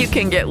Slots, you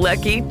can get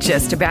lucky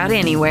just about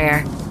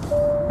anywhere.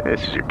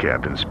 This is your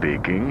captain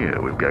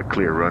speaking. We've got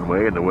clear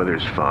runway and the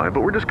weather's fine, but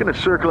we're just going to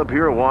circle up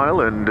here a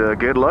while and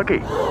get lucky.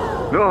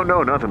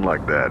 No, nothing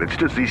like that. It's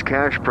just these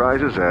cash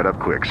prizes add up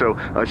quick. So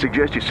I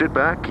suggest you sit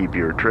back, keep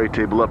your tray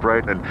table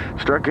upright, and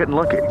start getting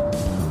lucky.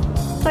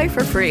 Play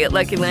for free at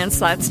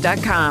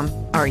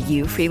LuckyLandSlots.com. Are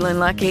you feeling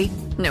lucky?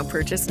 No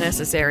purchase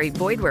necessary.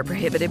 Void where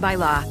prohibited by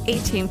law.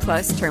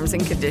 18+ terms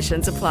and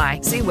conditions apply.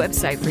 See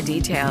website for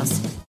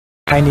details.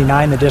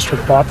 99, the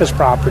district bought this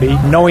property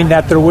knowing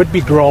that there would be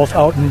growth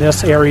out in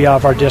this area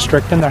of our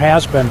district, and there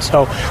has been.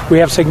 So we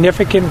have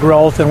significant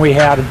growth, and we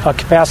had a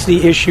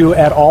capacity issue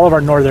at all of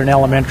our northern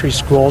elementary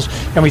schools,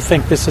 and we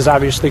think this is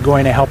obviously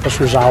going to help us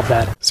resolve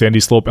that. Sandy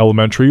Slope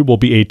Elementary will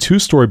be a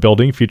 2-story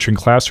building featuring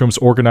classrooms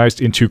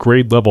organized into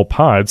grade-level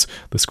pods.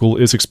 The school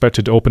is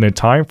expected to open in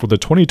time for the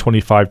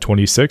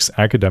 2025-26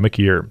 academic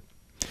year.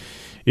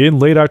 In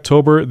late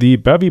October, the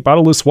Bevy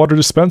bottleless water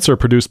dispenser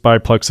produced by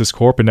Plexus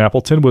Corp in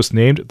Appleton was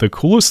named the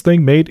coolest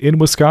thing made in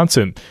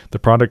Wisconsin. The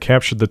product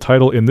captured the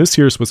title in this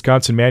year's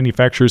Wisconsin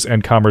Manufacturers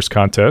and Commerce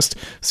Contest.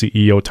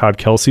 CEO Todd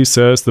Kelsey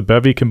says the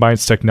Bevy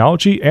combines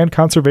technology and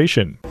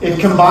conservation. It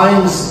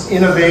combines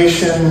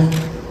innovation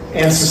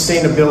and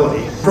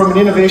sustainability. From an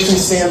innovation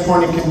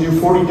standpoint, it can do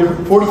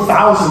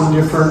 40,000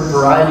 different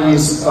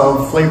varieties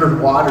of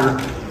flavored water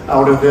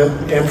out of it.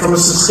 And from a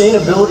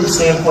sustainability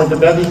standpoint, the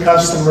bevy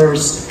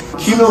customers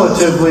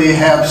cumulatively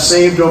have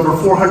saved over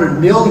 400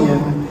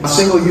 million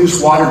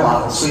single-use water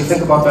bottles. So you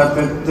think about that,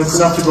 that's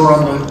enough to go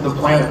around the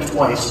planet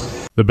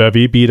twice. The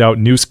bevy beat out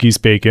Newski's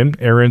Bacon,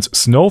 Aaron's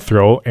Snow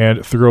Throw,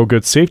 and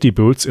Thorogood Safety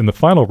Boots in the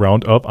final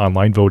round of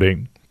online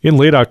voting. In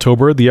late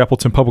October, the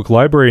Appleton Public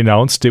Library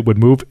announced it would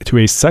move to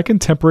a second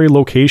temporary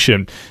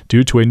location.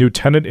 Due to a new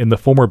tenant in the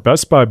former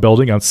Best Buy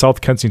building on South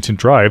Kensington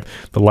Drive,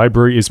 the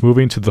library is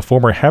moving to the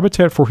former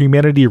Habitat for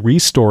Humanity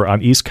Restore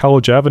on East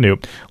College Avenue.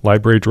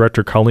 Library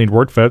Director Colleen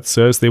Wortvet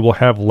says they will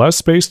have less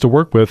space to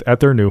work with at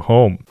their new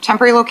home.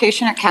 Temporary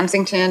location at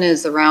Kensington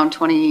is around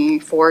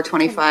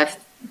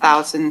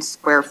 25,000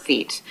 square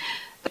feet.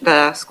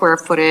 The square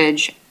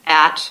footage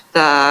at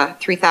the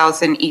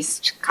 3000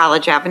 East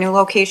College Avenue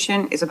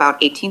location is about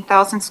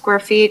 18,000 square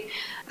feet.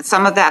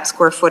 Some of that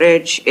square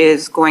footage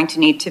is going to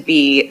need to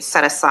be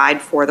set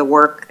aside for the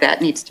work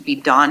that needs to be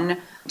done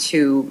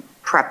to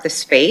prep the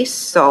space.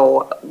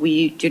 So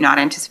we do not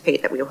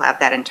anticipate that we will have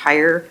that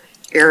entire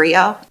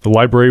area. The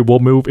library will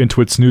move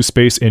into its new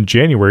space in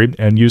January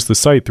and use the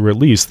site through at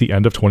least the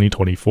end of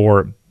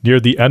 2024. Near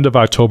the end of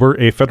October,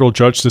 a federal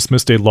judge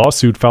dismissed a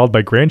lawsuit filed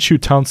by Grand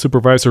Chute Town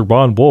Supervisor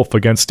Ron Wolf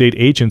against state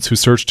agents who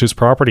searched his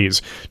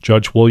properties.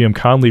 Judge William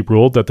Conley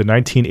ruled that the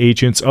 19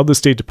 agents of the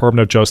State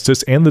Department of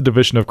Justice and the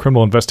Division of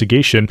Criminal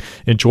Investigation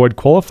enjoyed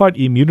qualified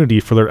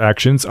immunity for their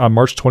actions on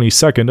March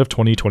 22nd of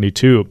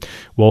 2022.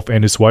 Wolf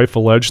and his wife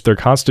alleged their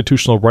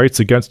constitutional rights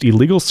against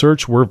illegal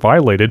search were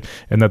violated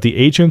and that the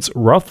agents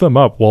roughed them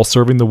up while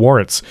serving the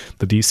warrants.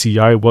 The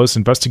DCI was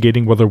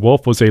investigating whether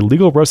Wolf was a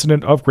legal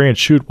resident of Grand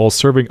Chute while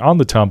serving on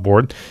the town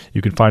board.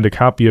 You can find a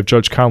copy of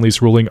Judge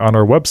Conley's ruling on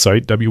our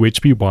website,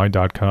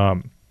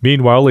 WHBY.com.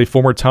 Meanwhile, a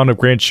former Town of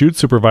Grand Chute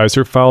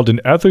supervisor filed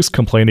an ethics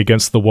complaint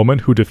against the woman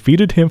who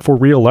defeated him for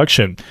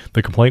re-election.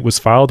 The complaint was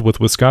filed with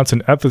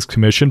Wisconsin Ethics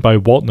Commission by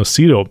Walt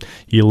Nocito.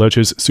 He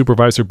alleges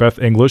Supervisor Beth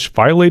English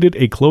violated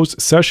a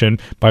closed session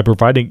by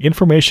providing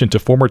information to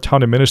former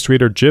Town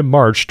Administrator Jim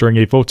March during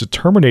a vote to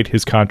terminate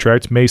his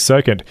contract May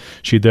 2nd.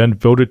 She then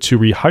voted to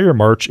rehire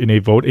March in a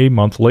vote a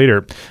month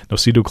later.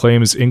 Nocito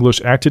claims English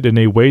acted in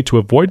a way to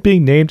avoid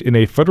being named in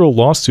a federal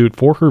lawsuit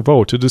for her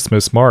vote to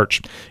dismiss March.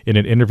 In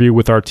an interview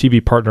with our TV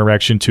partner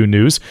Action 2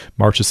 News,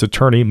 March's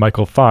attorney,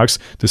 Michael Fox,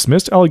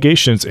 dismissed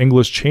allegations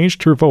English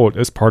changed her vote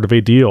as part of a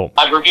deal.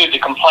 I've reviewed the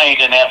complaint,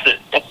 and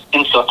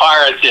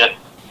insofar as it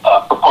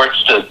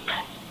purports to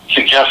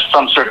suggest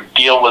some sort of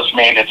deal was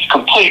made, it's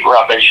complete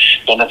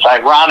rubbish, and it's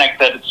ironic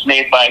that it's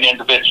made by an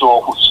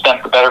individual who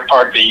spent the better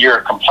part of a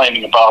year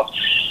complaining about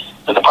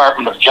the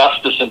Department of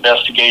Justice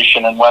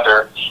investigation and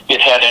whether it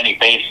had any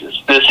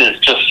basis. This is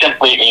just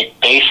simply a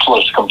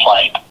baseless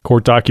complaint.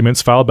 Court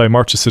documents filed by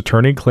March's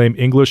attorney claim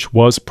English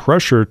was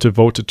pressured to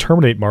vote to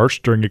terminate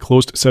March during a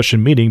closed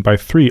session meeting by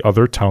 3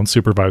 other town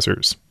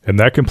supervisors. And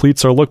that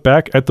completes our look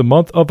back at the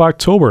month of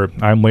October.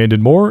 I'm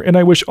Landon Moore, and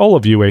I wish all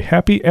of you a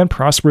happy and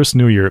prosperous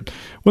new year.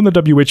 When the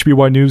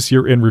WHBY News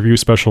Year in Review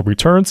special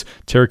returns,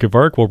 Terry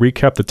Kavark will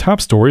recap the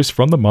top stories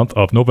from the month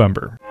of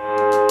November.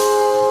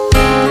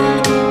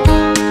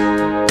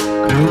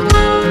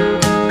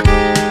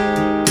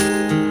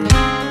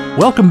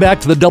 Welcome back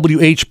to the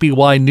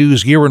WHBY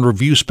News Year in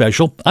Review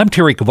special. I'm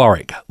Terry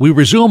Kavarek. We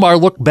resume our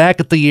look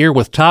back at the year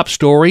with top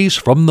stories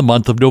from the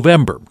month of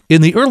November.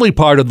 In the early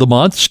part of the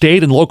month,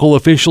 state and local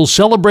officials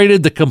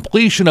celebrated the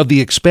completion of the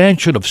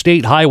expansion of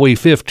State Highway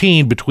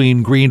 15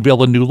 between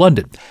Greenville and New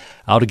London.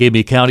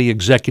 Outagamie County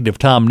Executive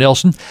Tom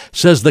Nelson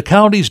says the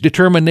county's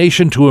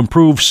determination to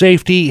improve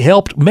safety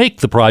helped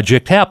make the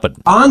project happen.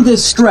 On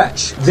this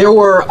stretch, there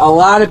were a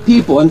lot of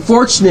people,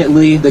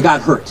 unfortunately, that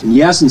got hurt. And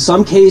yes, in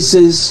some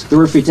cases, there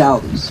were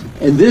fatalities.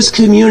 And this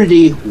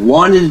community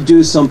wanted to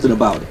do something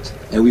about it.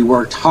 And we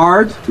worked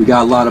hard. We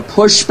got a lot of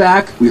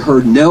pushback. We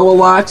heard no a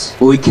lot,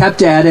 but we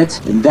kept at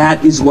it. And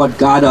that is what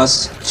got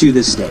us to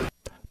this day.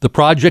 The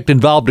project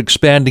involved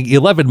expanding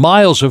 11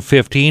 miles of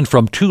 15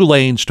 from 2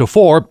 lanes to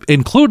 4,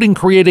 including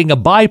creating a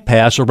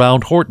bypass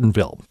around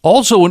Hortonville.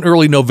 Also in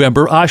early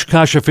November,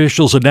 Oshkosh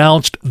officials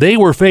announced they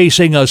were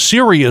facing a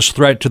serious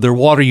threat to their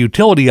water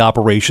utility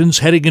operations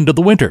heading into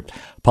the winter.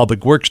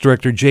 Public Works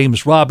Director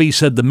James Robbie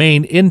said the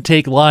main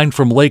intake line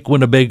from Lake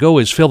Winnebago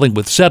is filling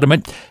with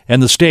sediment,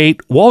 and the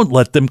state won't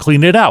let them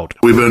clean it out.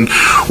 We've been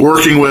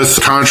working with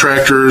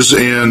contractors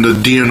and the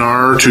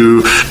DNR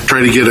to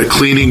try to get a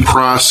cleaning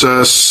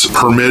process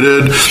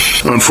permitted.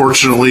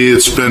 Unfortunately,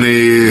 it's been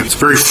a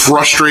very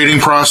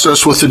frustrating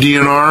process with the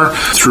DNR.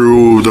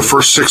 Through the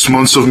first 6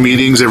 months of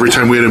meetings, every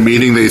time we had a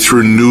meeting, they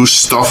threw new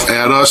stuff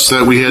at us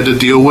that we had to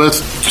deal with.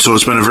 So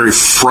it's been a very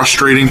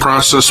frustrating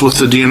process with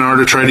the DNR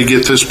to try to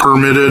get this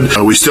permitted.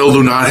 We still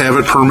do not have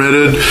it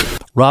permitted.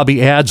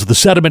 Robbie adds the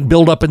sediment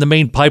buildup in the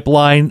main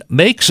pipeline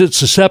makes it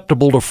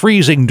susceptible to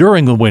freezing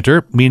during the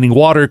winter, meaning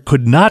water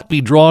could not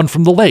be drawn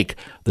from the lake.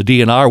 The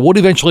DNR would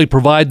eventually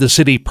provide the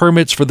city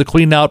permits for the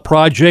clean-out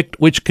project,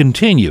 which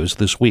continues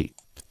this week.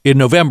 In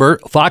November,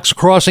 Fox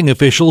Crossing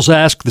officials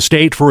asked the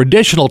state for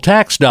additional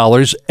tax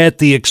dollars at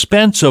the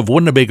expense of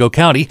Winnebago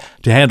County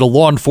to handle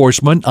law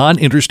enforcement on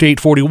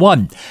Interstate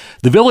 41.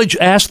 The village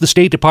asked the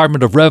State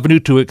Department of Revenue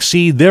to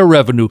exceed their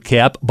revenue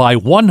cap by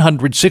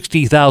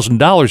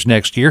 $160,000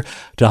 next year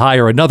to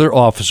hire another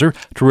officer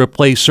to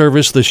replace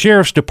service the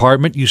Sheriff's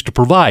Department used to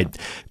provide.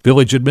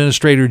 Village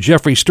Administrator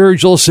Jeffrey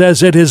Sturgill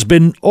says it has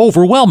been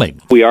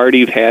overwhelming. We already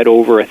have had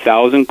over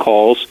 1,000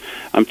 calls.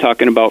 I'm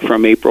talking about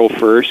from April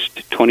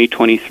 1st,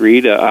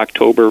 2023 to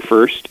October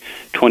 1st,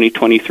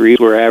 2023.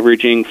 We're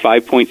averaging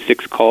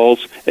 5.6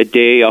 calls a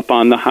day up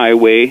on the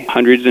highway,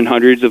 hundreds and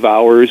hundreds of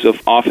hours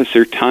of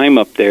officer time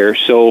up there.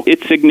 So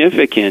it's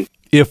significant.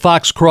 If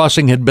Fox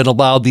Crossing had been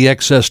allowed the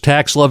excess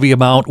tax levy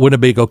amount,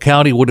 Winnebago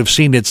County would have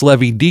seen its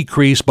levy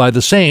decrease by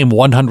the same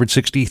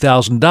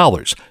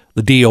 $160,000.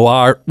 The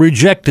DOR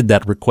rejected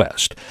that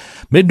request.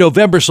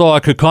 Mid-November saw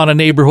a Kaukauna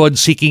neighborhood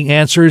seeking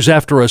answers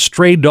after a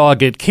stray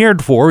dog it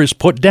cared for is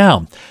put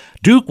down.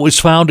 Duke was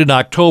found in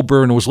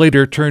October and was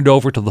later turned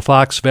over to the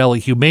Fox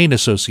Valley Humane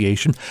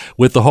Association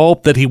with the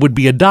hope that he would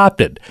be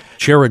adopted.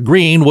 Shara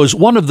Green was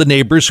one of the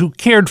neighbors who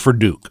cared for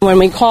Duke. When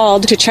we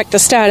called to check the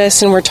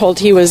status and were told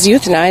he was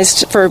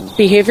euthanized for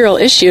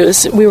behavioral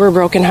issues, we were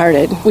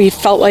brokenhearted. We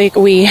felt like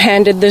we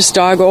handed this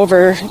dog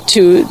over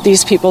to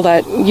these people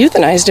that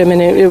euthanized him,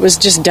 and it was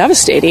just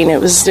devastating.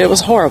 It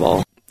was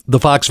horrible. The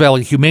Fox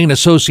Valley Humane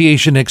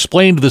Association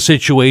explained the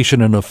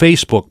situation in a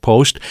Facebook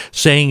post,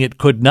 saying it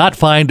could not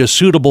find a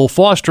suitable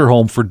foster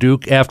home for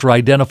Duke after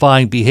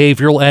identifying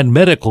behavioral and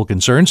medical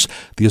concerns.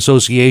 The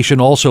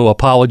association also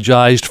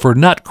apologized for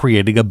not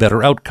creating a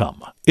better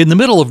outcome. In the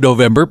middle of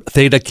November,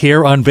 Theta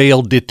Care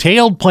unveiled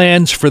detailed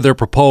plans for their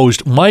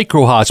proposed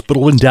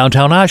micro-hospital in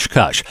downtown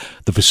Oshkosh.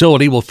 The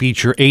facility will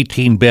feature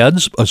 18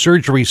 beds, a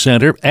surgery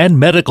center, and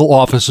medical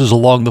offices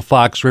along the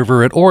Fox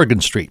River at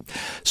Oregon Street.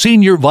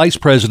 Senior Vice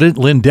President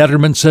Lynn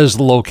Detterman says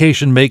the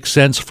location makes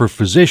sense for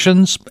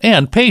physicians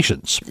and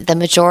patients. The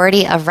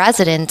majority of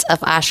residents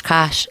of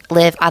Oshkosh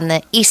live on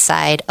the east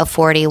side of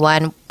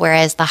 41,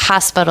 whereas the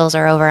hospitals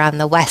are over on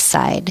the west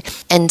side.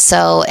 And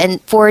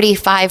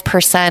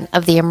 45%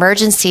 of the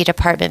emergency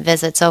department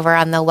visits over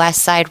on the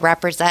west side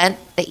represent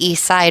the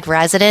east side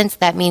residents.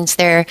 That means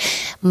there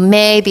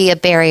may be a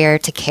barrier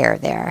to care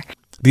there.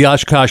 The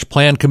Oshkosh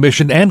Plan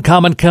Commission and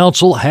Common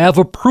Council have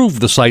approved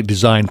the site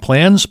design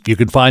plans. You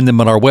can find them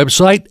on our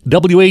website,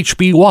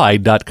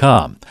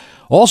 WHBY.com.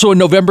 Also in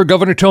November,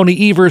 Governor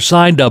Tony Evers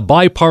signed a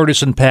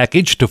bipartisan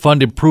package to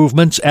fund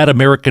improvements at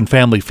American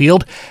Family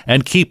Field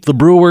and keep the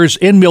Brewers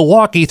in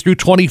Milwaukee through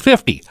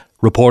 2050.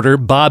 Reporter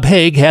Bob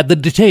Haig had the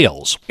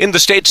details. In the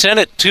state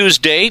Senate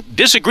Tuesday,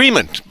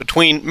 disagreement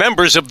between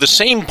members of the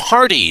same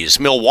parties.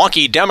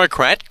 Milwaukee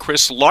Democrat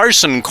Chris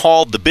Larson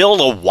called the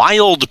bill a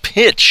wild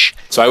pitch.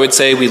 So I would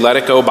say we let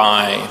it go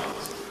by.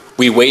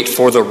 We wait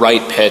for the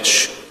right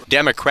pitch.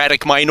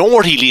 Democratic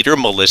Minority Leader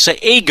Melissa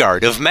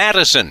Agard of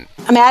Madison.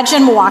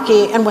 Imagine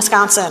Milwaukee and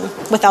Wisconsin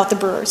without the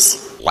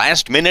Brewers.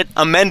 Last-minute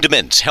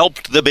amendments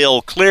helped the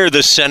bill clear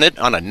the Senate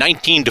on a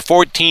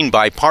 19-14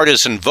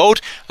 bipartisan vote.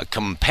 A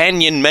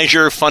companion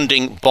measure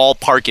funding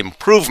ballpark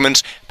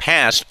improvements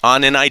passed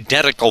on an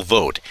identical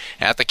vote.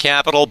 At the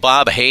Capitol,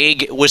 Bob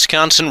Haig,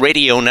 Wisconsin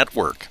Radio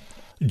Network.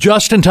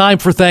 Just in time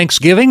for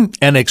Thanksgiving,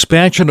 an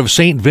expansion of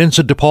St.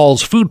 Vincent de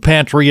Paul's food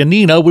pantry in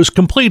Neenah was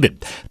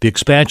completed. The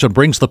expansion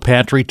brings the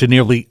pantry to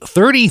nearly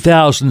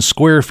 30,000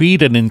 square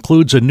feet and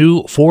includes a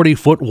new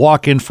 40-foot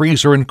walk-in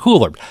freezer and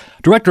cooler.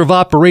 Director of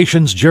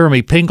Operations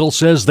Jeremy Pingle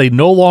says they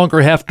no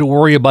longer have to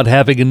worry about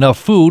having enough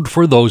food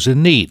for those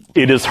in need.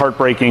 It is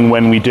heartbreaking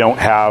when we don't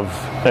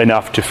have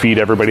enough to feed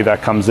everybody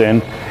that comes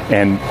in,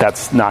 and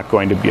that's not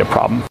going to be a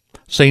problem.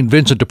 St.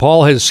 Vincent de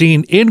Paul has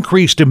seen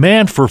increased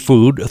demand for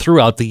food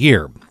throughout the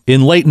year.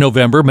 In late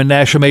November,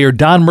 Menasha Mayor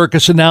Don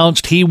Merkes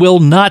announced he will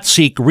not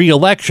seek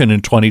re-election in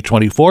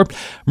 2024.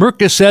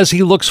 Merkes says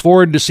he looks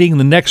forward to seeing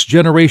the next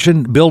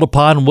generation build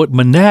upon what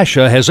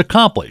Menasha has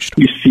accomplished.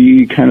 We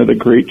see kind of the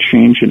great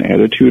change in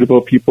attitude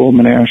about people in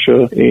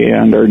Menasha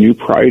and our new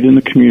pride in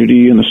the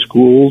community and the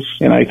schools,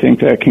 and I think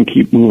that can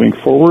keep moving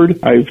forward.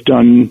 I've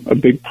done a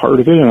big part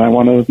of it, and I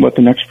want to let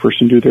the next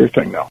person do their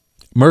thing now.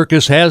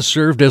 Merkes has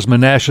served as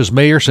Menasha's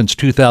mayor since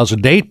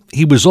 2008.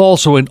 He was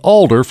also in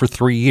Alder for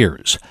 3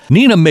 years.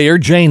 Neenah Mayor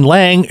Jane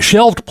Lang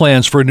shelved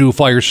plans for a new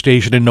fire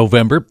station in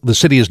November. The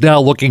city is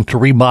now looking to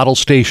remodel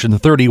Station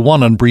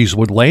 31 on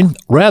Breezewood Lane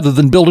rather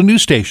than build a new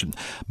station.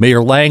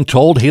 Mayor Lang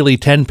told Haley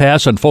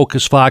Tenpass on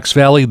Focus Fox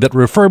Valley that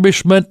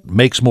refurbishment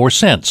makes more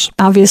sense.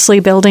 Obviously,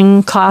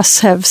 building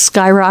costs have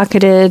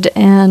skyrocketed,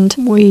 and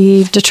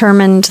we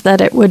determined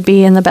that it would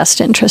be in the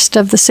best interest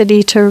of the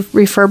city to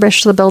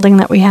refurbish the building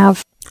that we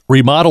have.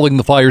 Remodeling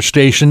the fire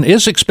station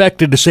is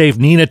expected to save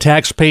Neenah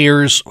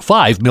taxpayers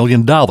 $5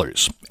 million.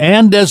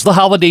 And as the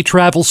holiday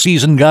travel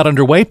season got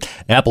underway,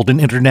 Appleton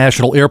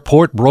International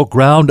Airport broke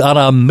ground on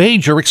a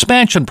major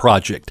expansion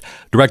project.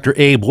 Director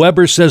Abe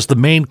Weber says the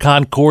main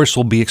concourse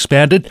will be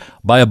expanded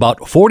by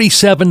about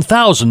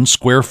 47,000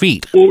 square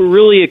feet. What we're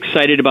really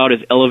excited about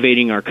is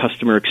elevating our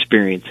customer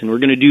experience, and we're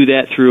going to do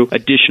that through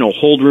additional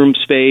hold room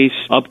space,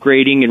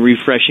 upgrading and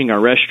refreshing our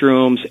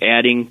restrooms,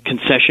 adding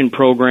concession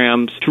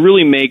programs to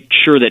really make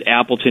sure that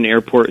Appleton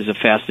Airport is the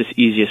fastest,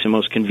 easiest, and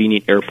most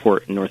convenient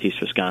airport in Northeast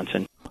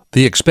Wisconsin.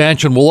 The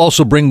expansion will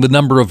also bring the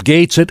number of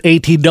gates at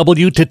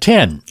ATW to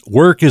 10.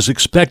 Work is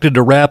expected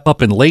to wrap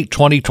up in late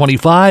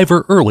 2025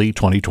 or early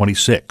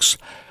 2026.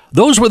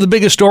 Those were the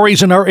biggest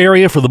stories in our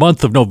area for the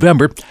month of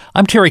November.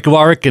 I'm Terry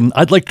Kovarik, and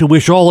I'd like to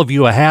wish all of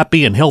you a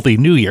happy and healthy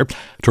new year.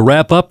 To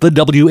wrap up the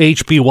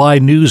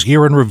WHBY News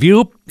Year in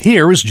Review,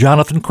 here is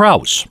Jonathan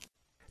Krause.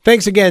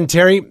 Thanks again,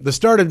 Terry. The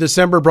start of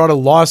December brought a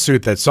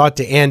lawsuit that sought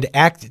to end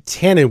Act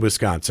 10 in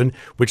Wisconsin,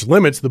 which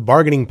limits the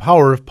bargaining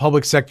power of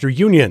public sector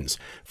unions.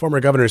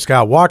 Former Governor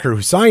Scott Walker,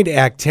 who signed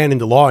Act 10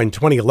 into law in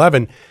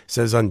 2011,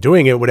 says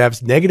undoing it would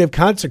have negative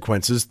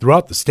consequences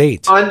throughout the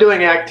state.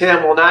 Undoing Act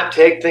 10 will not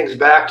take things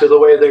back to the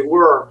way they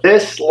were.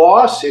 This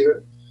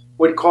lawsuit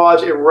would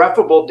cause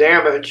irreparable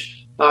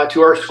damage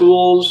to our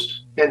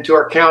schools and to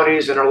our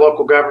counties and our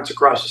local governments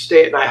across the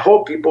state, and I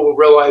hope people will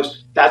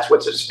realize that's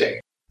what's at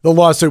stake. The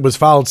lawsuit was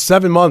filed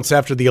 7 months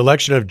after the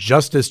election of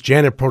Justice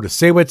Janet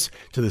Protasewicz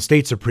to the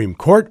state Supreme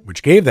Court,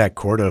 which gave that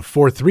court a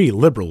 4-3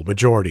 liberal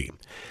majority.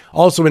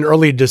 Also in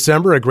early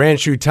December, a Grand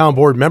Chute Town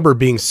Board member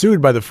being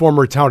sued by the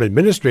former town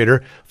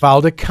administrator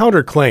filed a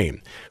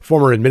counterclaim.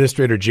 Former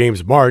Administrator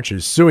James March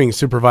is suing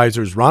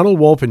Supervisors Ronald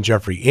Wolf and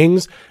Jeffrey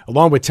Ings,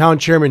 along with Town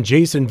Chairman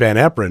Jason Van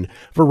Eperen,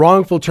 for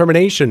wrongful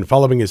termination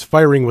following his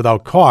firing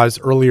without cause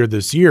earlier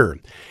this year.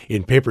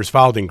 In papers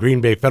filed in Green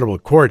Bay Federal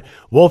Court,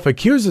 Wolf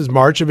accuses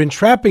March of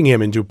entrapping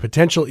him into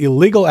potential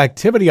illegal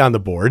activity on the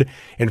board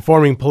and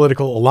forming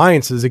political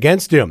alliances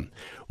against him.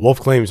 Wolf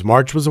claims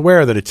March was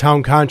aware that a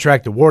town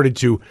contract awarded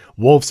to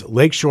Wolf's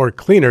Lakeshore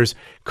Cleaners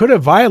could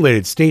have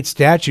violated state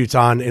statutes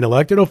on an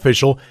elected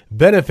official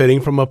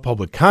benefiting from a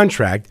public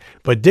contract,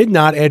 but did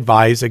not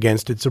advise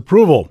against its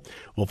approval.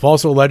 Wolf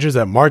also alleges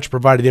that March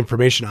provided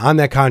information on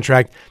that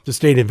contract to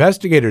state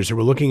investigators who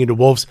were looking into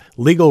Wolf's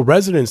legal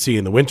residency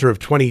in the winter of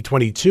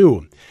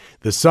 2022.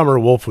 This summer,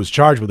 Wolf was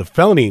charged with a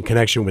felony in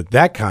connection with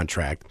that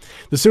contract.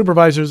 The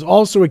supervisors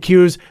also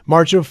accused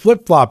March of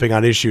flip-flopping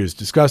on issues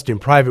discussed in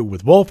private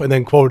with Wolf and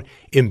then, quote,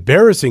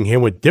 embarrassing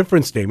him with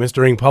different statements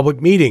during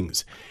public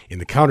meetings. In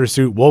the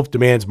countersuit, Wolf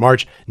demands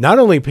March not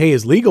only pay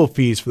his legal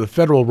fees for the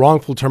federal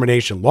wrongful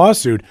termination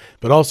lawsuit,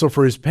 but also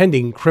for his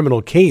pending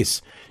criminal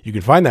case. You can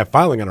find that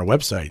filing on our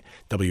website,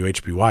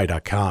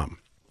 WHBY.com.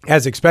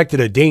 As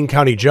expected, a Dane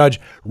County judge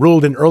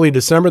ruled in early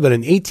December that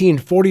an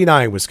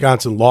 1849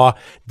 Wisconsin law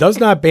does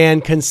not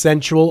ban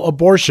consensual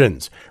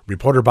abortions.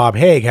 Reporter Bob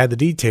Haig had the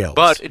details.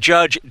 But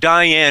Judge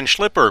Diane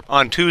Schlipper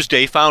on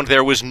Tuesday found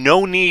there was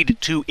no need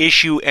to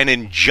issue an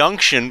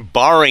injunction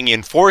barring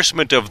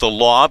enforcement of the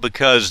law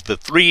because the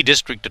 3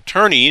 district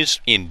attorneys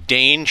in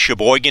Dane,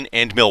 Sheboygan,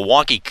 and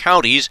Milwaukee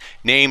counties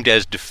named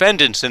as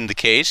defendants in the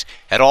case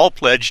had all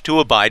pledged to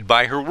abide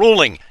by her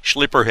ruling.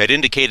 Schlipper had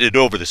indicated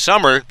over the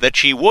summer that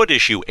she would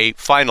issue a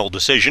final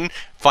decision,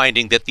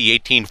 finding that the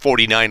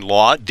 1849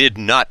 law did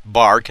not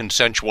bar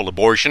consensual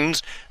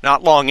abortions.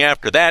 Not long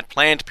after that,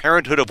 Planned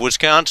Parenthood of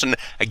Wisconsin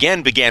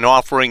again began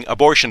offering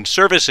abortion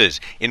services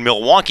in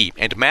Milwaukee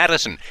and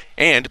Madison,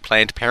 and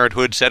Planned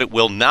Parenthood said it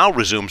will now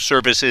resume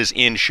services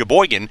in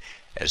Sheboygan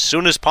as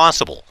soon as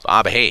possible.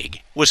 Bob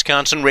Haig,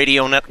 Wisconsin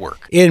Radio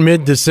Network. In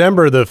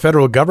mid-December, the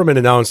federal government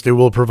announced it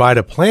will provide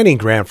a planning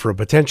grant for a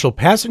potential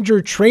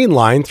passenger train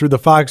line through the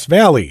Fox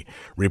Valley.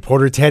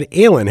 Reporter Ted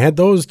Allen had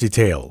those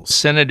details.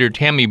 Senator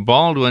Tammy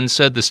Baldwin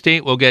said the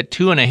state will get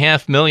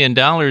 $2.5 million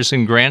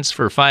in grants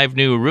for 5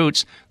 new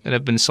routes that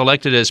have been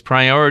selected as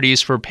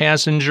priorities for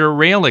passenger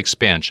rail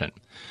expansion.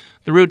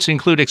 The routes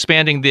include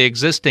expanding the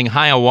existing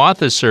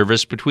Hiawatha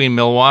service between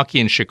Milwaukee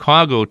and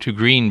Chicago to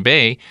Green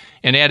Bay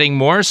and adding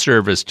more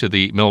service to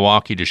the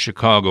Milwaukee to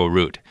Chicago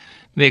route.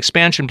 The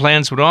expansion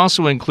plans would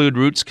also include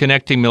routes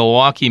connecting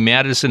Milwaukee,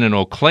 Madison, and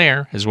Eau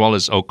Claire, as well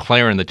as Eau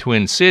Claire and the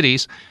Twin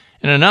Cities,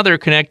 and another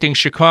connecting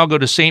Chicago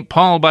to St.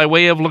 Paul by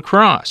way of La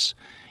Crosse.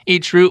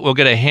 Each route will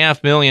get a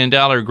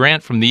 $500,000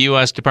 grant from the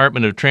U.S.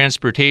 Department of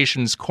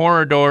Transportation's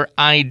Corridor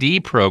ID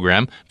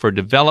program for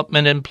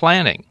development and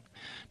planning.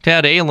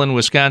 Ted Allen,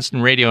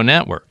 Wisconsin Radio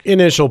Network.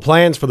 Initial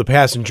plans for the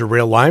passenger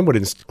rail line would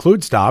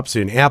include stops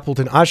in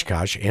Appleton,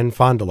 Oshkosh, and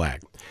Fond du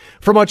Lac.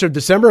 For much of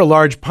December, a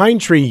large pine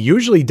tree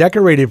usually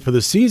decorated for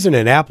the season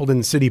at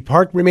Appleton City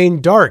Park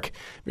remained dark.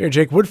 Mayor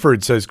Jake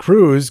Woodford says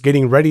crews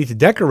getting ready to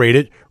decorate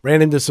it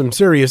ran into some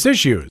serious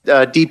issues.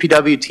 The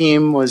DPW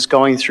team was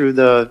going through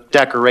the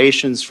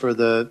decorations for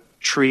the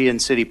tree in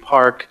City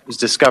Park. It was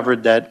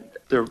discovered that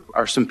there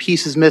are some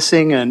pieces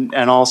missing, and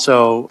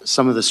also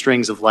some of the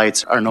strings of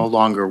lights are no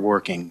longer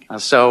working.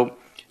 So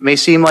it may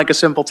seem like a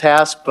simple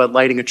task, but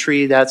lighting a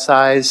tree that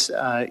size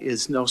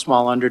is no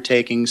small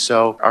undertaking.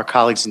 So our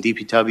colleagues in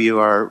DPW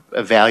are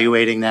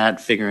evaluating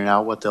that, figuring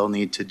out what they'll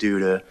need to do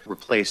to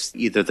replace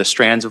either the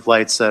strands of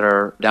lights that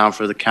are down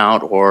for the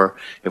count, or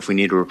if we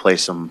need to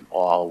replace them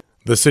all.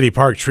 The City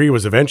Park tree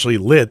was eventually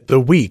lit the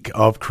week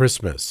of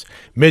Christmas.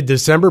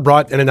 Mid-December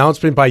brought an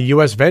announcement by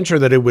U.S. Venture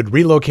that it would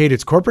relocate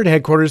its corporate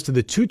headquarters to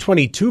the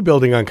 222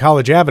 building on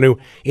College Avenue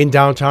in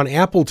downtown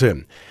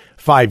Appleton.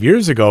 5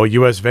 years ago,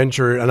 U.S.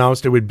 Venture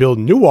announced it would build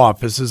new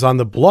offices on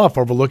the bluff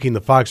overlooking the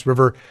Fox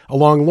River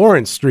along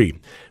Lawrence Street.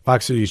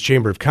 Fox City's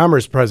Chamber of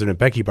Commerce President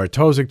Becky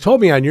Bartosik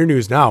told me on Your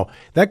News Now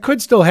that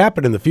could still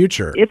happen in the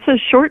future. It's a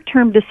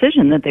short-term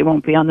decision that they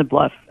won't be on the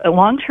bluff.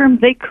 Long-term,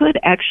 they could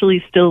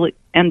actually still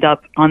end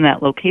up on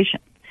that location.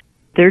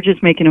 They're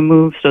just making a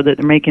move so that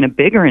they're making a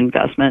bigger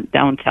investment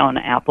downtown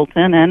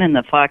Appleton and in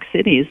the Fox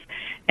Cities,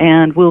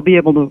 and will be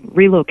able to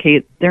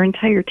relocate their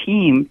entire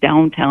team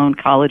downtown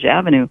College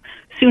Avenue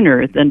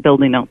sooner than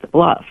building out the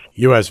bluff.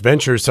 U.S.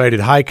 Venture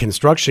cited high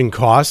construction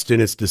costs in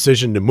its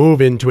decision to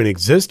move into an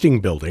existing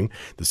building.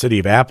 The city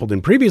of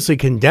Appleton previously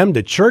condemned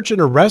a church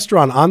and a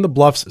restaurant on the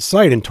bluff's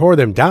site and tore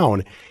them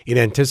down in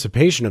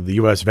anticipation of the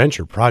U.S.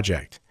 Venture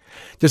project.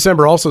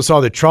 December also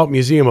saw the Trout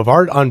Museum of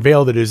Art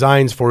unveil the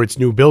designs for its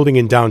new building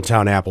in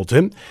downtown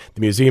Appleton.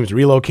 The museum is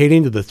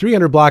relocating to the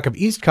 300 block of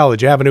East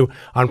College Avenue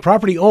on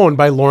property owned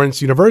by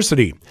Lawrence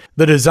University.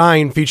 The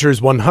design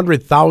features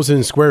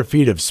 100,000 square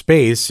feet of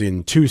space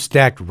in two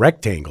stacked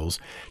rectangles.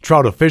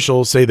 Trout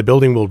officials say the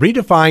building will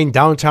redefine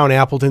downtown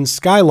Appleton's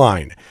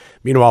skyline.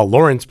 Meanwhile,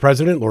 Lawrence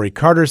President Lori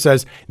Carter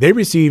says they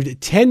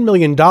received $10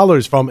 million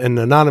from an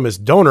anonymous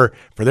donor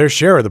for their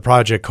share of the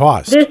project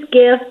cost. This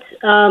gift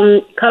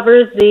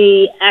covers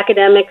the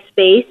academic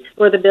space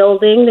for the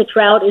building. The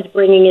Trout is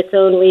bringing its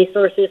own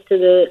resources to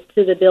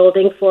the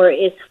building for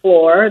its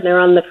floor. They're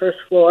on the first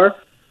floor.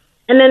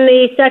 And then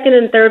the second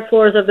and third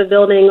floors of the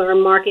building are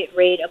market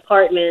rate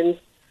apartments,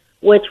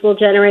 which will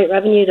generate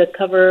revenue to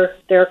cover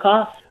their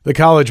costs. The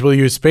college will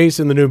use space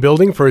in the new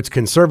building for its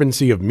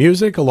Conservancy of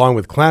Music, along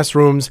with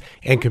classrooms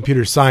and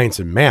computer science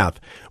and math.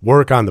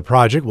 Work on the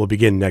project will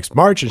begin next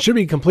March and should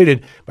be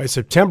completed by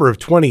September of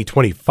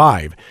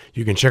 2025.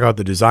 You can check out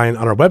the design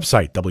on our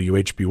website,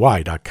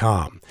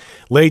 WHBY.com.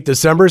 Late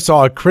December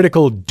saw a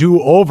critical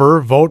do-over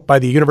vote by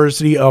the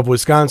University of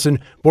Wisconsin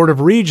Board of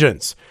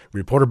Regents.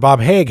 Reporter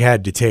Bob Haig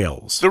had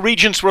details. The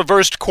Regents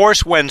reversed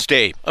course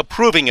Wednesday,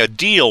 approving a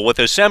deal with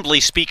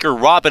Assembly Speaker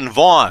Robin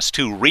Vos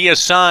to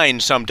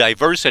reassign some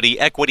diversity,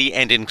 equity,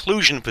 and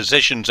inclusion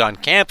positions on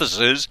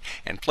campuses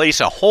and place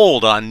a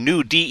hold on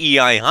new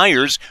DEI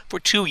hires for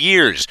 2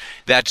 years.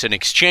 That's in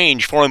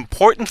exchange for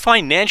important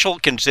financial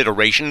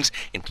considerations,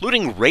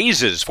 including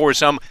raises for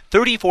some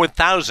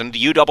 34,000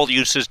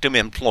 UW system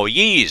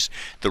employees.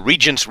 The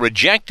Regents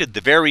rejected the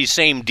very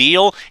same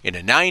deal in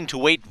a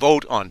 9-8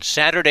 vote on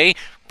Saturday.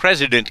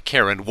 President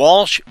Karen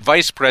Walsh,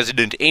 Vice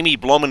President Amy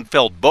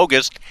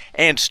Blumenfeld-Bogus,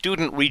 and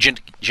Student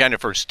Regent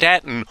Jennifer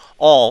Staton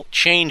all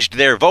changed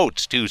their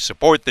votes to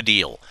support the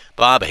deal.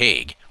 Bob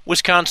Haig,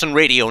 Wisconsin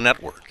Radio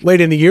Network. Late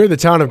in the year, the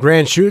town of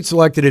Grand Chute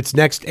selected its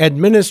next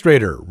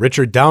administrator.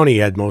 Richard Downey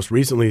had most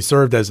recently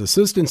served as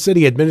Assistant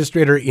City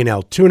Administrator in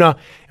Altoona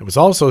and was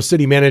also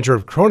City Manager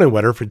of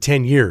Cronenwetter for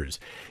 10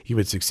 years. He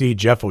would succeed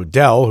Jeff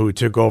Odell, who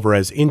took over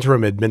as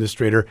interim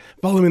administrator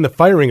following the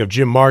firing of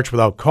Jim March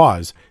without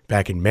cause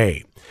back in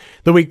May.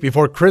 The week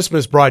before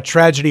Christmas brought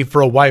tragedy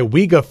for a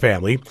WHBY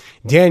family.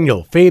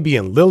 Daniel,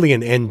 Fabian,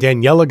 Lillian, and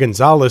Daniela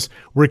Gonzalez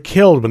were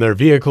killed when their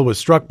vehicle was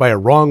struck by a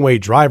wrong-way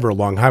driver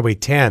along Highway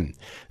 10.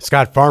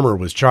 Scott Farmer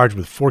was charged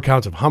with 4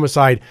 counts of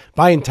homicide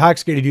by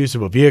intoxicated use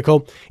of a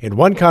vehicle and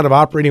 1 count of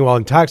operating while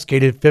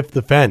intoxicated, 5th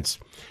offense.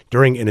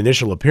 During an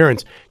initial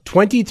appearance,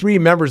 23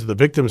 members of the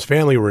victim's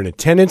family were in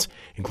attendance,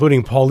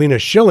 including Paulina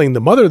Schilling,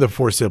 the mother of the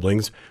 4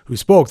 siblings, who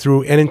spoke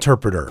through an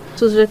interpreter.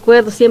 Sus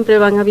recuerdos siempre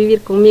van a vivir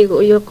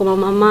conmigo. Yo como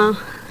mamá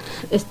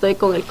estoy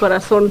con el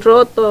corazón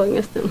roto en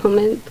este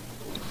momento.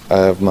 I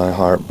have my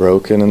heart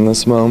broken in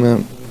this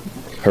moment.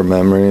 Her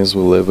memories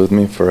will live with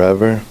me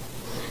forever.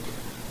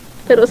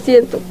 Pero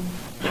siento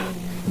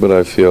But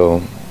I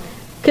feel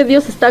que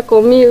Dios está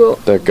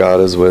conmigo. That God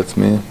is with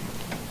me.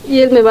 Y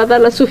Él me va a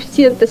dar las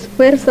suficientes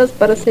fuerzas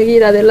para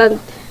seguir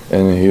adelante.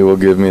 And He will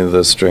give me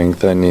the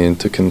strength I need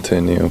to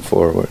continue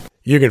forward.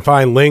 You can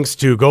find links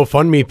to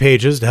GoFundMe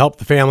pages to help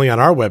the family on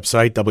our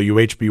website,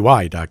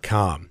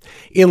 WHBY.com.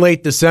 In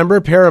late December,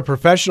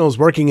 paraprofessionals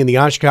working in the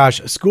Oshkosh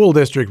School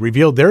District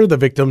revealed they're the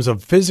victims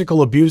of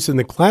physical abuse in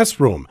the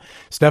classroom.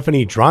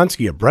 Stephanie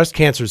Dronsky, a breast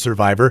cancer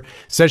survivor,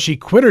 says she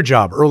quit her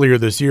job earlier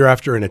this year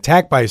after an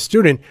attack by a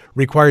student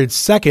required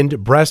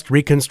second breast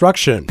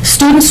reconstruction.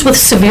 Students with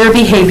severe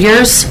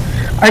behaviors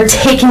are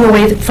taking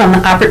away from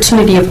the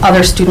opportunity of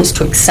other students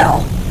to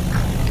excel.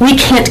 We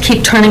can't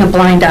keep turning a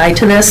blind eye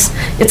to this.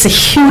 It's a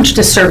huge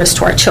disservice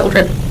to our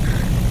children.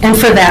 And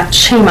for that,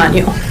 shame on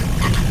you.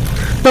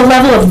 The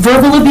level of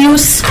verbal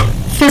abuse,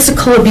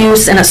 physical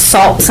abuse, and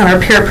assaults on our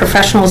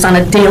paraprofessionals on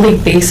a daily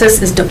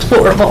basis is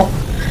deplorable.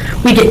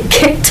 We get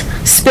kicked,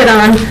 spit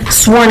on,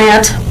 sworn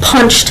at,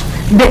 punched,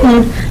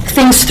 bitten,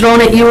 things thrown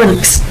at you, and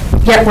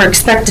yet we're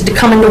expected to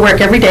come into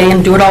work every day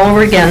and do it all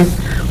over again.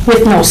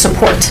 with no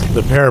support.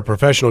 The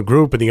paraprofessional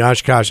group in the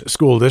Oshkosh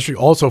School District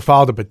also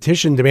filed a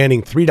petition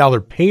demanding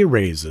 $3 pay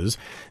raises.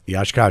 The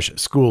Oshkosh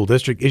School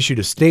District issued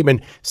a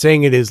statement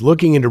saying it is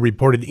looking into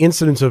reported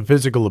incidents of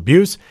physical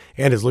abuse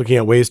and is looking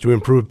at ways to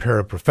improve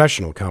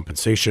paraprofessional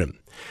compensation.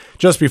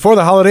 Just before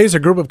the holidays, a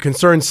group of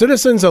concerned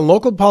citizens and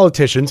local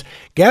politicians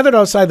gathered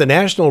outside the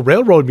National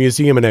Railroad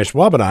Museum in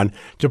WHBY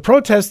to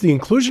protest the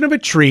inclusion of a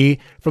tree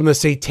from the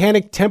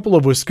Satanic Temple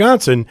of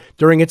Wisconsin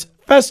during its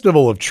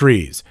Festival of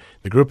Trees.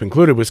 The group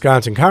included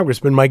Wisconsin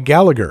Congressman Mike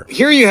Gallagher.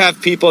 Here you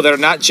have people that are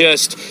not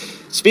just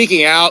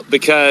speaking out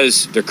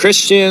because they're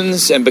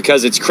Christians and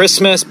because it's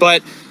Christmas,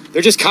 but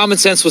they're just common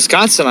sense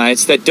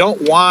Wisconsinites that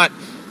don't want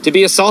to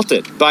be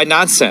assaulted by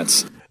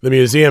nonsense. The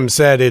museum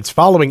said it's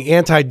following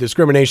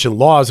anti-discrimination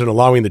laws and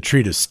allowing the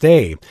tree to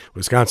stay.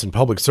 Wisconsin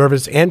Public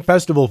Service and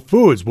Festival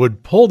Foods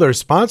would pull their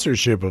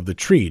sponsorship of the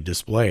tree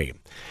display.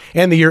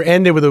 And the year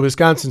ended with the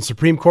Wisconsin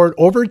Supreme Court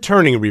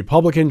overturning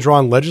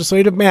Republican-drawn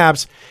legislative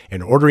maps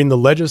and ordering the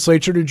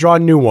legislature to draw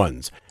new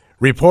ones.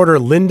 Reporter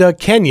Linda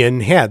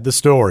Kenyon had the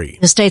story.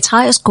 The state's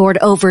highest court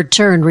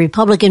overturned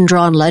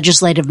Republican-drawn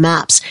legislative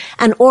maps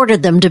and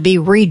ordered them to be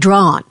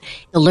redrawn.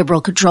 The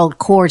liberal-controlled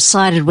court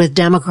sided with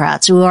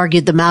Democrats who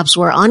argued the maps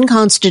were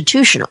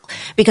unconstitutional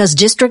because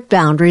district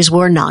boundaries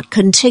were not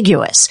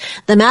contiguous.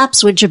 The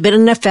maps, which have been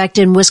in effect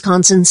in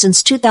Wisconsin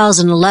since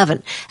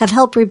 2011, have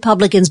helped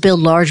Republicans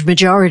build large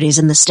majorities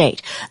in the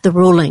state. The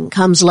ruling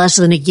comes less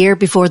than a year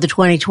before the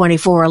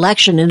 2024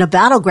 election in a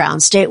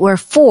battleground state where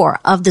 4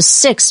 of the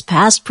 6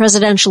 past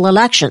presidential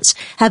elections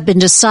have been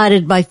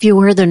decided by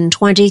fewer than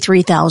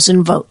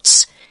 23,000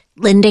 votes.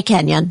 Linda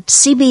Kenyon,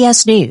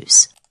 CBS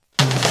News.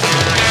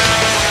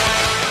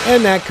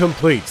 And that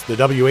completes the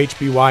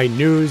WHBY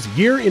News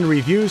Year in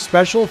Review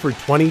special for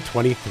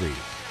 2023.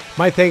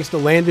 My thanks to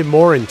Landon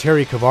Moore and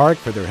Terry Kovarik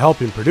for their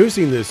help in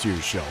producing this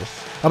year's show.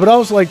 I would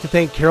also like to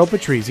thank Carol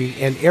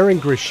Patrizzi and Aaron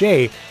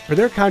Grichet for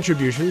their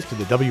contributions to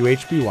the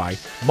WHBY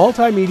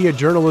Multimedia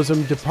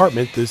Journalism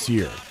Department this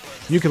year.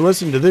 You can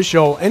listen to this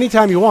show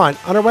anytime you want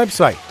on our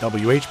website,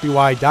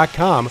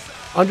 WHBY.com,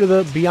 under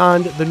the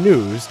Beyond the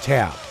News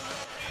tab.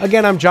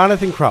 Again, I'm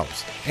Jonathan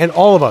Kraus, and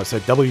all of us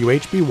at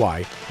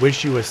WHBY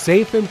wish you a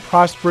safe and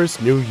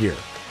prosperous new year.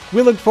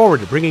 We look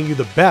forward to bringing you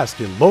the best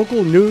in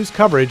local news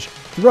coverage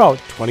throughout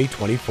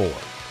 2024.